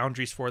create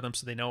boundaries for them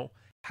so they know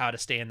how to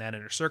stay in that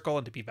inner circle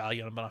and to be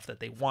valued enough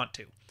that they want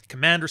to.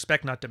 Command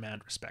respect, not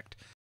demand respect.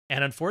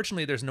 And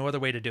unfortunately, there's no other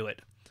way to do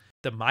it.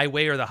 The my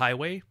way or the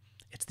highway,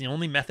 it's the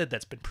only method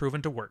that's been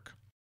proven to work.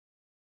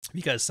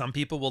 Because some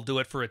people will do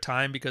it for a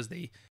time because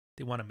they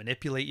want to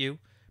manipulate you,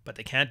 but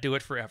they can't do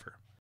it forever.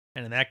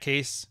 And in that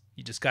case,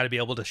 you just got to be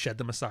able to shed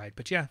them aside.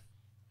 But yeah,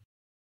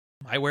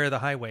 my way or the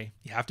highway.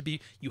 You have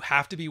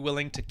to be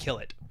willing to kill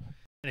it.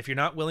 And if you're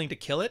not willing to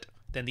kill it,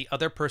 then the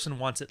other person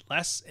wants it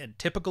less. And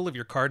typical of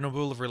your cardinal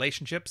rule of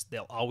relationships,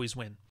 they'll always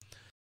win.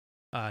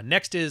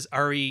 Next is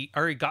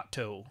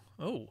Arigato.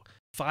 Oh,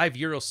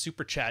 €5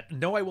 super chat.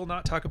 No, I will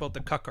not talk about the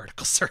cuck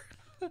article, sir.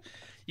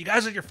 You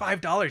guys with your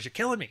 $5, you're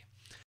killing me.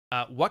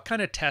 What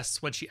kind of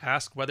tests when she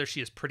asked whether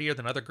she is prettier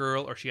than other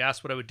girl, or she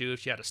asked what I would do if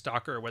she had a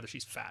stalker, or whether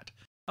she's fat?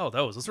 Oh,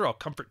 those are all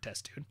comfort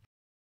tests, dude.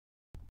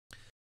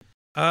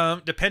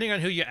 Depending on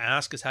who you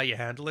ask is how you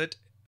handle it.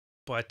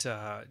 But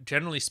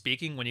generally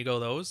speaking, when you go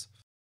those,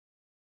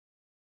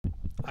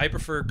 I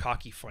prefer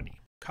cocky funny.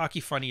 Cocky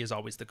funny is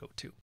always the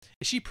go-to.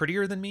 Is she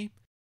prettier than me?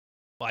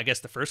 Well, I guess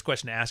the first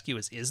question to ask you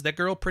is that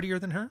girl prettier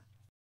than her?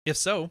 If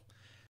so,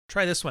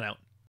 try this one out.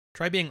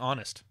 Try being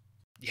honest.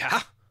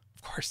 Yeah,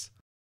 of course.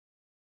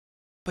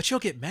 But she'll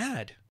get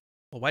mad.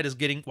 Well, why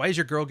is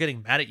your girl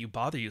getting mad at you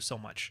bother you so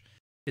much?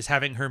 Is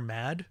having her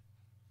mad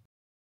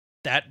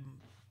that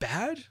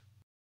bad?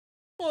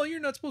 Well, you're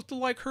not supposed to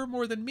like her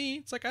more than me.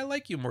 It's like, I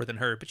like you more than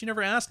her, but you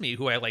never asked me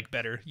who I like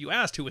better. You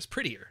asked who was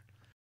prettier.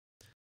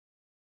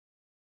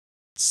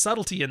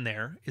 Subtlety in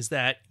there is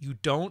that you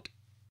don't,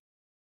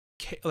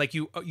 like,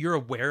 you're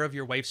aware of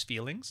your wife's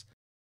feelings,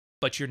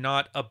 but you're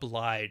not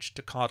obliged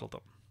to coddle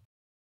them.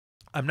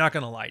 I'm not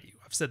going to lie to you.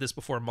 I've said this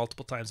before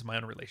multiple times in my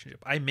own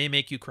relationship. I may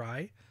make you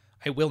cry.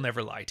 I will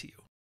never lie to you.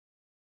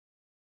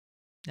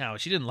 Now,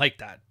 she didn't like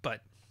that,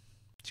 but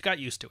she got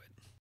used to it.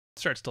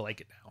 Starts to like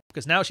it now.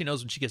 Because now she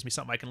knows when she gives me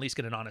something, I can at least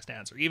get an honest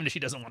answer, even if she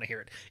doesn't want to hear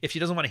it. If she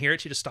doesn't want to hear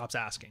it, she just stops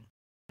asking.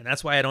 And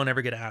that's why I don't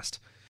ever get asked,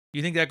 do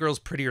you think that girl's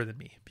prettier than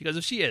me? Because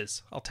if she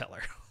is, I'll tell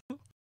her.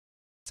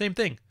 Same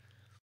thing.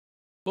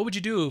 What would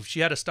you do if she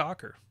had a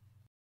stalker?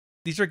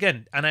 These are,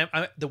 again, and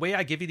I the way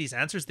I give you these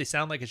answers, they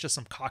sound like it's just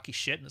some cocky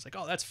shit. And it's like,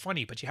 oh, that's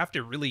funny, but you have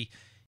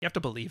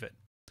to believe it.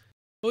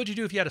 What would you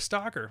do if you had a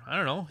stalker? I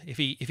don't know. If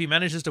he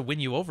manages to win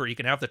you over, you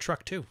can have the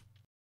truck too.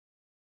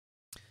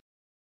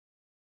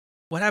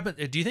 What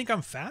happened? Do you think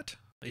I'm fat?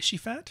 Is she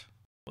fat?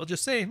 Well,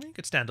 just say, you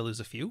could stand to lose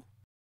a few.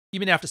 You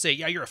even have to say,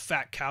 yeah, you're a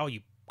fat cow, you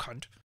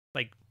cunt.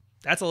 Like,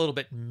 that's a little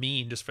bit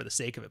mean just for the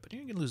sake of it, but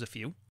you can lose a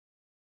few.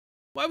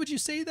 Why would you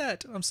say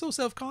that? I'm so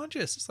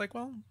self-conscious. It's like,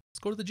 well, let's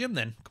go to the gym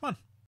then. Come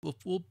on.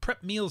 We'll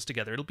prep meals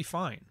together. It'll be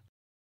fine.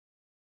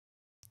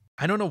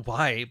 I don't know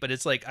why, but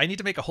it's like I need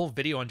to make a whole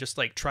video on just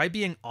like try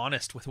being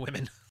honest with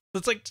women.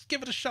 Let's like just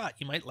give it a shot.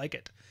 You might like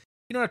it.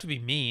 You don't have to be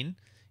mean.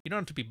 You don't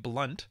have to be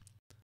blunt,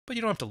 but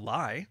you don't have to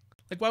lie.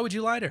 Like, why would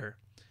you lie to her?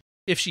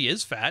 If she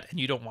is fat and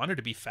you don't want her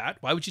to be fat,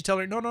 why would you tell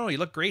her, no, you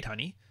look great,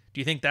 honey?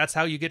 Do you think that's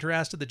how you get her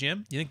ass to the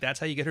gym? You think that's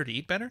how you get her to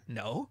eat better?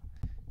 No.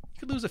 You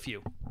could lose a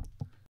few.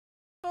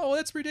 Oh,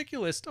 that's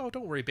ridiculous. Oh,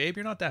 don't worry, babe.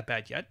 You're not that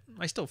bad yet.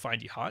 I still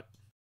find you hot,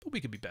 but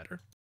we could be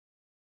better.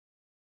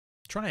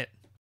 Try it.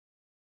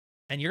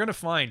 And you're going to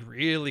find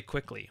really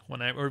quickly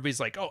when everybody's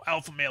like, oh,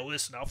 alpha male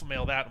this and alpha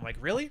male that. I'm like,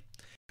 really?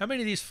 How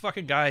many of these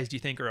fucking guys do you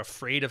think are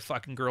afraid of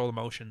fucking girl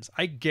emotions?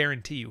 I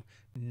guarantee you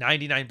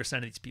 99%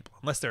 of these people,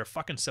 unless they're a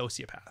fucking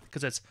sociopath,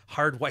 because it's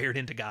hardwired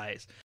into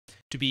guys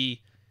to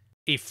be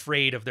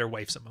afraid of their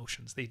wife's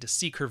emotions. They just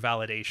seek her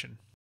validation.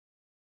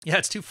 Yeah,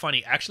 it's too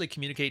funny. Actually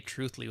communicate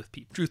truthfully with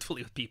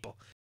people.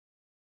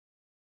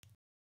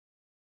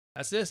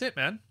 That's it,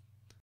 man.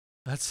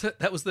 That's it.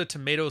 That was the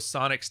tomato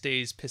Sonic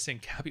stays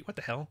pissing Cappy. What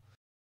the hell?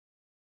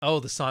 Oh,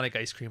 the Sonic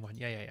ice cream one.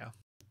 Yeah.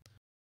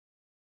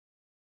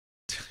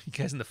 You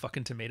guys in the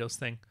fucking tomatoes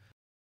thing?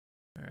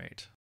 All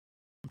right.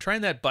 I'm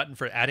trying that button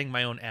for adding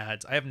my own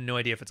ads. I have no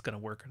idea if it's going to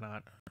work or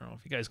not. I don't know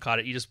if you guys caught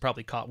it. You just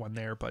probably caught one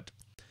there, but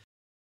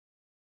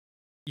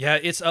yeah,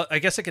 it's. I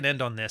guess I can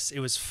end on this. It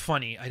was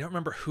funny. I don't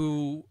remember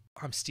who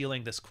I'm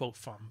stealing this quote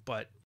from,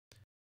 but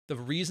the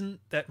reason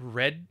that the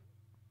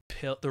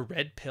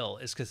red pill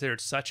is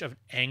considered such an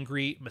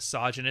angry,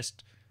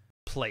 misogynist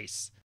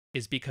place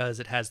is because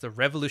it has the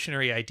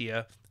revolutionary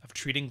idea of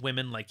treating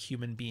women like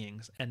human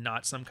beings and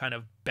not some kind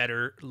of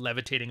better,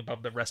 levitating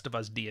above the rest of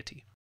us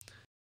deity.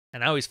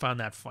 And I always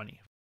found that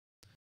funny.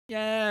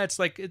 Yeah, it's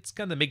like, it's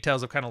kind of the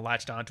MGTOWs have kind of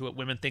latched onto it.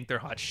 Women think they're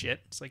hot shit.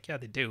 It's like, yeah,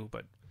 they do,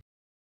 but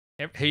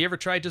have you ever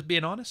tried just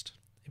being honest?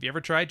 Have you ever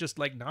tried just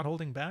like not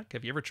holding back?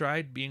 Have you ever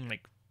tried being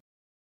like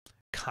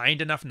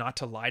kind enough not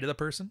to lie to the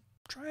person?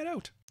 Try it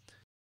out.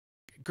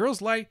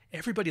 Girls lie.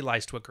 Everybody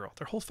lies to a girl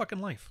their whole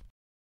fucking life.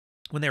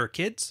 When they were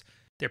kids,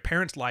 their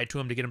parents lied to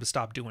them to get them to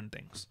stop doing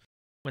things.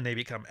 When they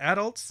become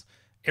adults,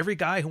 every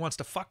guy who wants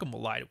to fuck them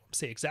will lie to them,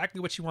 say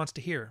exactly what she wants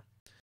to hear.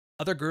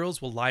 Other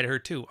girls will lie to her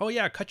too. Oh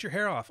yeah, cut your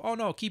hair off. Oh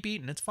no, keep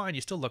eating. It's fine.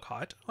 You still look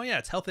hot. Oh yeah,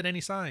 it's health at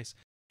any size.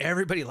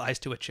 Everybody lies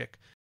to a chick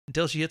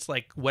until she hits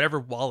like whatever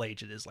wall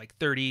age it is, like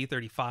 30,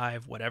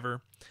 35,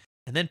 whatever.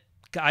 And then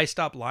guys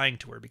stop lying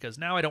to her because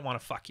now I don't want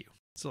to fuck you.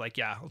 So like,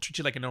 yeah, I'll treat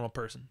you like a normal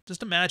person.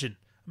 Just imagine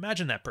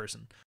that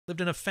person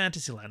lived in a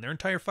fantasy land their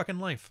entire fucking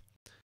life.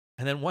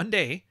 And then one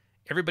day,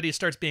 everybody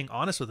starts being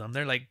honest with them.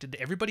 They're like, did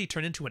everybody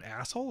turn into an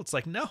asshole? It's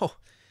like, no,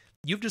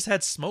 you've just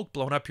had smoke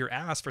blown up your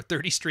ass for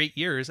 30 straight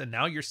years, and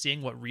now you're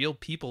seeing what real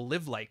people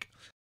live like.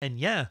 And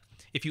yeah,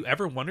 if you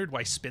ever wondered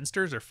why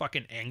spinsters are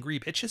fucking angry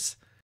bitches,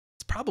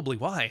 it's probably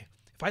why.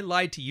 If I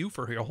lied to you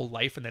for your whole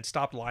life and then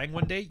stopped lying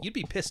one day, you'd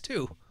be pissed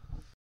too.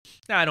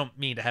 Now, I don't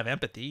mean to have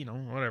empathy,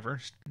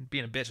 whatever.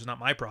 Being a bitch is not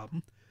my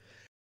problem.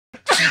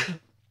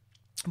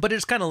 But it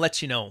just kind of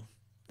lets you know,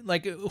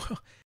 like,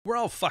 we're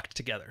all fucked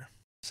together.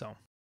 So,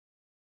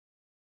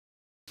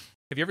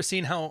 have you ever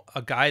seen how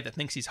a guy that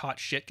thinks he's hot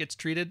shit gets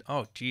treated?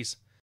 Oh, geez.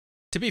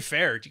 To be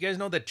fair, do you guys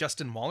know that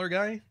Justin Waller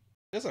guy?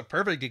 This is a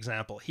perfect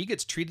example. He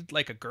gets treated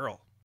like a girl.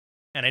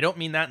 And I don't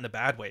mean that in the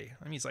bad way.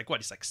 I mean, he's like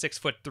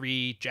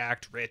 6'3",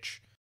 jacked,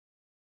 rich,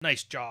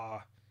 nice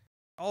jaw.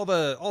 All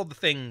the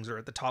things are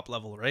at the top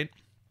level, right?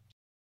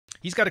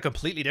 He's got a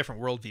completely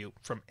different worldview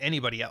from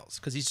anybody else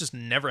because he's just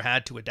never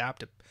had to adapt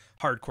to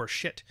hardcore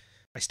shit.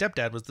 My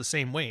stepdad was the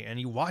same way, and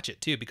you watch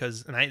it too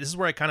because, this is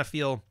where I kind of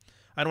feel,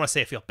 I don't want to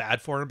say I feel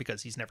bad for him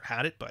because he's never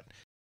had it, but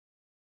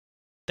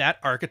that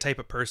archetype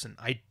of person,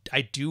 I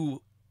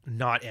do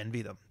not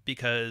envy them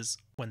because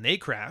when they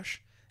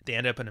crash, they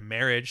end up in a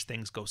marriage,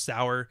 things go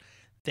sour,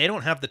 they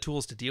don't have the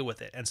tools to deal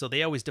with it, and so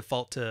they always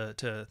default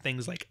to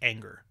things like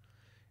anger.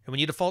 And when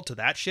you default to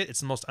that shit, it's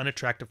the most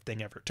unattractive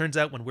thing ever. It turns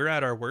out when we're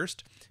at our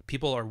worst,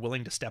 people are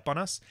willing to step on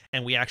us,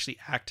 and we actually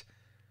act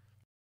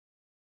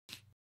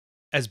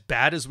as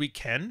bad as we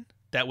can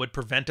that would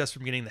prevent us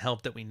from getting the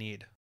help that we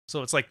need.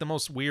 So it's like the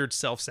most weird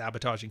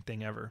self-sabotaging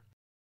thing ever.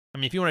 I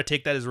mean, if you want to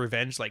take that as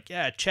revenge, like,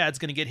 yeah, Chad's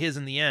going to get his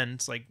in the end,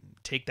 it's like,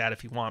 take that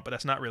if you want, but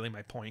that's not really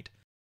my point.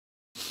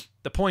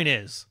 The point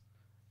is,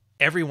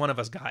 every one of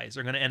us guys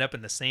are going to end up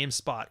in the same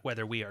spot,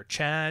 whether we are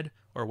Chad,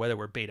 or whether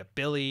we're Beta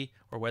Billy,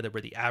 or whether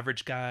we're the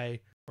average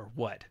guy, or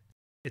what.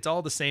 It's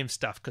all the same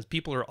stuff, because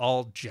people are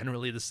all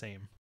generally the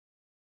same.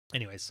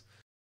 Anyways,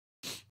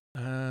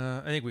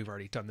 I think we've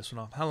already done this one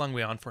off. How long are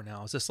we on for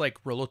now? Is this like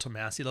Rollo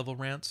Tomasi level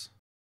rants?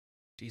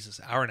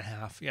 Jesus, hour and a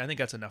half. Yeah, I think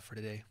that's enough for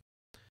today.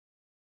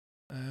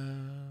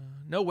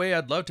 No way,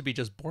 I'd love to be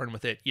just born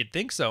with it. You'd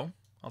think so.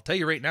 I'll tell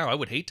you right now, I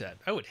would hate that.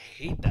 I would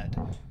hate that.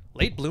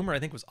 Late bloomer, I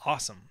think, was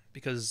awesome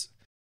because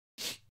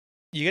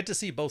you get to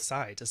see both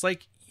sides. It's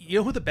like, you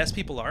know who the best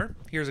people are?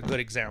 Here's a good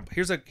example.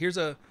 Here's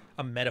a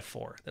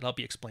metaphor that help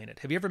you explain it.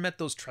 Have you ever met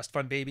those trust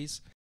fund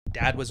babies?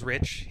 Dad was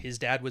rich. His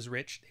dad was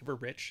rich. They were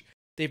rich.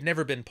 They've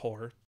never been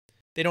poor.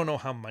 They don't know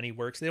how money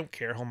works. They don't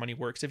care how money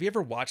works. Have you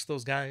ever watched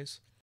those guys?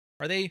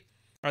 Are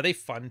they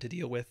fun to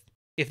deal with?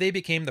 If they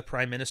became the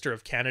Prime Minister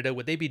of Canada,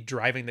 would they be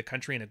driving the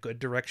country in a good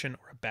direction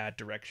or a bad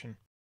direction?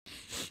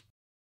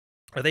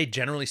 Are they,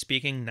 generally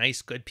speaking,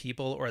 nice, good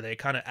people, or are they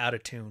kind of out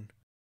of tune?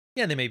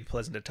 Yeah, they may be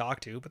pleasant to talk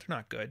to, but they're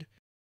not good.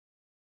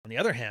 On the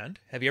other hand,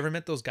 have you ever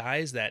met those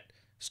guys that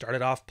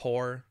started off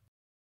poor,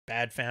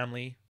 bad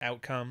family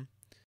outcome?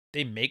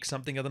 They make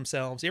something of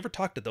themselves. You ever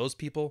talk to those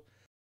people?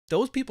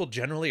 Those people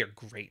generally are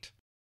great.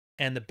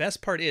 And the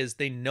best part is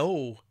they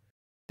know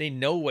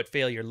what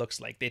failure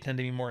looks like. They tend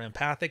to be more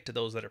empathic to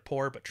those that are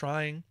poor but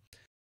trying.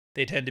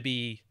 They tend to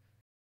be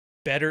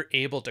better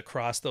able to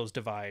cross those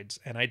divides.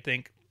 And I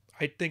think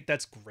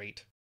that's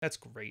great. That's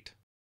great.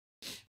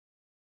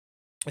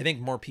 I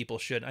think more people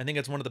should. I think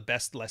it's one of the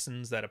best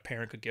lessons that a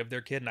parent could give their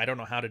kid. And I don't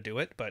know how to do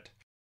it, but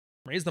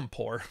raise them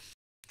poor.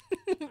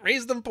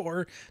 Raise them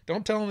poor.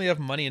 Don't tell them they have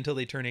money until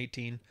they turn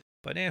 18.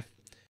 But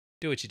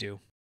do what you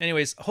do.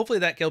 Anyways, hopefully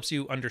that helps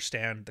you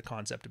understand the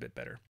concept a bit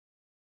better.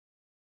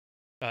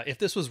 If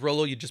this was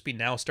Rolo, you'd just be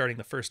now starting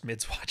the first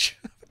MidsWatch.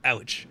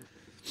 Ouch.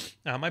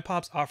 My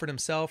pops offered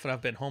himself, and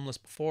I've been homeless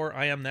before.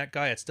 I am that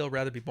guy. I'd still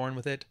rather be born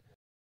with it.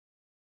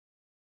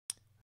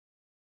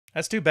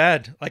 That's too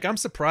bad. Like, I'm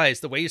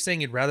surprised. The way you're saying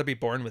you'd rather be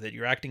born with it,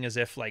 you're acting as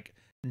if, like,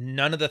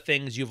 none of the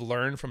things you've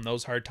learned from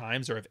those hard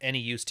times are of any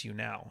use to you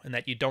now, and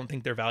that you don't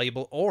think they're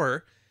valuable,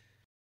 or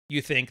you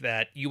think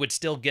that you would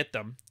still get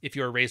them if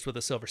you were raised with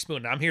a silver spoon.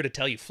 And I'm here to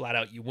tell you flat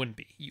out, you wouldn't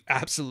be. You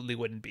absolutely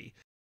wouldn't be.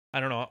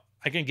 I don't know.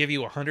 I can give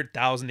you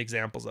 100,000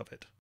 examples of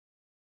it.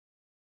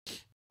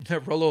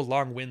 Rolo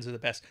long wins are the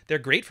best. They're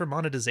great for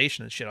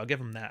monetization and shit. I'll give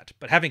them that.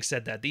 But having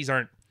said that, these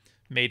aren't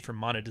made for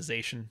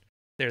monetization.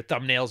 Their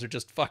thumbnails are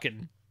just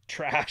fucking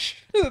trash.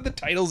 The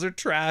titles are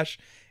trash.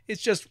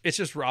 It's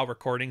just raw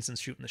recordings and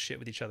shooting the shit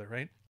with each other,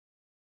 right?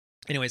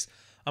 Anyways,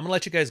 I'm gonna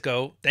let you guys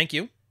go. Thank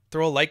you.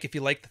 Throw a like if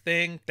you like the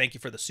thing. Thank you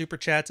for the super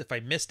chats. If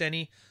I missed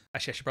any,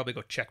 actually I should probably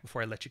go check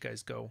before I let you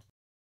guys go.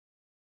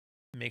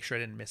 Make sure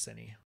I didn't miss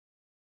any.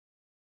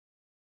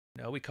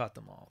 No, we caught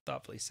them all.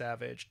 Thoughtfully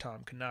Savage,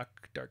 Tom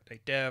Canuck, Dark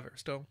Knight Dev, or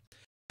still.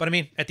 But I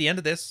mean, at the end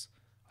of this,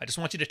 I just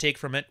want you to take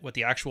from it what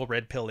the actual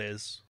red pill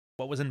is,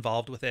 what was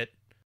involved with it,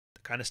 the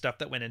kind of stuff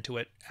that went into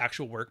it,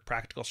 actual work,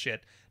 practical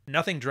shit.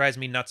 Nothing drives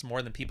me nuts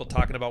more than people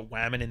talking about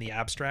whammon in the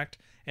abstract,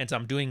 and so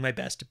I'm doing my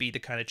best to be the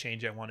kind of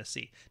change I want to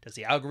see. Does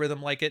the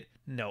algorithm like it?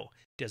 No.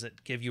 Does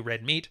it give you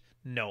red meat?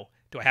 No.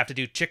 Do I have to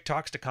do chick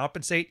talks to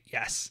compensate?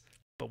 Yes.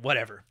 But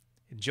whatever.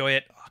 Enjoy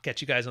it. I'll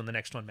catch you guys on the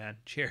next one, man.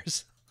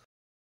 Cheers.